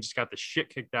 1-2 and just got the shit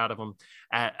kicked out of them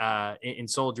in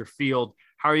Soldier Field.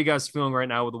 How are you guys feeling right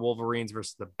now with the Wolverines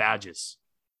versus the Badgers?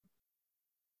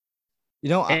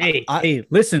 Hey,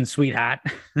 listen, sweetheart,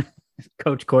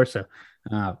 Coach Corso.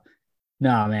 No,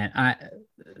 man,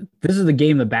 this is the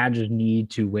game the Badgers need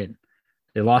to win.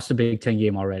 They lost a Big Ten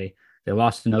game already. They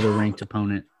lost another ranked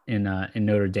opponent in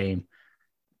Notre Dame.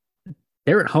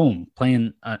 They're at home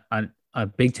playing a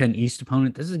Big Ten East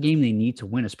opponent. This is a game they need to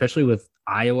win, especially with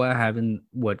Iowa having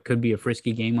what could be a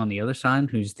frisky game on the other side,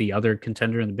 who's the other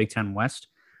contender in the Big Ten West.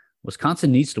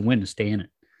 Wisconsin needs to win to stay in it.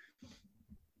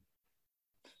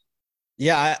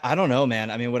 Yeah, I don't know,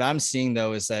 man. I mean, what I'm seeing,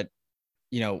 though, is that,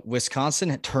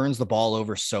 Wisconsin turns the ball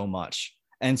over so much.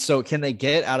 And so can they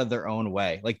get out of their own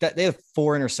way? Like that, they have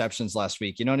 4 interceptions last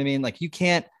week. You know what I mean? Like you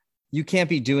can't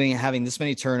be having this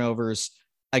many turnovers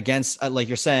against, like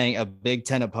you're saying, a Big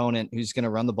Ten opponent who's going to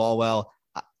run the ball well.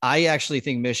 I actually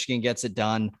think Michigan gets it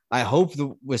done. I hope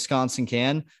the Wisconsin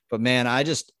can, but man, I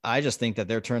just think that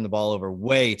they're turning the ball over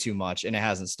way too much, and it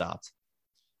hasn't stopped.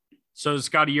 So,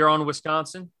 Scotty, you're on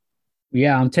Wisconsin?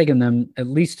 Yeah, I'm taking them at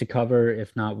least to cover,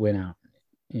 if not win out.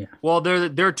 Yeah. Well, they're a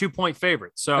 2-point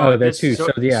favorite. So they're 2. So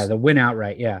yeah, the win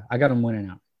outright. Yeah, I got them winning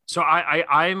out. So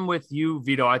I'm with you,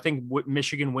 Vito. I think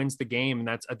Michigan wins the game, and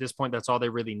that's at this point, that's all they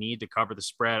really need to cover the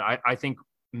spread. I think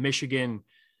Michigan,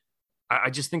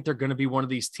 I just think they're going to be one of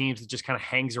these teams that just kind of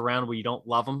hangs around where you don't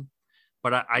love them.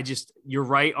 But you're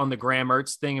right on the Graham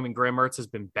Mertz thing. I mean, Graham Mertz has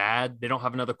been bad. They don't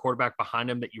have another quarterback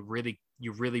behind him that you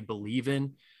really believe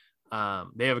in.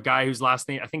 They have a guy whose last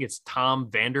name, I think it's Tom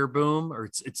Vanderboom, or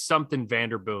it's something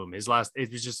Vanderboom.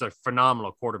 It was just a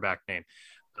phenomenal quarterback name.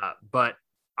 But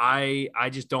I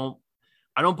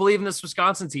don't believe in this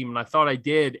Wisconsin team, and I thought I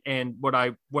did. And what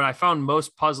I found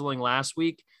most puzzling last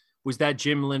week was that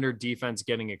Jim Leonhard defense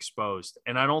getting exposed.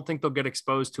 And I don't think they'll get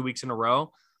exposed 2 weeks in a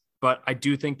row, but I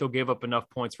do think they'll give up enough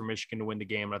points for Michigan to win the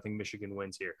game. And I think Michigan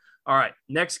wins here. All right,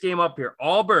 next game up here,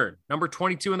 Auburn, number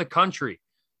 22 in the country,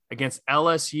 against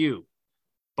LSU.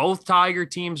 Both Tiger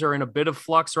teams are in a bit of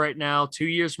flux right now, 2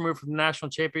 years removed from the national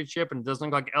championship, and it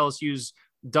doesn't look like LSU's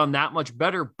done that much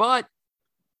better, but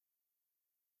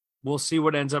we'll see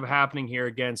what ends up happening here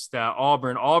against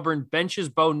Auburn. Auburn benches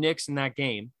Bo Nix in that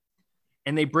game,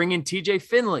 and they bring in TJ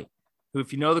Finley, who,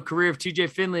 if you know the career of TJ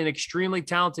Finley, an extremely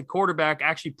talented quarterback,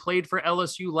 actually played for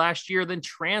LSU last year, then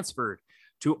transferred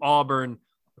to Auburn.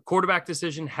 The quarterback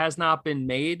decision has not been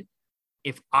made.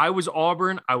 If I was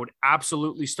Auburn, I would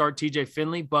absolutely start TJ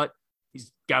Finley, but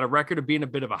he's got a record of being a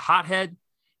bit of a hothead.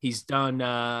 He's done,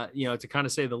 to kind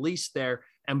of say the least there.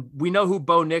 And we know who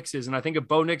Bo Nix is. And I think if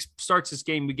Bo Nix starts this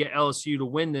game, we get LSU to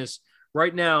win this.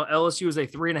 Right now, LSU is a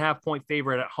 3.5-point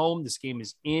favorite at home. This game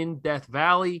is in Death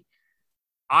Valley.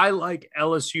 I like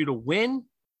LSU to win.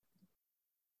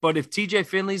 But if TJ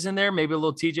Finley's in there, maybe a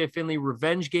little TJ Finley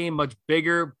revenge game, much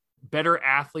bigger, better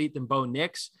athlete than Bo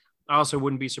Nix. I also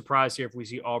wouldn't be surprised here if we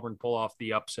see Auburn pull off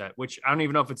the upset, which I don't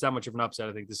even know if it's that much of an upset.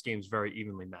 I think this game's very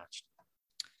evenly matched.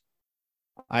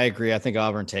 I agree. I think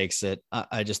Auburn takes it.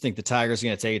 I just think the Tigers are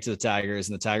going to take it to the Tigers,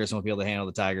 and the Tigers won't be able to handle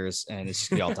the Tigers, and it's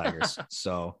just going to be all Tigers.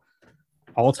 So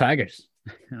all Tigers.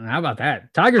 How about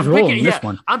that? Tigers roll in this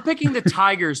one. I'm picking the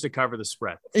Tigers to cover the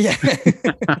spread. Yeah.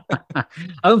 I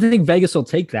don't think Vegas will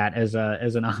take that as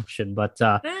an option, but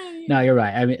no, you're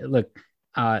right. I mean, look,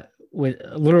 with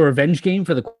a little revenge game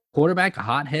for the quarterback, a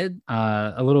hothead,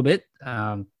 a little bit.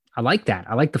 I like that.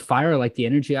 I like the fire. I like the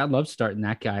energy. I love starting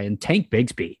that guy. And Tank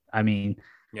Bigsby. I mean,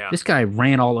 This guy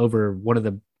ran all over one of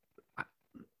the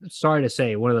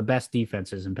best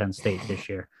defenses in Penn State this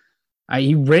year.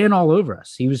 He ran all over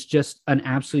us. He was just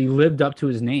absolutely lived up to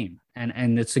his name.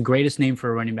 And it's the greatest name for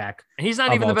a running back. And he's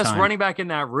not even the best running back in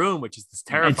that room, which is this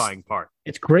terrifying part.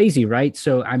 It's crazy, right?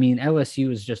 So, I mean, LSU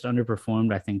has just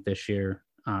underperformed, I think, this year,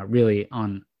 really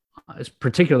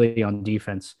particularly on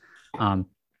defense. And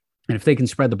if they can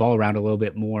spread the ball around a little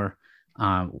bit more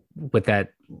with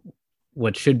that,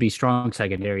 what should be strong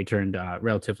secondary turned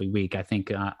relatively weak, I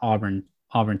think Auburn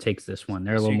takes this one.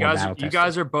 They're a little more battle-tested. You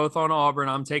guys are both on Auburn.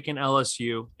 I'm taking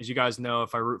LSU. As you guys know,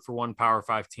 if I root for one Power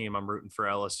 5 team, I'm rooting for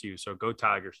LSU. So go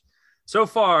Tigers. So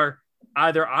far,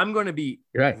 either I'm going to be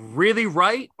really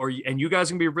right, and you guys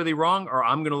can be really wrong, or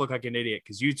I'm going to look like an idiot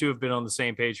because you two have been on the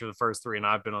same page for the first three, and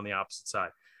I've been on the opposite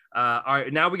side. All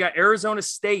right, now we got Arizona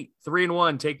State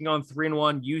 3-1 taking on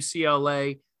 3-1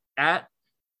 UCLA at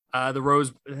the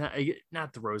Rose,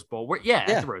 not the Rose Bowl.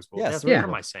 At the Rose Bowl. Yes, What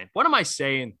am I saying? What am I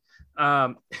saying?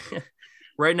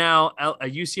 Right now,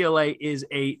 UCLA is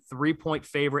a 3-point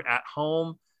favorite at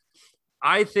home.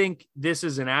 I think this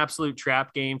is an absolute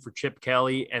trap game for Chip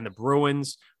Kelly and the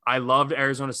Bruins. I loved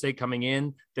Arizona State coming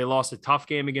in. They lost a tough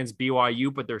game against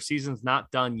BYU, but their season's not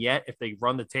done yet. If they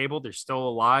run the table, they're still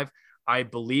alive. I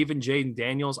believe in Jaden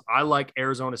Daniels. I like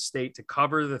Arizona State to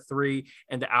cover the 3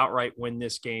 and to outright win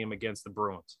this game against the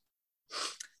Bruins.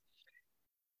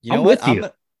 You know what?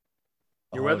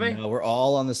 You're with me? No, we're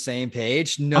all on the same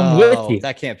page. No, I'm with you.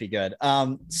 That can't be good.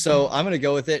 So I'm going to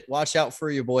go with it. Watch out for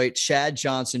your boy, Chad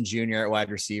Johnson Jr. at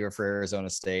wide receiver for Arizona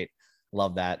State.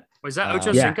 Love that. Was that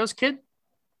Ocho Cinco's kid?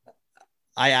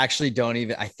 I actually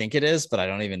I think it is, but I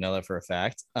don't even know that for a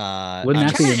fact.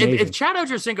 If Chad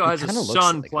Ochocinco has a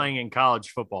son playing in college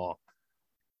football,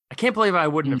 I can't believe I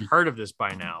wouldn't have heard of this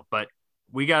by now, but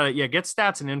we got to get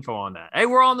stats and info on that. Hey,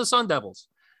 we're on the Sun Devils,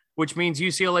 which means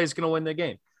UCLA is going to win the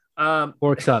game.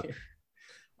 Works up.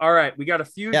 All right. We got a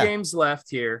few games left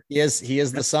here. He is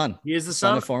the son. He is the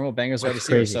son of former Bengals wide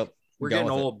receiver. So we're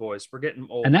getting old, boys. We're getting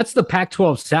old. And that's the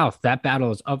Pac-12 South. That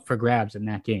battle is up for grabs in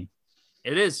that game.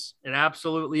 It is. It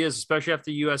absolutely is, especially after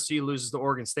USC loses to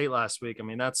Oregon State last week. I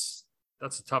mean, that's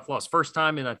a tough loss. First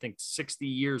time in, I think, 60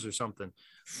 years or something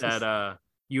that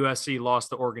USC lost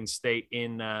to Oregon State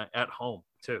at home,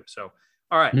 too. So,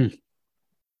 all right.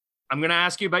 I'm going to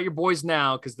ask you about your boys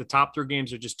now because the top 3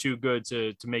 games are just too good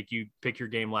to make you pick your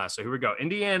game last. So here we go.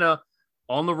 Indiana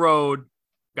on the road,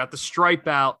 got the stripe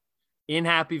out, in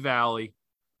Happy Valley.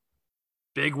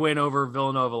 Big win over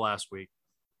Villanova last week.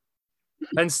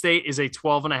 Penn State is a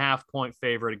 12.5-point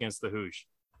favorite against the Hoos.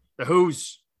 The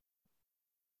Hoos.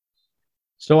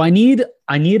 So I need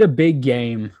a big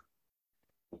game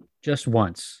just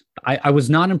once. I was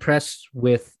not impressed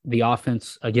with the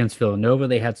offense against Villanova.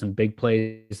 They had some big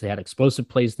plays. They had explosive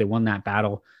plays. They won that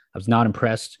battle. I was not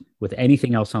impressed with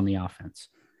anything else on the offense.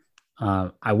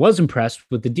 I was impressed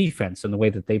with the defense and the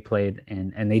way that they played,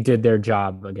 and they did their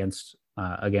job against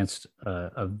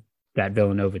that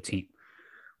Villanova team.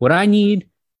 What I need,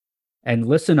 and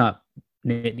listen up,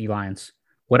 Nittany Lions,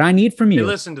 what I need from you. They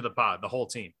listen to the pod, the whole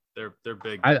team. They're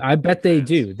big. I bet they fans.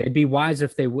 do. They'd be wise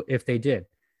if they did.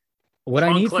 What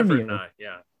Sean I need Clifford from you, and I,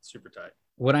 yeah, super tight.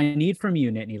 What I need from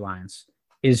you, Nittany Lions,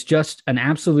 is just an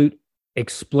absolute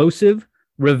explosive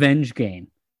revenge game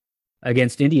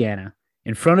against Indiana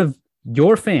in front of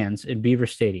your fans in Beaver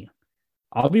Stadium.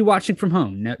 I'll be watching from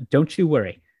home. No, don't you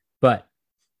worry. But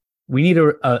we need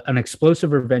an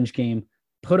explosive revenge game.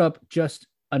 Put up just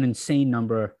an insane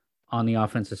number on the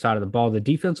offensive side of the ball. The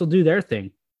defense will do their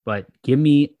thing, but give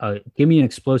me an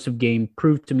explosive game.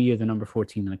 Prove to me you're the number 4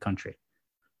 team in the country.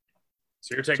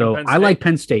 So you're taking Penn State? I like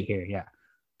Penn State here. Yeah.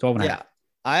 12.5. Yeah.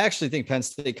 I actually think Penn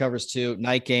State covers too.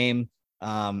 Night game.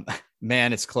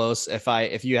 Man, it's close.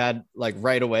 If you had like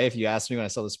right away, if you asked me when I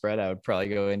saw the spread, I would probably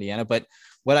go Indiana. But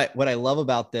what I love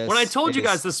about this, when I told you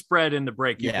guys the spread in the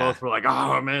break, you both were like,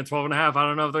 "Oh man, 12.5. I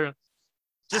don't know if they're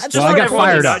just." I got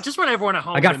fired up. Just when everyone at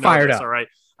home, I got fired up. All right.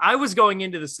 I was going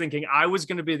into this thinking I was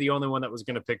going to be the only one that was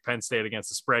going to pick Penn State against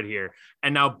the spread here,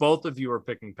 and now both of you are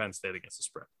picking Penn State against the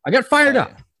spread. I got fired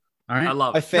up. All right, I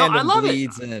love it. My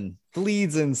fandom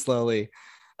bleeds in slowly.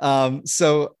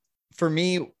 So for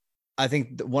me, I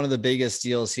think one of the biggest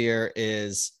deals here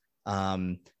is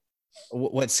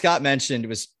what Scott mentioned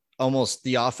was almost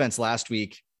the offense last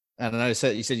week. And I know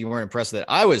you said you weren't impressed with it.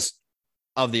 I was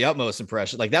of the utmost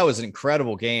impression. Like that was an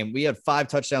incredible game. We had 5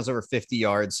 touchdowns over 50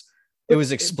 yards. It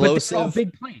was explosive. But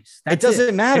big plays. It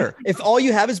doesn't matter. If all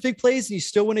you have is big plays and you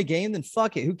still win a game, then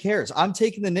fuck it. Who cares? I'm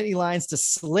taking the Nittany Lions to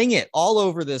sling it all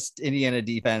over this Indiana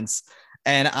defense.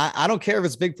 And I don't care if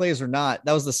it's big plays or not.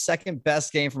 That was the second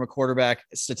best game from a quarterback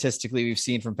statistically we've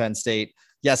seen from Penn State.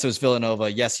 Yes, it was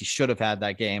Villanova. Yes, he should have had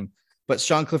that game. But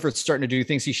Sean Clifford's starting to do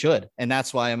things he should. And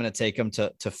that's why I'm going to take him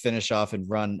to finish off and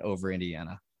run over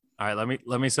Indiana. All right,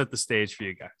 let me set the stage for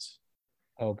you guys.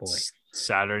 Oh, boy.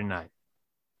 Saturday night.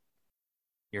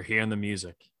 You're hearing the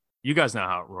music. You guys know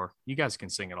how it roars. You guys can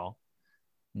sing it all.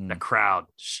 The crowd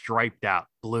striped out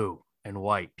blue and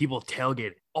white. People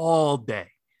tailgated all day.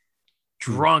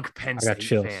 Drunk Penn State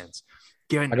fans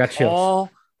getting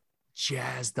all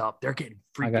jazzed up. They're getting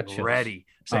freaking ready.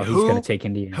 So he's going to take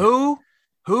Indiana. Who?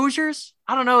 Hoosiers?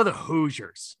 I don't know the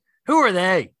Hoosiers. Who are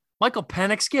they? Michael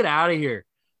Penix, get out of here.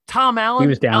 Tom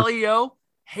Allen, LEO,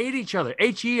 hate each other.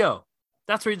 HEO.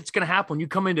 That's what's going to happen when you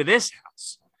come into this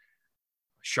house.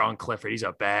 Sean Clifford, he's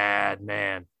a bad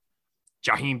man.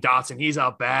 Jaheim Dotson, he's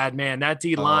a bad man. That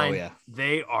D-line,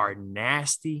 They are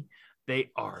nasty.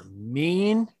 They are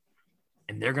mean.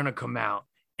 And they're going to come out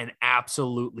and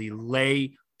absolutely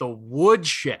lay the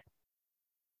woodshed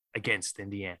against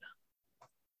Indiana.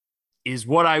 Is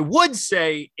what I would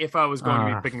say if I was going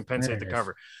to be picking Penn State to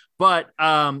cover. But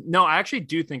no, I actually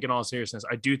do think, in all seriousness,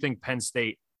 I do think Penn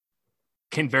State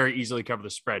can very easily cover the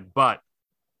spread. But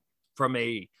from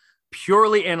a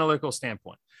purely analytical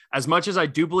standpoint, as much as I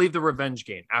do believe the revenge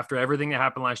game after everything that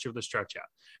happened last year with the stretch out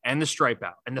and the stripe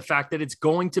out and the fact that it's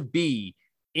going to be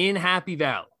in Happy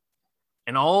Valley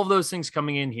and all of those things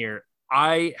coming in here,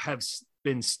 I have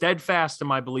been steadfast in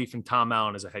my belief in Tom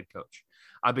Allen as a head coach.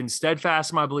 I've been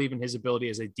steadfast in my belief in his ability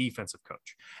as a defensive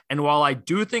coach. And while I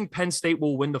do think Penn State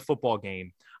will win the football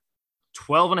game,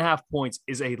 12.5 points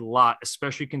is a lot,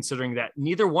 especially considering that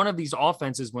neither one of these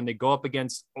offenses, when they go up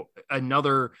against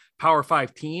another Power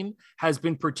 5 team, has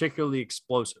been particularly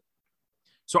explosive.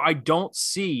 So I don't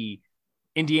see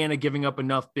Indiana giving up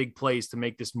enough big plays to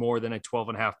make this more than a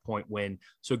 12.5 point win.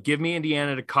 So give me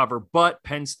Indiana to cover, but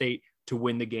Penn State to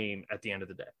win the game at the end of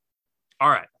the day. All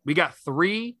right. We got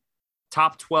 3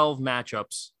 top 12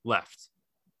 matchups left.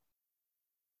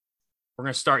 We're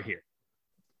going to start here.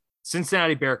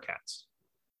 Cincinnati Bearcats,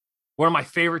 one of my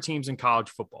favorite teams in college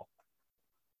football.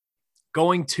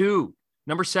 Going to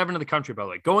number 7 in the country, by the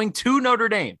way, going to Notre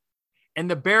Dame. And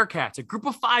the Bearcats, a group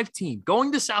of 5 team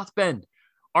going to South Bend,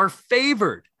 are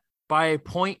favored by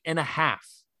 1.5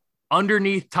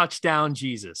 underneath touchdown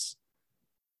Jesus.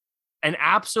 An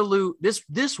absolute,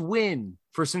 this win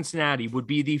for Cincinnati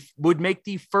would make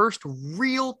the first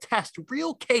real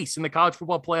case in the college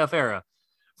football playoff era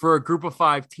for a group of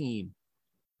 5 team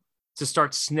to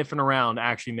start sniffing around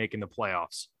actually making the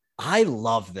playoffs. I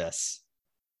love this.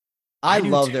 I do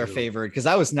love their too. favorite because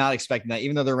I was not expecting that,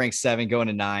 even though they're ranked 7 going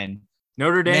to 9.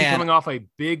 Notre Dame Man. coming off a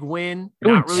big win.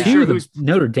 Going Not really to sure the who's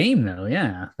Notre Dame though.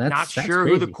 Yeah, not sure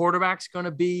who the quarterback's going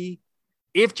to be.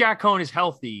 If Jack Cohn is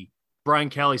healthy, Brian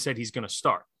Kelly said he's going to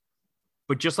start.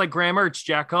 But just like Graham Mertz,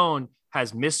 Jack Cohn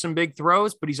has missed some big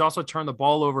throws, but he's also turned the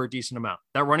ball over a decent amount.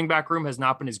 That running back room has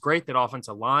not been as great. That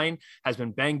offensive line has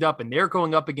been banged up, and they're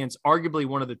going up against arguably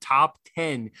one of the top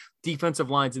 10 defensive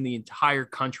lines in the entire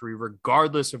country,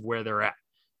 regardless of where they're at.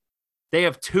 They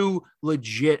have 2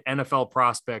 legit NFL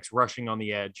prospects rushing on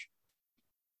the edge.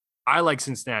 I like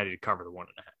Cincinnati to cover the 1.5.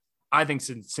 I think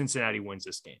Cincinnati wins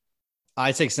this game.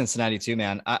 I take Cincinnati too,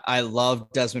 man. I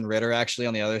love Desmond Ridder actually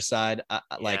on the other side.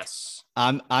 Yes.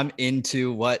 I'm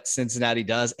into what Cincinnati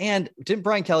does. And didn't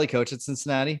Brian Kelly coach at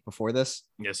Cincinnati before this?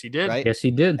 Yes, he did. Right? Yes,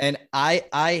 he did. And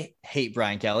I hate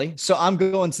Brian Kelly. So I'm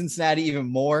going Cincinnati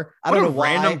even more. I What don't a know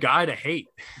why. random guy to hate.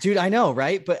 Dude, I know,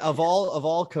 right? But of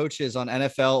all coaches on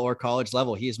NFL or college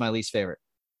level, he is my least favorite.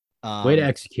 Way to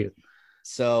execute.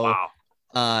 So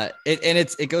Wow.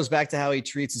 it goes back to how he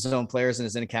treats his own players and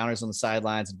his encounters on the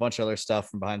sidelines and a bunch of other stuff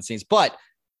from behind the scenes. But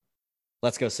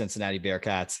let's go Cincinnati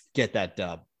Bearcats. Get that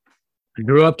dub. I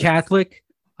grew up Catholic.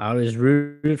 I was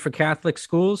rooted for Catholic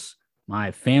schools.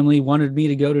 My family wanted me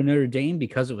to go to Notre Dame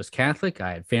because it was Catholic.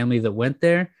 I had family that went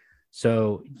there.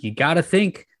 So you got to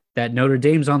think that Notre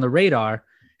Dame's on the radar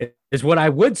is what I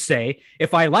would say.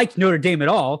 If I liked Notre Dame at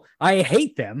all, I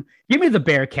hate them. Give me the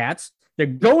Bearcats. They're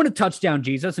going to touchdown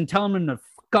Jesus and tell them to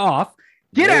fuck off.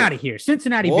 Get out of here,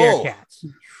 Cincinnati Bearcats.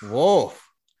 Whoa.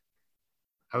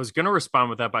 I was going to respond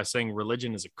with that by saying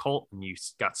religion is a cult and you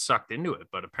got sucked into it,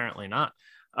 but apparently not.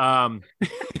 Damn,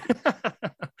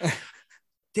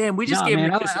 we just gave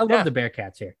him the kiss of death. I love the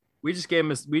Bearcats here. We just gave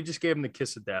him the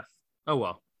kiss of death. Oh,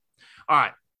 well. All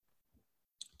right.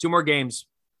 2 more games,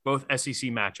 both SEC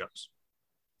matchups.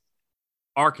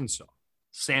 Arkansas,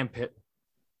 Sam Pittman.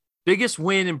 Biggest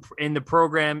win in the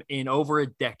program in over a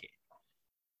decade.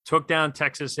 Took down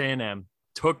Texas A&M,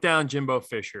 took down Jimbo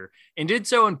Fisher, and did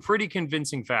so in pretty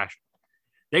convincing fashion.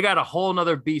 They got a whole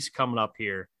nother beast coming up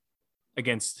here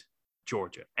against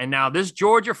Georgia. And now this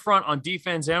Georgia front on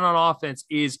defense and on offense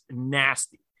is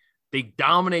nasty. They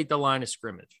dominate the line of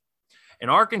scrimmage. And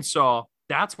Arkansas,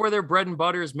 that's where their bread and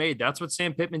butter is made. That's what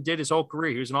Sam Pittman did his whole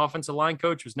career. He was an offensive line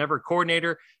coach, was never a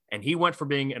coordinator, and he went from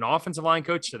being an offensive line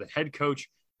coach to the head coach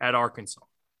at Arkansas.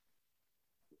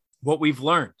 What we've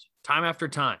learned time after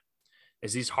time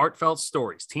is these heartfelt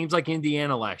stories. Teams like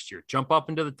Indiana last year jump up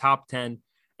into the top 10,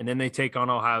 and then they take on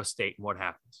Ohio State, and what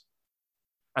happens?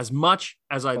 As much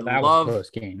as I love was a close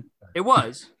game. It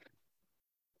was,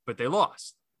 but they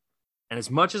lost. And as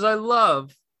much as I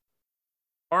love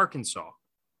Arkansas,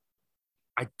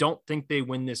 I don't think they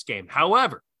win this game.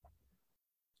 However,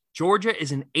 Georgia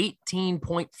is an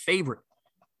 18-point favorite.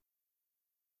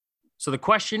 So the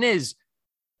question is,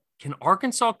 can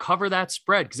Arkansas cover that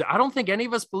spread? Because I don't think any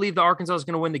of us believe that Arkansas is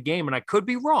going to win the game, and I could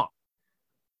be wrong.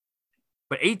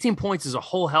 But 18 points is a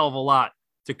whole hell of a lot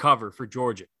to cover for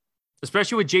Georgia,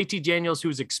 especially with JT Daniels, who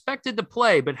is expected to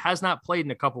play but has not played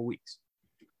in a couple weeks.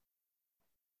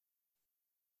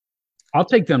 I'll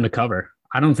take them to cover.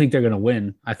 I don't think they're going to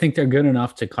win. I think they're good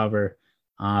enough to cover.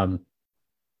 Man,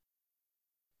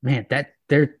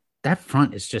 that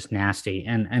front is just nasty,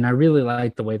 and I really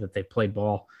like the way that they played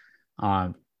ball.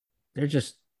 They're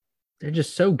just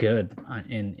so good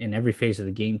in every phase of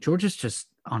the game. Georgia's just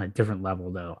on a different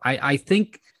level, though. I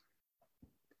think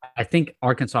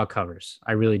Arkansas covers.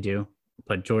 I really do,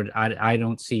 but Georgia, I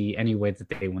don't see any way that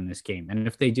they win this game. And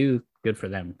if they do, good for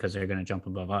them because they're going to jump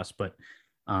above us. But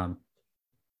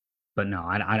no,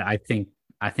 I think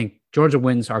Georgia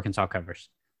wins. Arkansas covers.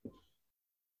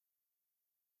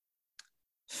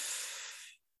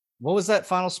 What was that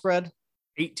final spread?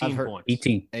 18 points.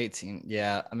 18.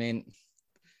 Yeah. I mean,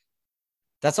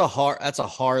 that's a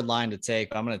hard line to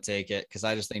take. I'm going to take it because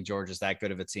I just think Georgia's that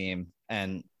good of a team.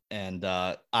 And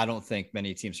I don't think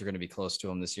many teams are going to be close to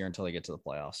them this year until they get to the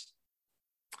playoffs.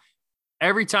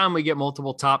 Every time we get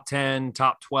multiple top 10,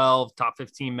 top 12, top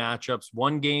 15 matchups,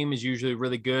 one game is usually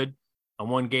really good and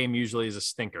one game usually is a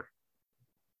stinker.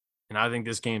 And I think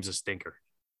this game's a stinker.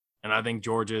 And I think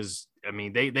Georgia's,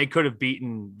 they could have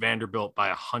beaten Vanderbilt by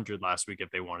 100 last week if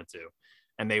they wanted to.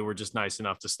 And they were just nice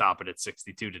enough to stop it at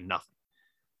 62-0.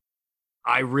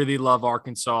 I really love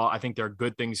Arkansas. I think there are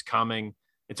good things coming.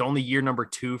 It's only year number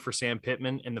 2 for Sam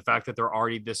Pittman. And the fact that they're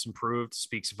already this improved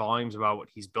speaks volumes about what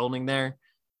he's building there.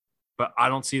 but I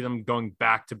don't see them going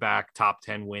back-to-back top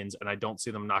 10 wins, and I don't see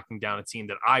them knocking down a team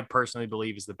that I personally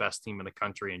believe is the best team in the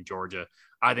country in Georgia.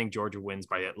 I think Georgia wins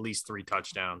by at least 3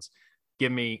 touchdowns.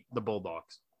 Give me the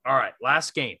Bulldogs. All right,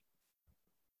 last game.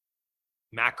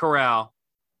 Matt Corral,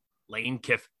 Lane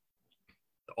Kiffin,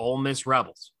 the Ole Miss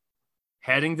Rebels,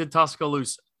 heading to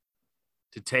Tuscaloosa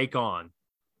to take on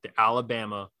the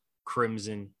Alabama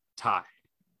Crimson Tide.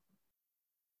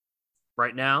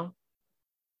 Right now,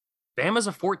 Bama's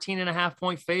a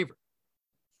 14.5-point favorite.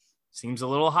 Seems a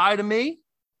little high to me,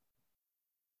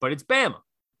 but it's Bama.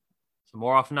 So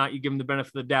more often than not, you give them the benefit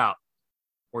of the doubt.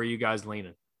 Where are you guys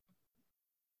leaning?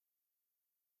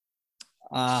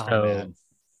 Man.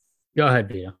 Go ahead,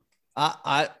 Vito.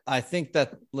 I think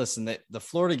that, listen, the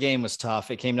Florida game was tough.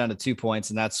 It came down to 2 points,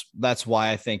 and that's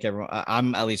why I think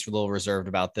I'm at least a little reserved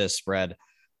about this spread.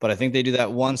 But I think they do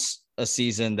that once a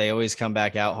season. They always come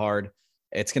back out hard.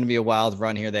 It's going to be a wild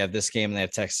run here. They have this game and they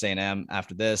have Texas A&M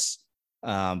after this.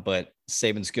 But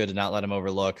Saban's good to not let him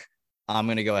overlook. I'm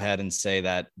going to go ahead and say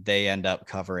that they end up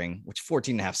covering, which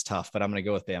 14.5 is tough, but I'm going to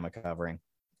go with Bama covering.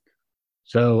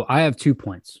 So I have 2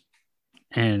 points.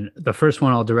 And the first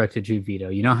one I'll direct at you, Vito.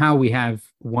 You know how we have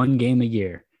one game a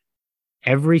year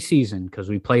every season, because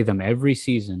we play them every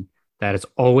season, that it's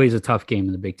always a tough game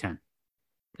in the Big Ten,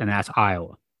 and that's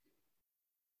Iowa.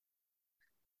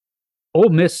 Ole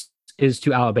Miss is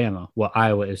to Alabama what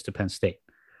Iowa is to Penn State.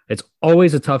 It's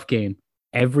always a tough game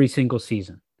every single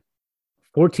season.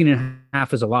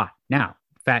 14.5 is a lot. Now,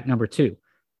 fact number 2.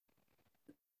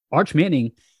 Arch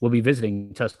Manning will be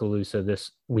visiting Tuscaloosa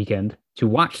this weekend to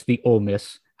watch the Ole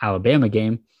Miss Alabama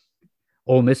game.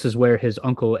 Ole Miss is where his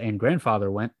uncle and grandfather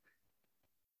went.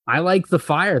 I like the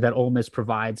fire that Ole Miss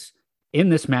provides in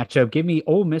this matchup. Give me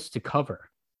Ole Miss to cover.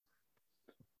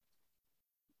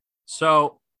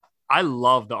 So I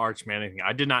love the Arch Manning thing.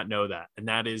 I did not know that. And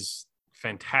that is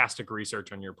fantastic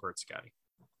research on your part, Scotty.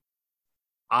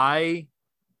 I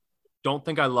don't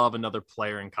think I love another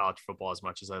player in college football as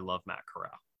much as I love Matt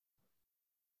Corral.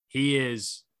 He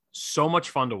is so much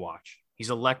fun to watch. He's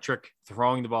electric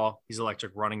throwing the ball. He's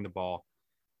electric running the ball.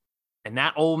 And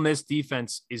that Ole Miss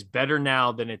defense is better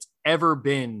now than it's ever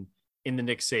been in the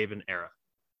Nick Saban era,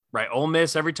 right? Ole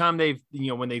Miss, every time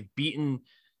when they've beaten,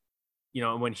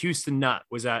 when Houston Nutt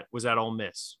was at Ole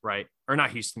Miss, right? Or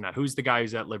not Houston Nutt. Who's the guy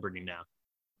who's at Liberty now?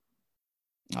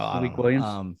 Malik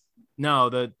Williams. No,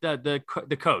 the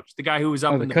coach, the guy who was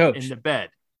up in the bed.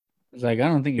 It's like, I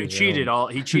don't think he cheated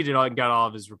and got all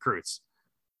of his recruits.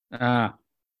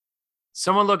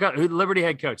 Someone look up who the Liberty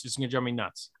head coach. This is gonna drive me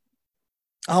nuts.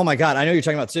 Oh my God, I know who you're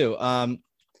talking about too.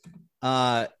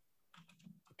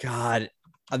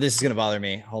 This is gonna bother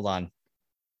me. Hold on.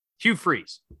 Hugh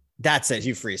Freeze. That's it.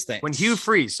 Hugh Freeze. Thanks. When Hugh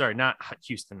Freeze, sorry, not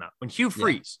Houston, not when Hugh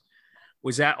Freeze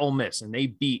was at Ole Miss and they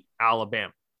beat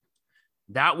Alabama.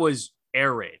 That was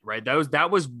air raid, right?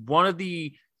 That was one of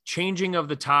the changing of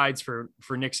the tides for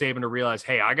Nick Saban to realize,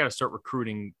 hey, I got to start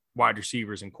recruiting wide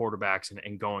receivers and quarterbacks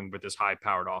and going with this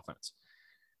high-powered offense.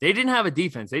 They didn't have a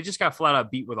defense. They just got flat out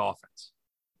beat with offense.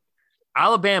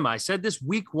 Alabama, I said this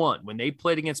week 1 when they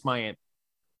played against Miami,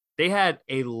 they had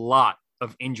a lot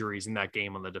of injuries in that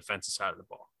game on the defensive side of the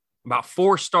ball. About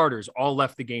 4 starters all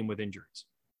left the game with injuries.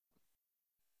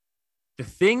 The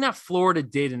thing that Florida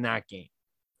did in that game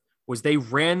was they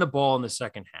ran the ball in the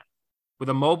second half with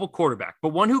a mobile quarterback, but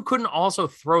one who couldn't also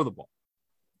throw the ball.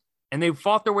 And they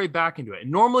fought their way back into it.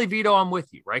 And normally, Vito, I'm with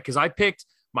you, right? Because I picked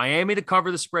Miami to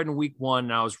cover the spread in week 1,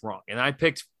 and I was wrong. And I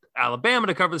picked Alabama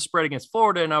to cover the spread against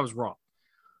Florida, and I was wrong.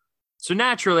 So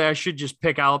naturally, I should just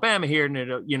pick Alabama here, and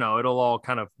it'll all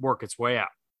kind of work its way out.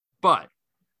 But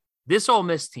this Ole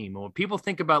Miss team, when people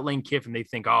think about Lane Kiffin, they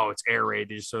think, oh, it's air raid,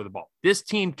 they just throw the ball. This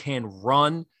team can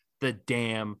run the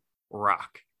damn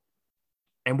rock.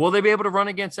 And will they be able to run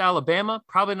against Alabama?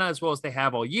 Probably not as well as they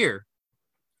have all year.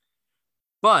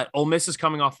 But Ole Miss is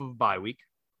coming off of a bye week.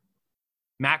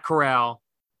 Matt Corral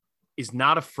is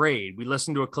not afraid. We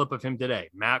listened to a clip of him today.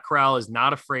 Matt Corral is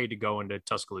not afraid to go into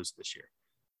Tuscaloosa this year.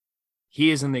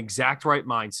 He is in the exact right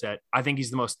mindset. I think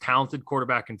he's the most talented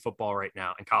quarterback in football right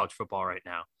now, in college football right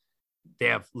now. They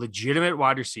have legitimate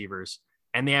wide receivers,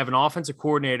 and they have an offensive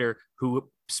coordinator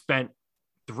who spent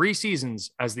 3 seasons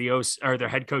as the OC, or their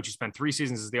head coach who spent 3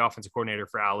 seasons as the offensive coordinator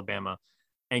for Alabama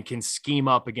and can scheme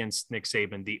up against Nick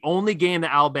Saban. The only game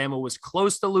that Alabama was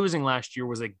close to losing last year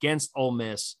was against Ole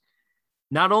Miss.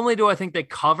 Not only do I think they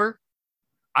cover,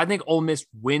 I think Ole Miss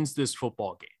wins this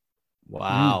football game.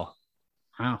 Wow.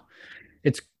 Wow.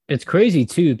 It's crazy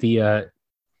too.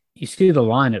 You see the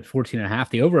line at 14.5,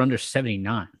 the over under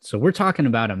 79. So we're talking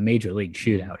about a major league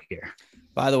shootout here.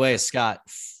 By the way, Scott,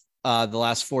 the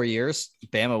last 4 years,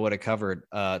 Bama would have covered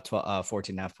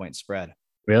 14.5 point spread.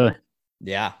 Really?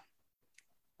 Yeah.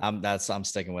 I'm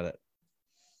sticking with it.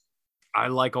 I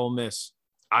like Ole Miss.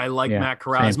 I like Matt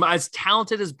Corral. As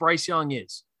talented as Bryce Young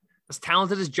is, as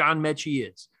talented as John Mechie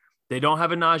is, they don't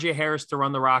have a Najee Harris to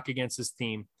run the rock against this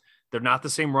team. They're not the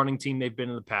same running team they've been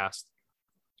in the past.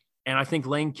 And I think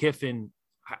Lane Kiffin,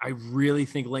 I really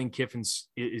think Lane Kiffin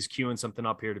is queuing something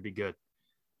up here to be good.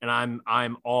 And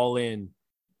I'm all in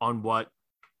on what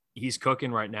he's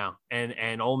cooking right now.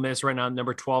 And Ole Miss right now,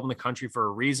 number 12 in the country for a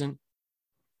reason.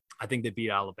 I think they beat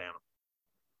Alabama.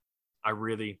 I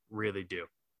really, really do.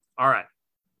 All right.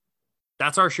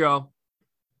 That's our show.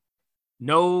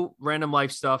 No random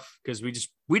life stuff because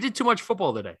we did too much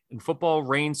football today, and football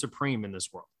reigns supreme in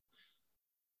this world.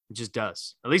 It just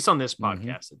does. At least on this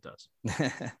podcast, it does.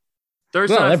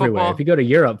 Thursday night everywhere. football. If you go to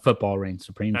Europe, football reigns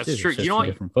supreme. That's too. true. You know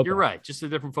what? You're right. Just a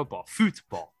different football.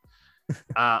 Football.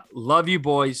 Love you,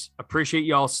 boys. Appreciate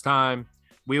y'all's time.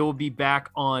 We will be back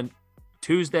on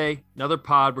Tuesday. Another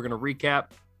pod. We're going to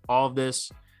recap all of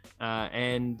this.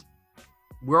 And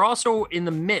we're also in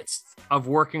the midst of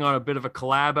working on a bit of a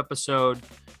collab episode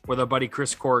with our buddy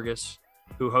Chris Corgus,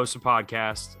 who hosts a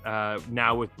podcast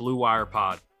now with Blue Wire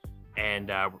Pod. And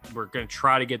we're going to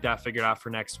try to get that figured out for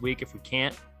next week if we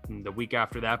can't, and the week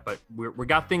after that. But we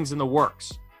got things in the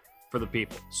works for the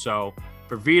people. So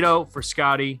for Vito, for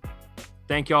Scotty,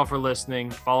 thank you all for listening.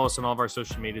 Follow us on all of our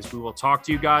social medias. We will talk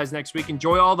to you guys next week.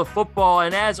 Enjoy all the football.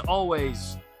 And as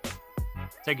always,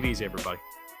 take it easy, everybody.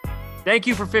 Thank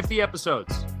you for 50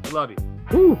 episodes. We love you.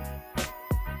 Woo.